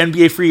lot. Like,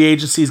 NBA free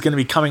agency is going to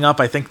be coming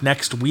up, I think,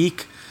 next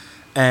week,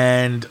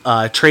 and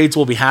trades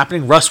will be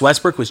happening. Russ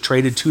Westbrook was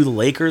traded to the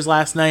Lakers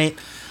last night,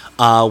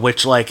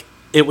 which, like,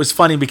 it was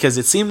funny because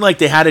it seemed like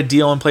they had a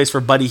deal in place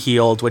for Buddy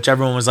Hield, which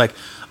everyone was like,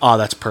 oh,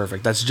 that's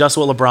perfect. That's just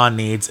what LeBron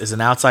needs, is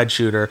an outside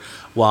shooter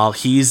while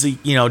he's,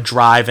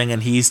 driving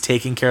and he's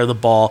taking care of the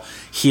ball.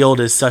 Hield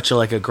is such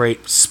a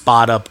great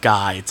spot-up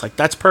guy. It's like,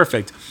 that's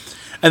perfect.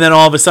 And then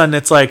all of a sudden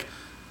it's like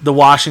the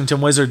Washington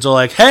Wizards are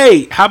like,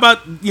 hey, how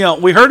about,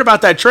 we heard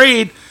about that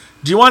trade.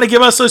 Do you want to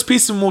give us those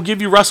pieces and we'll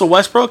give you Russell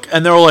Westbrook?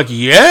 And they were like,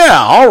 yeah,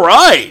 all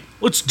right,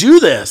 let's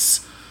do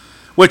this.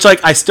 Which,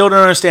 like, I still don't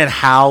understand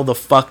how the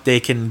fuck they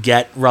can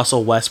get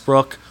Russell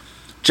Westbrook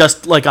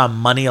just, like, on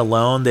money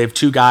alone. They have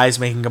 2 guys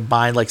making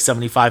combined, like,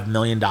 $75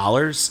 million.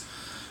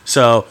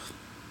 So,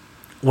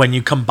 when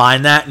you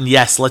combine that, and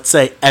yes, let's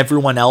say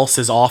everyone else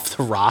is off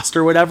the roster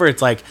or whatever,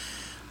 it's like,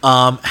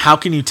 how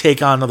can you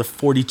take on another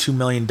 $42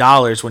 million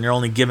when you're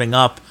only giving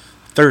up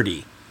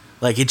 30?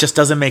 Like, it just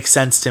doesn't make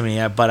sense to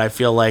me, but I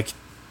feel like,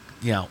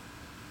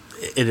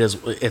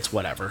 it's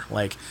whatever.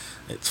 Like,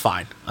 it's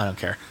fine. I don't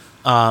care.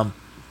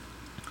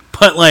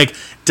 But, like,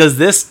 does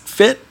this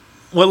fit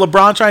what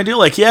LeBron trying to do?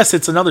 Like, yes,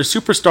 it's another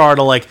superstar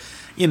to, like,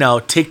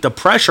 take the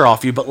pressure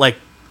off you. But, like,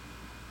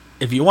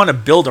 if you want to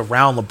build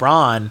around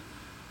LeBron,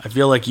 I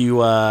feel like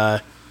you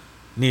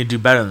need to do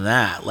better than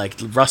that. Like,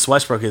 Russ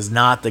Westbrook is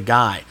not the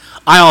guy.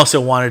 I also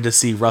wanted to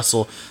see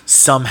Russell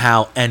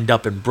somehow end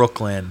up in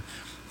Brooklyn.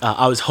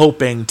 I was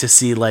hoping to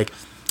see, like,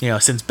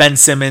 since Ben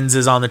Simmons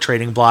is on the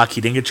trading block,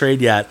 he didn't get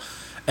traded yet.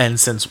 And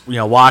since,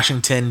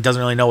 Washington doesn't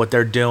really know what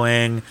they're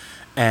doing,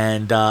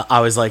 and I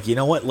was like, you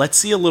know what? Let's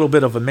see a little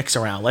bit of a mix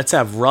around. Let's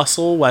have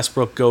Russell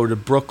Westbrook go to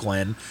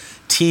Brooklyn,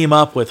 team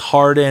up with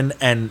Harden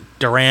and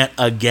Durant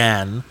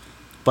again,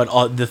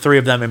 but the 3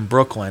 of them in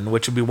Brooklyn,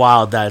 which would be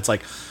wild. That it's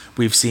like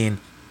we've seen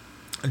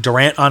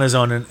Durant on his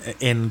own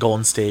in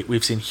Golden State.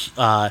 We've seen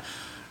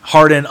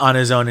Harden on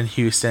his own in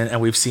Houston, and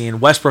we've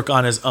seen Westbrook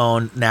on his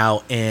own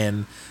now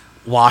in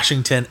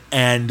Washington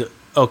and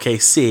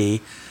OKC.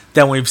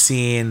 Then we've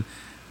seen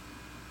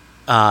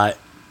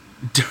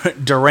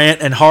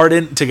Durant and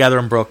Harden together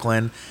in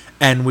Brooklyn,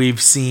 and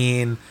we've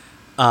seen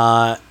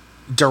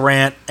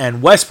Durant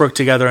and Westbrook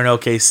together in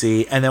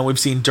OKC, and then we've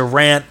seen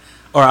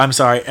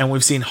and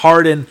we've seen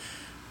Harden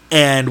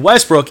and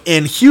Westbrook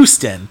in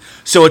Houston.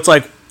 So it's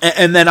like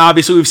And then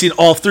obviously we've seen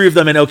all three of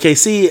them in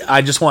OKC.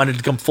 I just wanted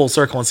to come full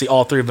circle and see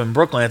all three of them in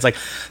Brooklyn. It's like,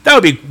 that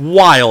would be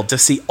wild to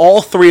see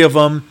all three of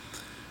them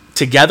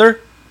together,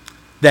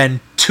 then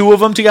two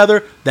of them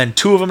together, then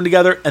two of them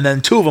together, and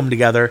then two of them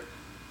together,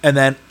 and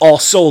then all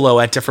solo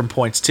at different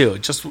points too.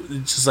 It's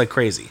just like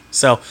crazy.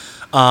 So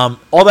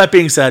all that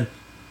being said,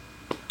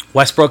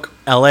 Westbrook,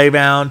 LA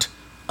bound.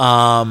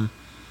 I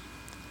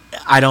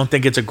don't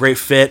think it's a great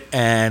fit,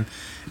 and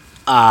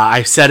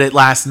I said it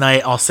last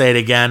night, I'll say it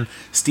again.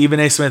 Stephen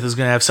A. Smith is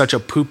going to have such a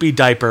poopy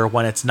diaper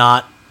when it's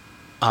not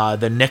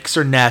the Knicks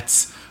or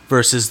Nets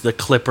versus the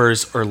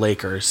Clippers or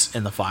Lakers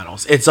in the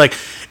finals. It's like,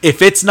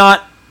 if it's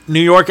not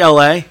New York,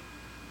 LA,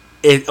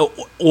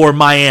 or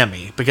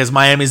Miami, because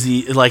Miami's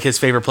his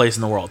favorite place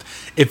in the world.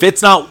 If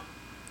it's not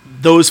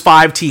those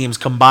five teams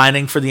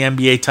combining for the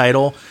NBA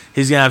title,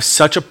 he's going to have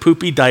such a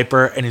poopy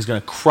diaper, and he's going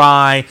to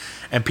cry,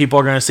 and people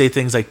are going to say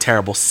things like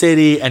terrible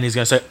city, and he's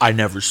going to say, I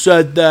never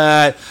said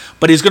that.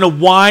 But he's going to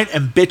whine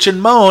and bitch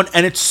and moan,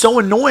 and it's so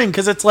annoying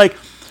because it's like,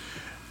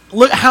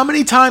 look, how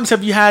many times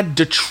have you had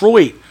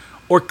Detroit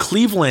or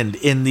Cleveland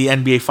in the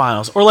NBA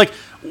Finals? Or like,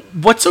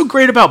 what's so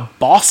great about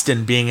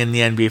Boston being in the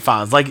NBA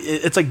Finals? Like,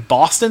 it's like,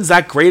 Boston's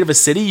that great of a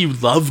city? You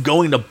love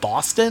going to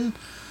Boston?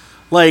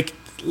 Like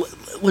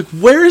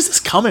where is this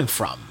coming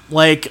from?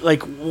 Like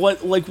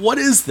what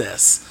is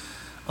this?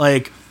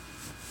 Like,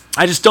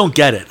 I just don't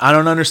get it. I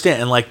don't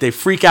understand. And like, they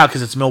freak out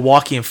because it's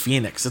Milwaukee and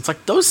Phoenix. It's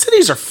like, those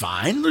cities are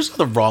fine. There's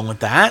nothing wrong with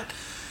that.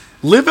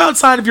 Live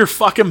outside of your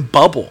fucking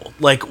bubble.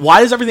 Like,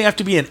 why does everything have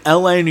to be in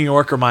LA, New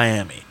York, or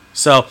Miami?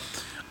 So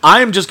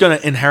I'm just going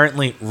to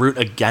inherently root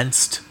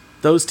against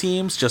those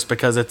teams just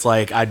because it's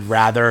like, I'd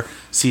rather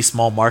see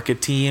small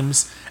market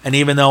teams. And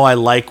even though I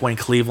like when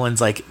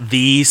Cleveland's like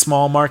the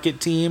small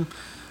market team,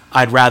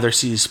 I'd rather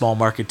see small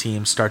market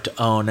teams start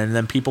to own, and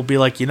then people be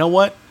like, you know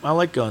what? I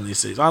like going to these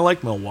cities. I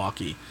like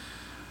Milwaukee.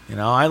 You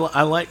know, I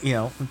like, you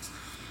know.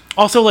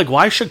 Also, like,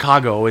 why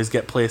Chicago always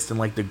get placed in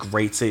like the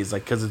great cities?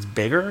 Like, because it's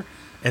bigger.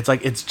 It's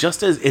like, it's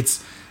just as it's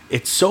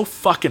so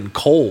fucking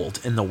cold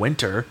in the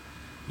winter.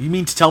 You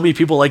mean to tell me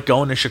people like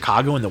going to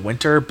Chicago in the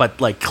winter, but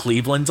like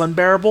Cleveland's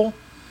unbearable?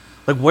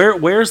 Like,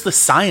 where's the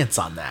science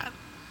on that?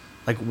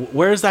 Like,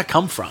 where does that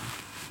come from?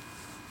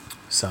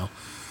 So,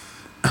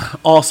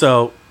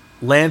 also,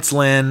 Lance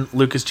Lynn,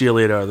 Lucas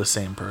Giolito are the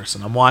same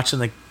person. I'm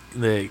watching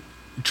the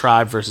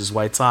Tribe versus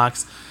White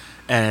Sox,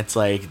 and it's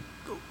like,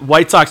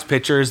 White Sox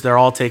pitchers, they're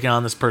all taking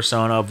on this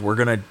persona of, we're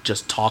going to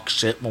just talk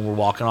shit when we're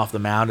walking off the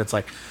mound. It's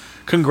like,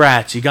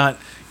 congrats, you got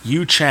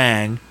Yu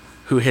Chang,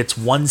 who hits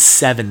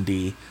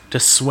 170 to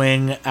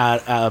swing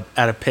at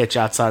a pitch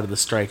outside of the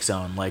strike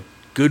zone. Like,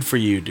 good for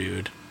you,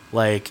 dude.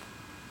 Like,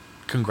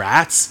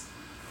 congrats.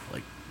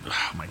 Like,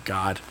 oh my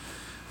God.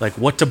 Like,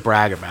 what to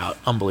brag about.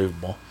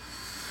 Unbelievable.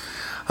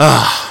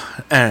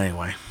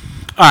 Anyway.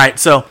 All right,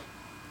 so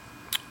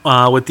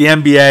with the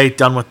NBA,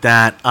 done with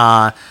that.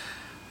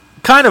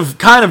 Kind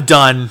of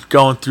done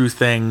going through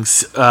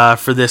things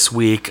for this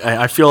week.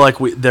 I feel like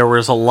there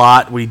was a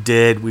lot we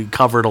did. We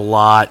covered a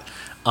lot.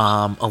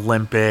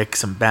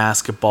 Olympics and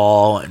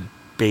basketball and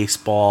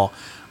baseball.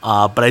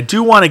 But I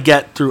do want to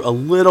get through a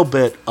little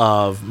bit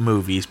of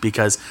movies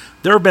because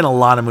there have been a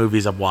lot of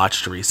movies I've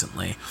watched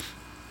recently.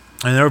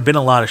 And there have been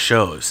a lot of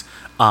shows.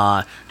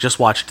 Just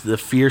watched the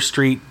Fear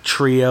Street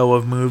trio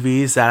of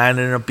movies. That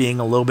ended up being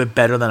a little bit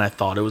better than I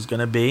thought it was going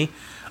to be.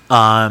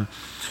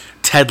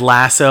 Ted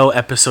Lasso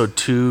episode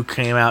 2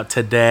 came out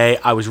today.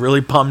 I was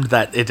really bummed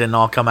that it didn't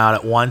all come out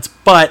at once.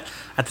 But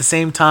at the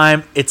same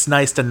time, it's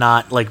nice to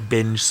not like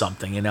binge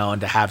something, you know,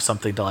 and to have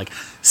something to like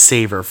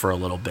savor for a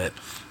little bit.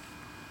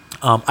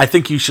 I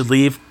Think You Should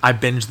Leave. I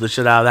binged the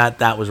shit out of that.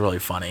 That was really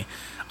funny.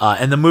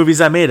 And the movies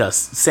that made us.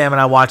 Sam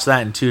and I watched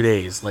that in 2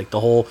 days. Like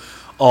all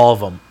of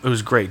them. It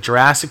was great.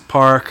 Jurassic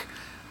Park,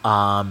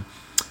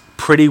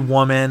 Pretty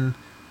Woman,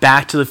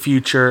 Back to the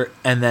Future,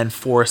 and then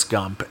Forrest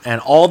Gump.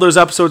 And all those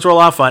episodes were a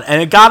lot of fun. And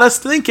it got us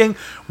thinking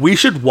we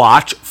should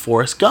watch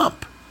Forrest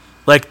Gump.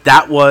 Like,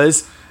 that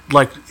was,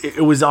 like,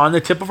 it was on the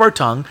tip of our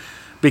tongue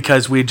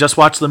because we had just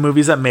watched the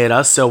movies that made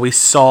us. So we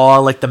saw,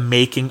 like, the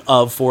making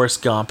of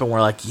Forrest Gump. And we're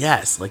like,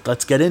 yes, like,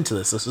 let's get into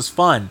this. This is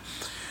fun.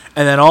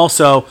 And then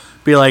also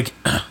be like,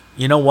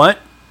 you know what?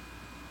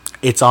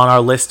 It's on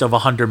our list of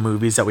 100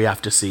 movies that we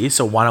have to see.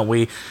 So why don't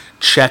we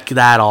check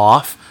that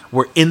off?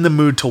 We're in the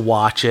mood to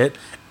watch it.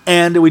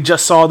 And we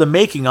just saw the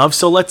making of,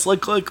 so let's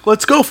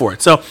go for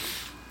it. So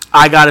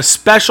I got a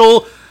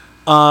special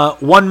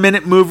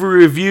 1-minute movie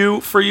review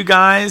for you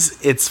guys.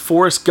 It's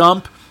Forrest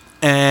Gump,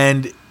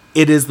 and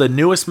it is the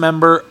newest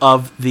member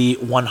of the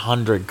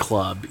 100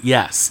 Club.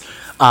 Yes,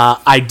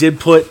 I gave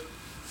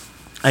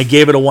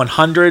it a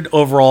 100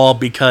 overall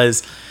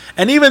because,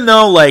 and even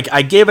though like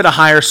I gave it a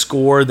higher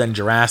score than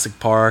Jurassic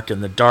Park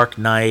and The Dark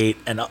Knight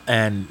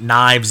and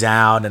Knives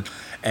Out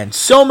and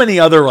so many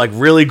other like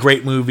really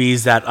great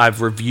movies that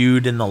I've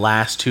reviewed in the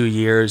last 2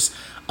 years,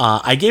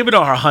 I gave it a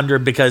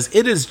 100 because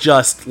it is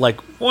just like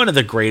one of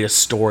the greatest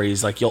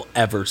stories like you'll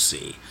ever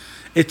see.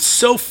 It's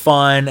so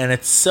fun and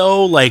it's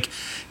so like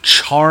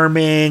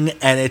charming,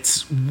 and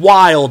it's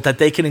wild that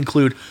they can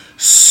include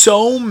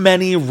so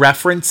many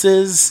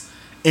references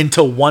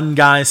into one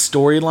guy's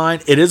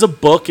storyline. It is a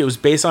book. It was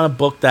based on a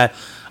book that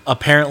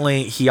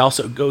apparently he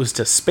also goes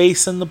to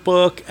space in the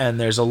book, and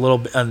there's a little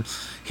bit, and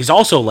he's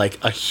also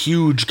like a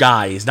huge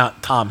guy. He's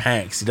not Tom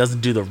Hanks. He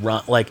doesn't do the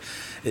run like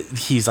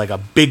he's like a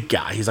big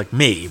guy. He's like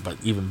me, but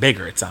even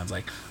bigger, it sounds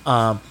like.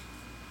 And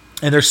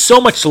there's so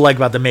much to like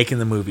about the making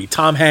the movie.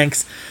 Tom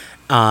Hanks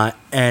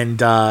and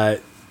Bob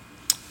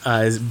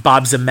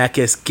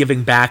Zemeckis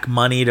giving back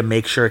money to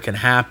make sure it can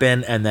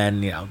happen, and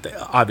then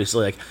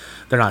obviously like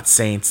they're not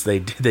saints. They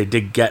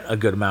did get a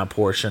good amount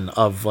portion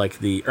of like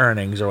the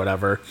earnings or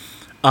whatever.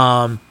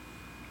 You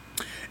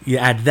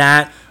add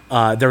that.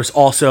 There's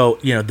also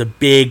the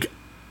big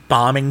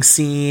bombing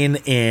scene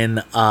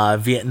in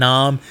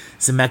Vietnam.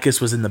 Zemeckis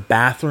was in the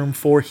bathroom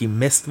for. He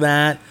missed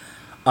that.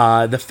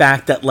 The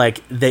fact that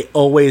like they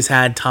always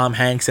had Tom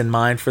Hanks in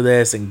mind for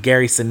this, and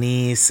Gary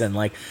Sinise, and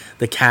like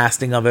the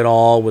casting of it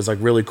all was like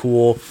really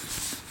cool.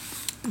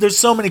 There's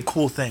so many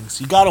cool things.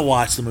 You got to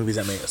watch the movies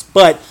that made us.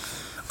 But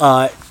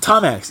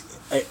Tom Hanks,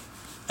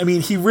 I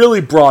mean, he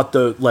really brought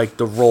the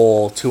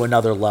role to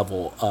another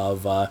level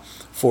of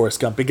Forrest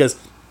Gump, because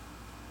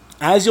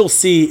as you'll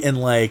see in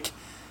like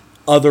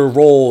other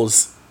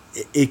roles,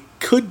 it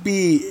could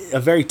be a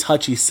very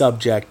touchy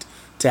subject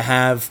to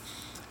have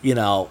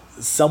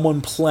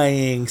someone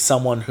playing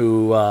someone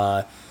who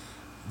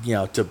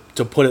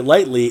to put it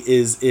lightly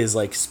is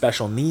like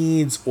special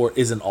needs or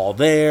isn't all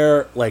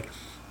there, like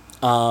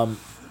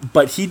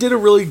but he did a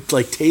really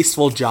like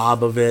tasteful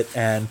job of it,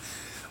 and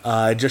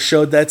just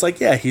showed that it's like,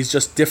 yeah, he's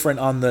just different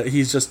on the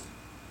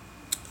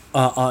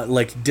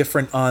like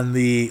different on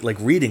the like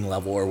reading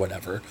level or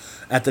whatever.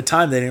 At the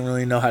time they didn't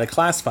really know how to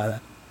classify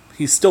that.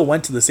 He still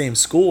went to the same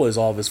school as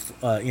all of his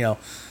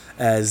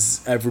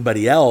as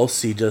everybody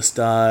else. He just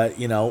had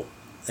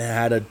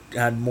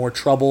more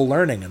trouble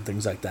learning and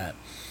things like that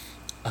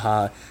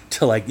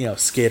to like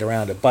skate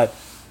around it. But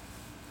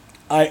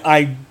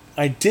I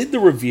did the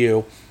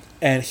review,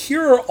 and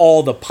here are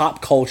all the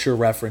pop culture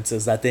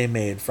references that they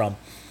made from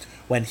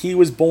when he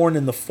was born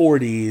in the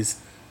 40s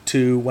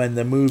to when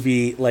the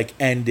movie like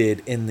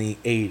ended in the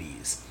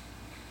 80s.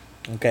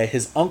 Okay,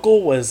 his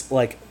uncle was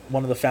like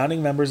one of the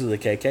founding members of the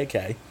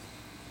KKK.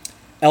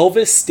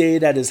 Elvis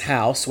stayed at his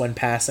house when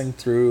passing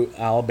through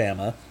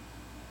Alabama.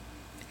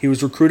 He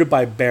was recruited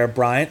by Bear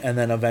Bryant and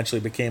then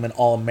eventually became an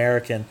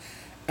All-American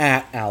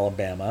at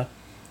Alabama.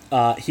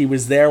 He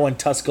was there when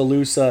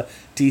Tuscaloosa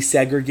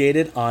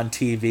desegregated on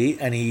TV,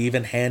 and he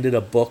even handed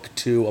a book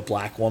to a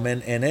black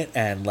woman in it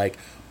and like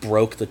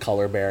broke the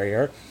color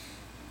barrier.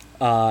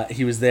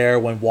 He was there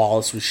when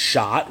Wallace was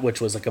shot,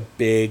 which was like a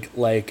big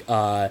like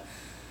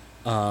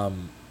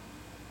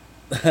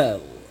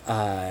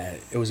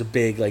it was a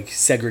big like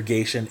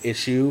segregation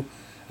issue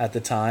at the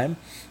time.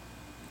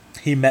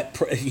 He met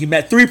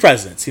three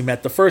presidents. He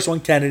met the first one,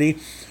 Kennedy,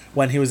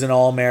 when he was an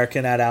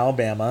All-American at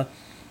Alabama,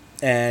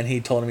 and he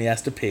told him he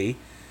has to pee.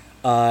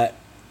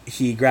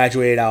 He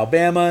graduated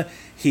Alabama.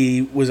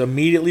 He was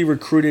immediately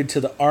recruited to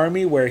the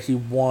Army, where he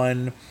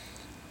won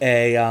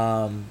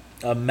a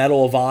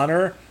Medal of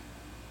Honor,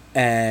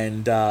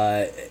 and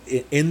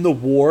in the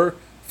war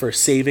for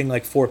saving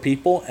like 4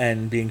 people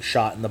and being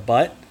shot in the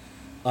butt.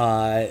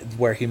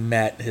 Where he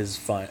met his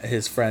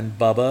friend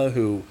Bubba,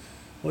 who,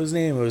 what was his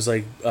name? It was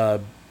like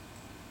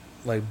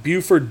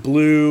Buford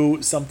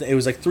Blue something. It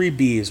was like 3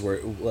 B's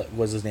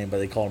was his name, but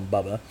they called him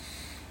Bubba.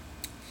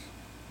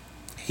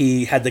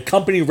 He had the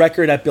company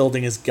record at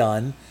building his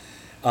gun.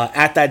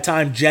 At that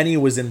time, Jenny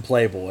was in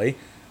Playboy,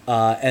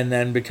 and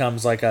then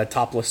becomes like a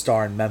topless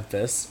star in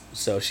Memphis.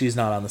 So she's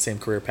not on the same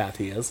career path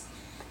he is.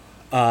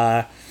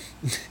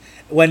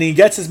 When he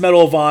gets his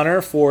Medal of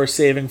Honor for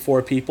saving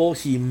 4 people,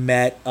 he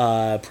met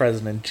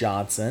President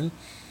Johnson,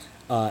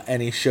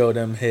 and he showed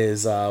him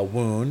his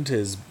wound,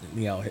 his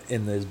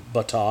in his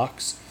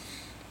buttocks.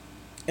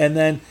 And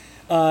then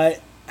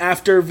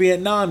after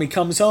Vietnam, he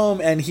comes home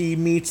and he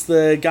meets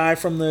the guy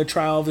from the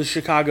trial of the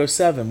Chicago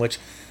 7, which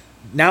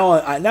now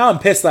I'm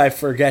pissed that I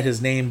forget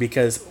his name,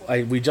 because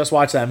we just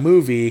watched that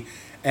movie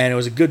and it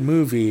was a good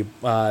movie.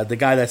 The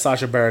guy that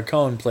Sacha Baron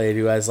Cohen played,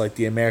 who has like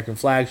the American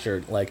flag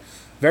shirt, like.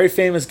 Very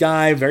famous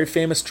guy, very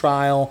famous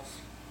trial.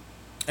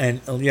 And,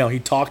 he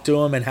talked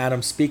to him and had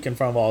him speak in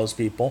front of all those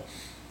people.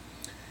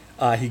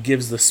 He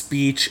gives the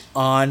speech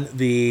on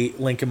the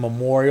Lincoln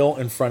Memorial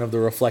in front of the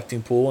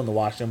reflecting pool in the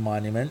Washington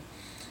Monument.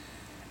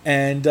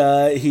 And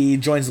he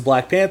joins the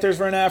Black Panthers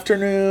for an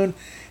afternoon.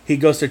 He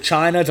goes to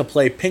China to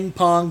play ping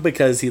pong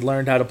because he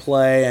learned how to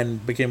play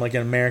and became like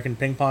an American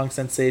ping pong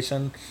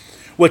sensation.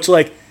 Which,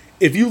 like,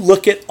 if you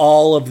look at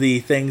all of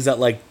the things that,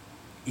 like,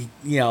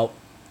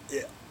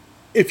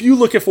 if you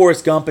look at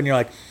Forrest Gump and you're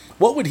like,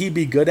 what would he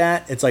be good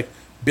at? It's like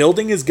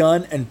building his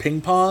gun and ping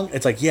pong.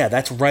 It's like, yeah,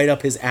 that's right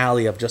up his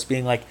alley of just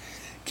being like,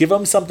 give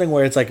him something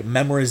where it's like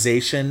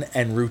memorization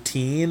and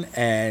routine.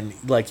 And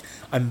like,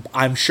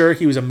 I'm sure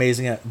he was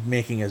amazing at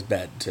making his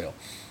bed too.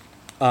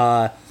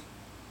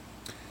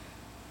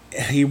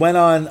 he went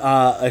on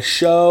a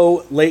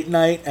show late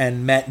night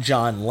and met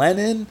John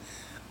Lennon,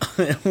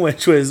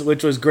 which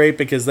was great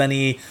because then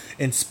he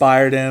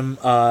inspired him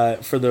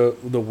for the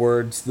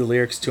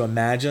lyrics to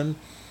Imagine.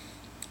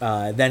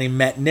 Then he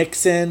met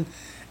Nixon,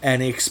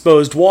 and he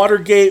exposed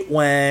Watergate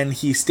when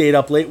he stayed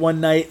up late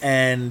one night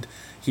and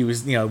he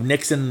was,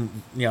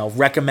 Nixon,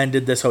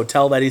 recommended this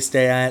hotel that he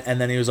stay at, and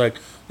then he was like,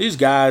 these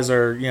guys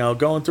are,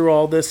 going through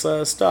all this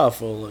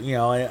stuff,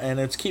 and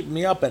it's keeping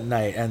me up at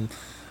night, and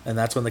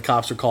that's when the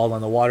cops were called on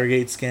the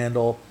Watergate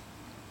scandal,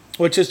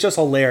 which is just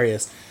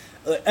hilarious.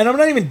 And I'm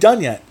not even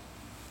done yet.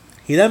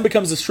 He then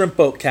becomes a shrimp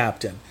boat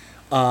captain.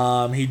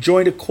 He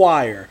joined a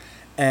choir,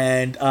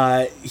 and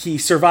he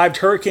survived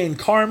Hurricane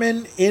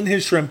Carmen in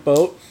his shrimp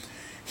boat.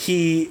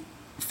 He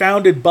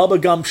founded Bubba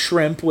Gump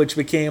Shrimp, which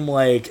became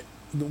like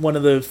one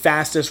of the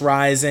fastest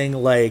rising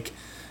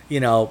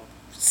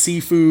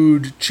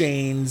seafood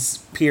chains,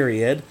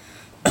 period.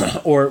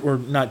 or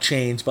not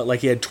chains, but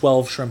like he had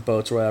 12 shrimp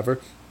boats or whatever.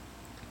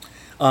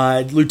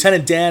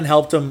 Lieutenant Dan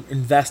helped him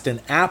invest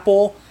in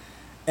Apple,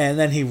 and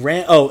then he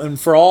ran. Oh, and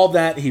for all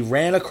that, he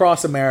ran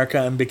across America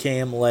and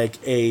became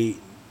like a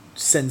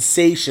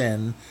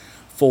sensation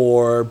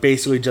for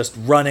basically just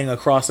running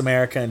across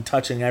America and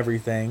touching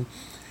everything.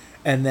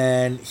 And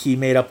then he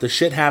made up the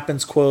 "shit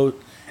happens"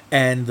 quote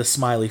and the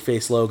smiley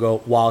face logo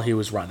while he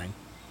was running.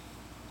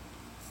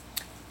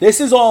 This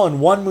is all in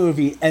one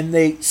movie, and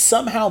they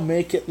somehow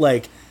make it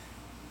like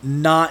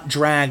not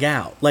drag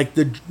out. Like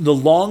the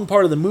long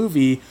part of the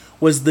movie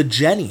was the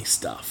Jenny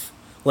stuff.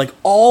 Like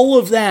all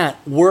of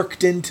that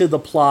worked into the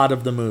plot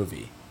of the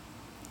movie.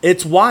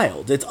 It's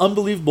wild. It's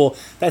unbelievable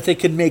that they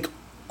could make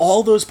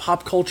all those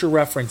pop culture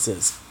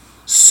references.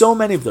 So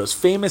many of those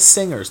famous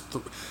singers.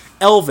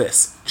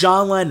 Elvis,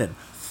 John Lennon,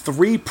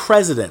 3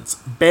 presidents,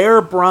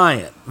 Bear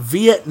Bryant,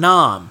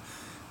 Vietnam.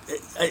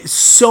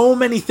 So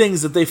many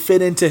things that they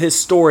fit into his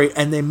story,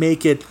 and they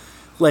make it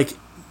like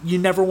you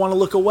never want to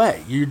look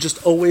away. You're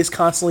just always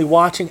constantly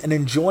watching and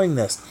enjoying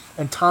this.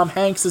 And Tom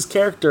Hanks'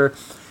 character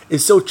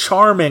is so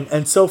charming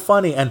and so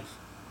funny.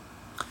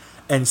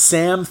 And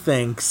Sam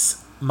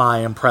thinks my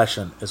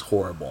impression is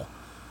horrible.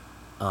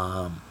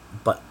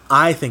 But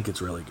I think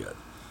it's really good.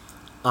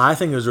 I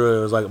think it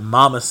was like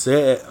Mama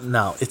said.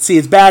 No,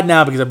 it's bad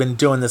now because I've been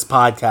doing this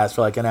podcast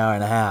for like an hour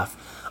and a half.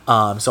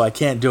 So I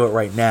can't do it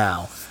right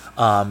now.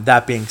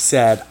 That being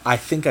said, I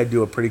think I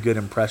do a pretty good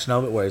impression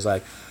of it where he's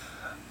like,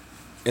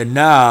 and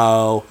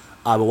now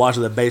I've been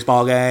watching the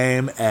baseball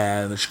game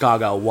and the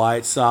Chicago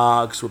White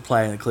Sox were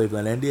playing the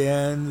Cleveland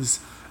Indians.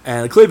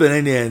 And the Cleveland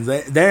Indians,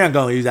 they're not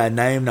going to use that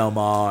name no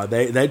more.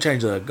 They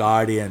changed to the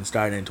Guardian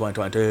starting in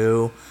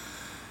 2022.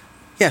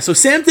 Yeah, so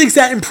Sam thinks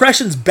that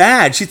impression's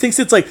bad. She thinks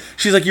it's like,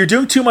 she's like, you're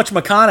doing too much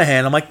McConaughey.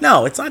 And I'm like,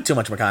 no, it's not too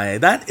much McConaughey.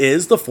 That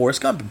is the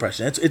Forrest Gump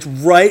impression. It's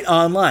right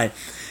online.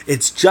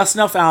 It's just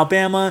enough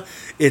Alabama.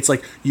 It's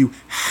like you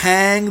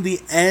hang the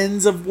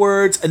ends of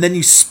words and then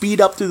you speed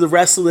up through the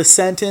rest of the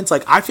sentence.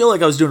 Like, I feel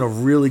like I was doing a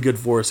really good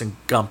Forrest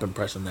Gump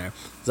impression there.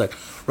 It's like,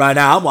 right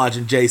now I'm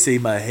watching J.C.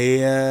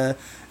 Mejia,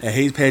 and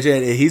he's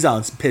pitching. He's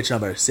on pitch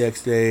number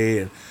 60,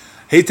 and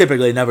he's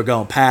typically never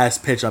going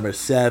past pitch number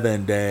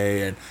 70,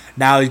 and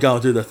now he's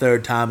going through the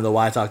third time of the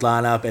White Sox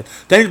lineup, and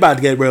things about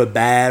to get real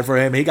bad for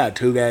him. He got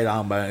 2 guys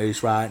on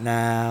base right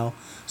now.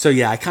 So,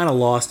 yeah, I kind of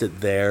lost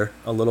it there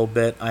a little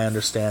bit. I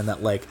understand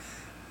that, like,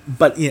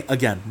 but,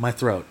 again, my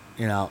throat.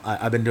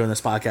 I've been doing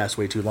this podcast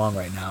way too long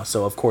right now,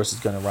 so, of course,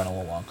 it's going to run a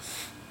little long.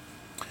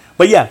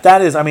 But, yeah,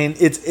 that is,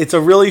 it's a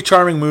really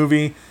charming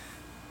movie.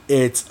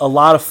 It's a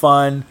lot of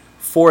fun.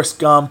 Forrest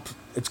Gump,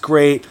 it's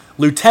great.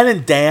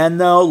 Lieutenant Dan,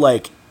 though,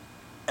 like,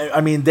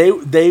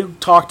 they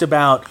talked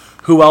about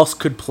who else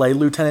could play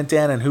Lieutenant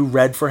Dan and who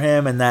read for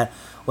him, and that,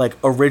 like,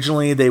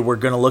 originally they were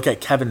going to look at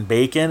Kevin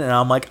Bacon, and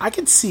I'm like, I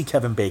could see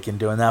Kevin Bacon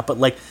doing that, but,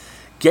 like,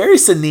 Gary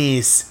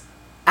Sinise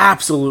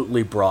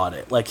absolutely brought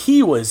it. Like,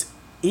 he was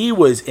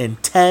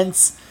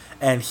intense,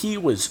 and he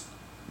was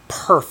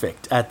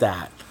perfect at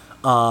that.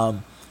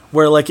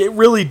 Where, like, it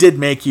really did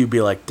make you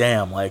be like,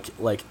 damn, like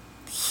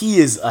he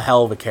is a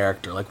hell of a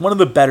character. Like, one of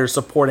the better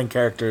supporting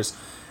characters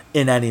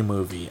in any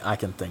movie I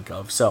can think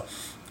of. So,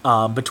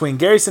 between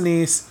Gary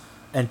Sinise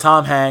and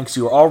Tom Hanks,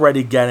 you were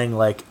already getting,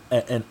 like,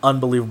 an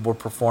unbelievable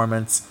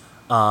performance.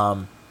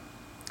 And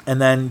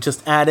then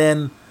just add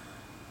in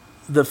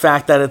the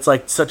fact that it's,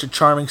 like, such a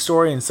charming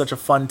story and such a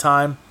fun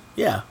time.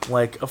 Yeah,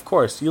 like, of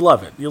course, you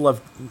love it.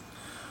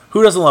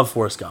 Who doesn't love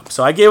Forrest Gump?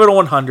 So I gave it a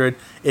 100.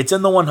 It's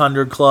in the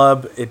 100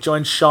 club. It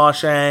joins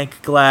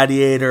Shawshank,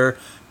 Gladiator,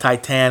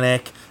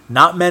 Titanic.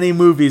 Not many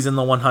movies in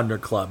the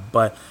 100 club,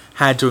 but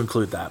had to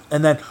include that.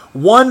 And then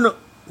one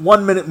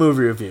minute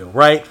movie review,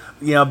 right?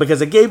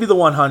 Because I gave you the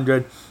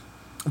 100,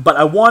 but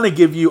I want to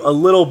give you a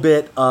little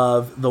bit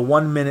of the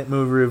 1 minute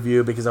movie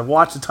review because I've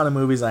watched a ton of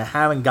movies and I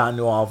haven't gotten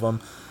to all of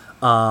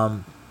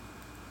them.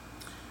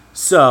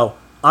 So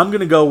I'm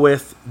going to go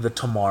with The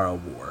Tomorrow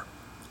War,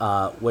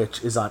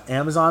 which is on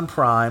Amazon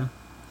Prime,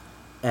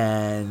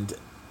 and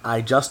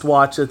I just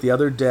watched it the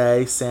other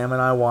day. Sam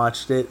and I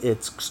watched it.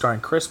 It's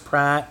starring Chris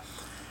Pratt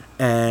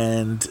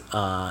and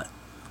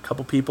come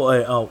couple people.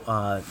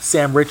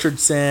 Sam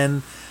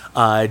Richardson,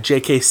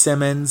 J.K.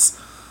 Simmons.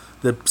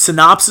 The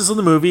synopsis of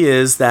the movie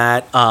is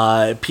that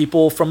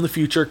people from the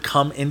future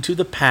come into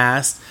the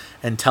past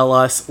and tell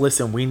us,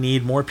 listen, we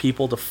need more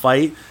people to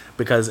fight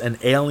because an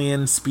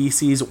alien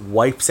species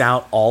wipes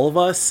out all of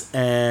us,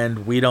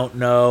 and we don't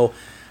know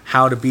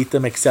how to beat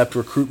them except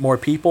recruit more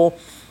people.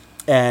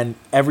 And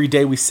every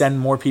day we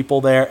send more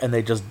people there, and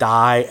they just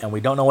die, and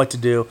we don't know what to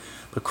do.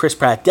 But Chris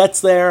Pratt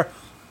gets there.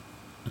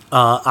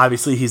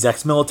 Obviously, he's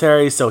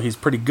ex-military, so he's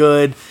pretty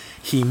good.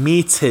 He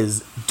meets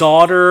his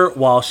daughter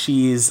while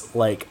she's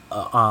like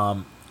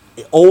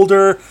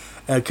older,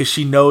 because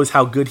she knows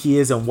how good he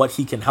is and what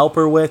he can help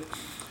her with.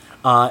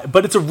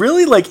 But it's a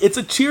really it's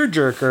a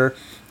tearjerker.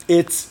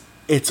 I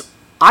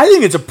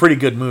think it's a pretty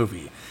good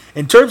movie.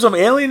 In terms of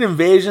alien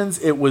invasions,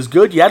 it was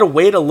good. You had to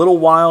wait a little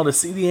while to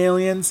see the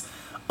aliens.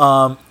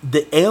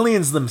 The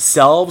aliens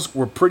themselves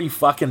were pretty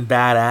fucking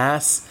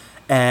badass,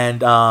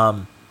 and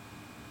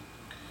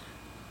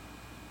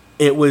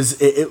it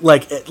was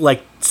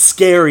like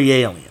scary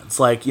aliens.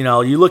 Like, you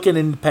know, you look at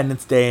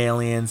Independence Day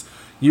aliens,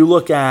 you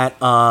look at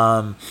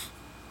those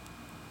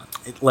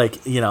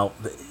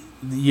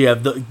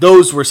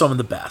were some of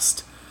the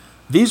best.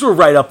 These were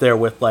right up there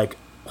with like,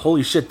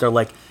 holy shit, they're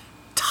like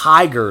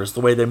tigers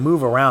the way they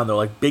move around. They're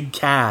like big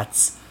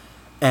cats,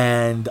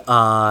 and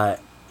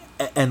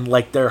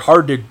like they're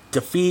hard to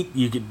defeat.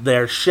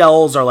 Their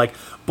shells are like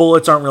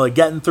bullets aren't really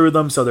getting through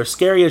them, so they're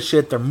scary as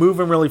shit. They're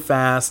moving really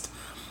fast.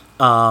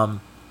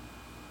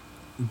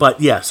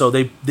 But yeah, so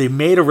they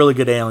made a really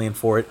good alien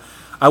for it.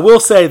 I will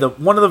say that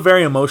one of the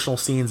very emotional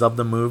scenes of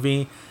the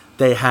movie,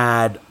 they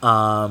had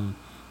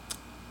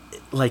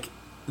like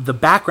the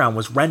background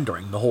was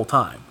rendering the whole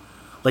time,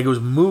 like it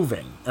was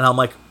moving, and I'm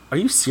like, are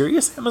you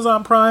serious,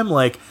 Amazon Prime?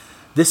 Like,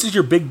 this is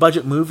your big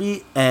budget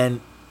movie and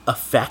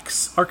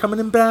effects are coming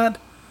in bad?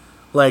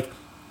 Like,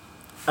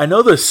 I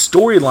know the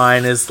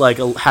storyline is like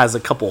has a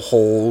couple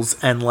holes,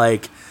 and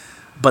like,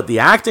 but the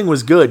acting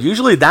was good.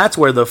 Usually that's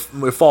where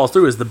it falls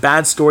through, is the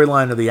bad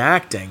storyline of the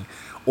acting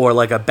or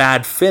like a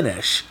bad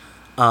finish.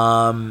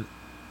 But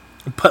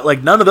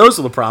like none of those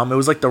were the problem. It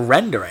was like the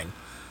rendering.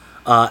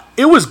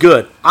 It was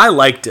good. I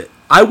liked it.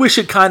 I wish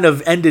it kind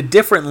of ended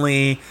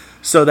differently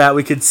so that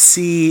we could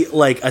see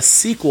like a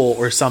sequel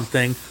or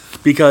something,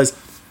 because,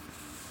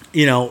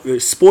 you know,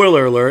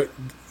 spoiler alert,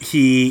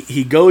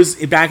 he goes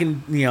back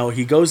in, you know,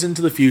 he goes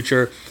into the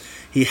future,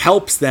 he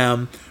helps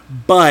them,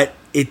 but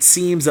it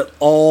seems that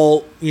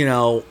all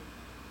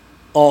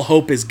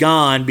hope is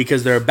gone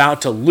because they're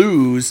about to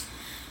lose,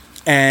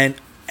 and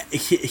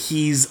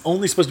he's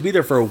only supposed to be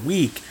there for a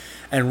week,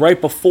 and right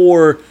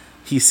before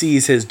he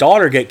sees his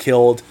daughter get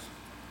killed,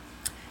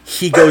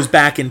 he goes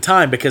back in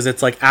time, because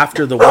it's like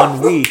after the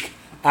 1 week,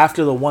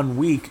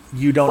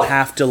 you don't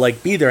have to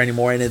like be there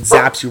anymore, and it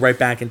zaps you right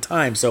back in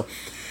time. So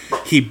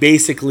he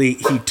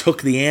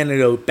took the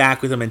antidote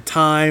back with him in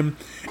time,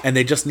 and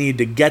they just needed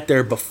to get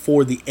there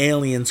before the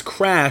aliens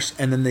crashed.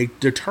 And then they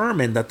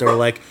determined that they're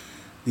like,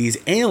 these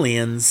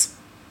aliens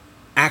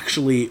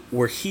actually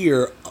were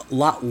here a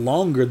lot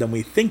longer than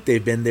we think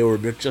they've been. They were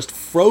just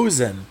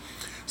frozen.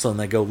 So then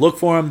they go look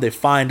for them, they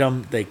find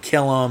them, they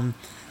kill them.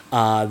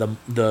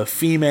 The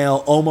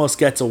female almost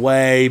gets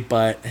away,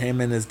 but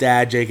him and his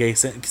dad, J.K.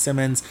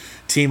 Simmons,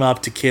 team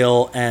up to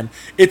kill, and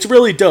it's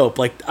really dope.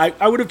 Like,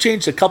 I would have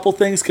changed a couple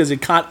things because it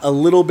got a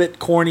little bit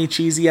corny,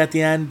 cheesy at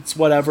the end. It's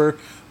whatever,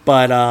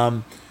 but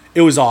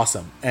it was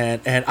awesome,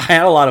 and I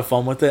had a lot of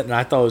fun with it, and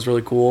I thought it was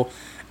really cool.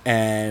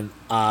 And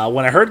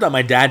when I heard that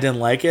my dad didn't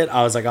like it,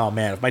 I was like, oh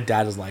man, if my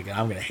dad doesn't like it,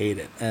 I'm gonna hate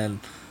it. And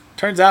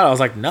turns out I was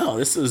like, no,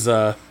 this is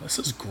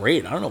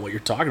great. I don't know what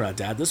you're talking about,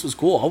 Dad. This was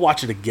cool. I'll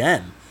watch it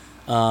again.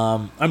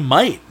 I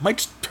might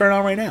just turn it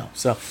on right now.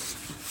 So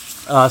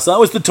that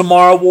was the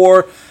Tomorrow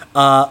War.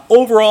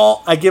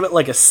 Overall, I give it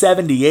like a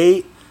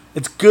 78.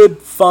 It's good,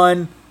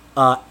 fun,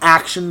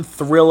 action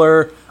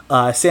thriller.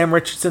 Sam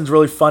Richardson's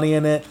really funny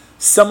in it.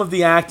 Some of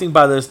the acting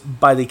by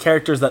the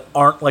characters that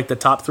aren't like the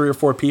top 3 or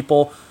 4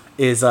 people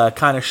is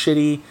kind of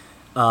shitty.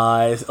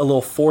 It's a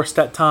little forced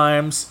at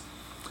times.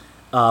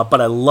 But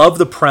I love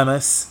the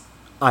premise.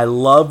 I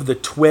love the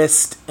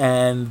twist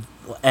and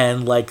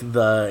like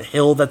the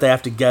hill that they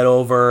have to get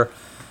over.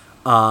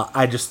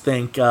 I just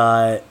think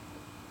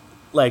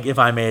like if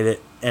I made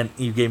it and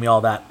you gave me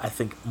all that, I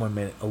think I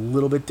made it a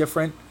little bit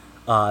different.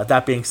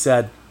 That being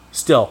said,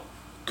 still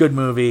good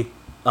movie,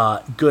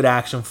 good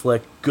action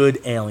flick, good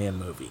alien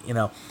movie. You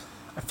know,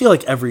 I feel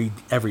like every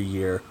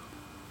year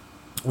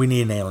we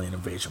need an alien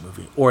invasion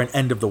movie or an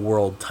end of the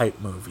world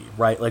type movie,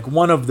 right? Like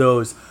one of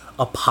those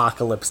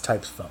apocalypse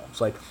type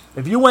films. Like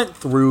if you went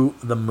through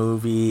the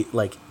movie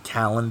like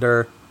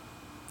calendar.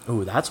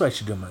 Ooh, that's what I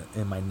should do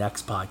in my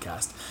next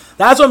podcast.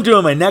 That's what I'm doing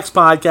in my next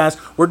podcast.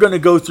 We're going to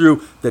go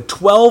through the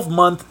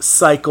 12-month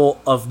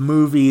cycle of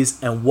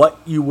movies and what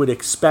you would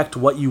expect,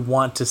 what you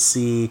want to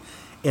see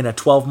in a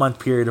 12-month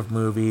period of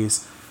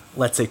movies.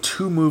 Let's say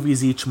 2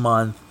 movies each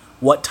month.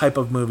 what type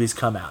of movies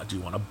come out. Do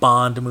you want a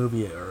Bond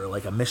movie or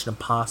like a Mission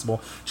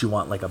Impossible? Do you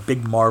want like a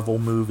big Marvel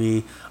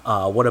movie?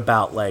 What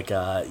about like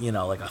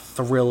like a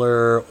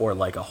thriller or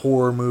like a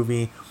horror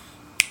movie?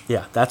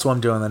 Yeah, that's what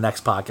I'm doing in the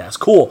next podcast.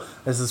 Cool.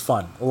 This is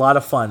fun. A lot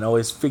of fun.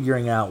 Always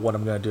figuring out what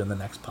I'm going to do in the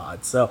next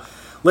pod. So,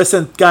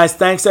 listen, guys,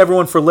 thanks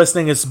everyone for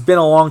listening. It's been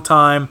a long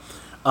time.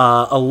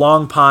 A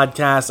long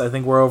podcast. I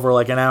think we're over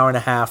like an hour and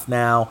a half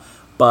now,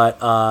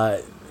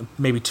 but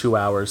maybe 2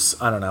 hours.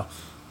 I don't know.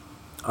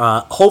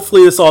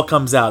 Hopefully this all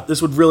comes out.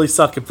 This would really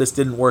suck if this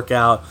didn't work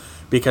out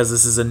because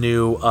this is a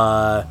new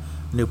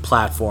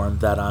platform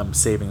that I'm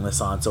saving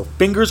this on. So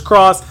fingers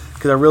crossed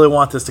because I really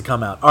want this to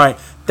come out. All right.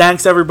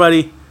 Thanks,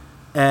 everybody.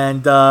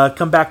 And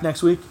come back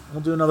next week.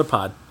 We'll do another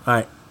pod. All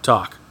right.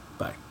 Talk.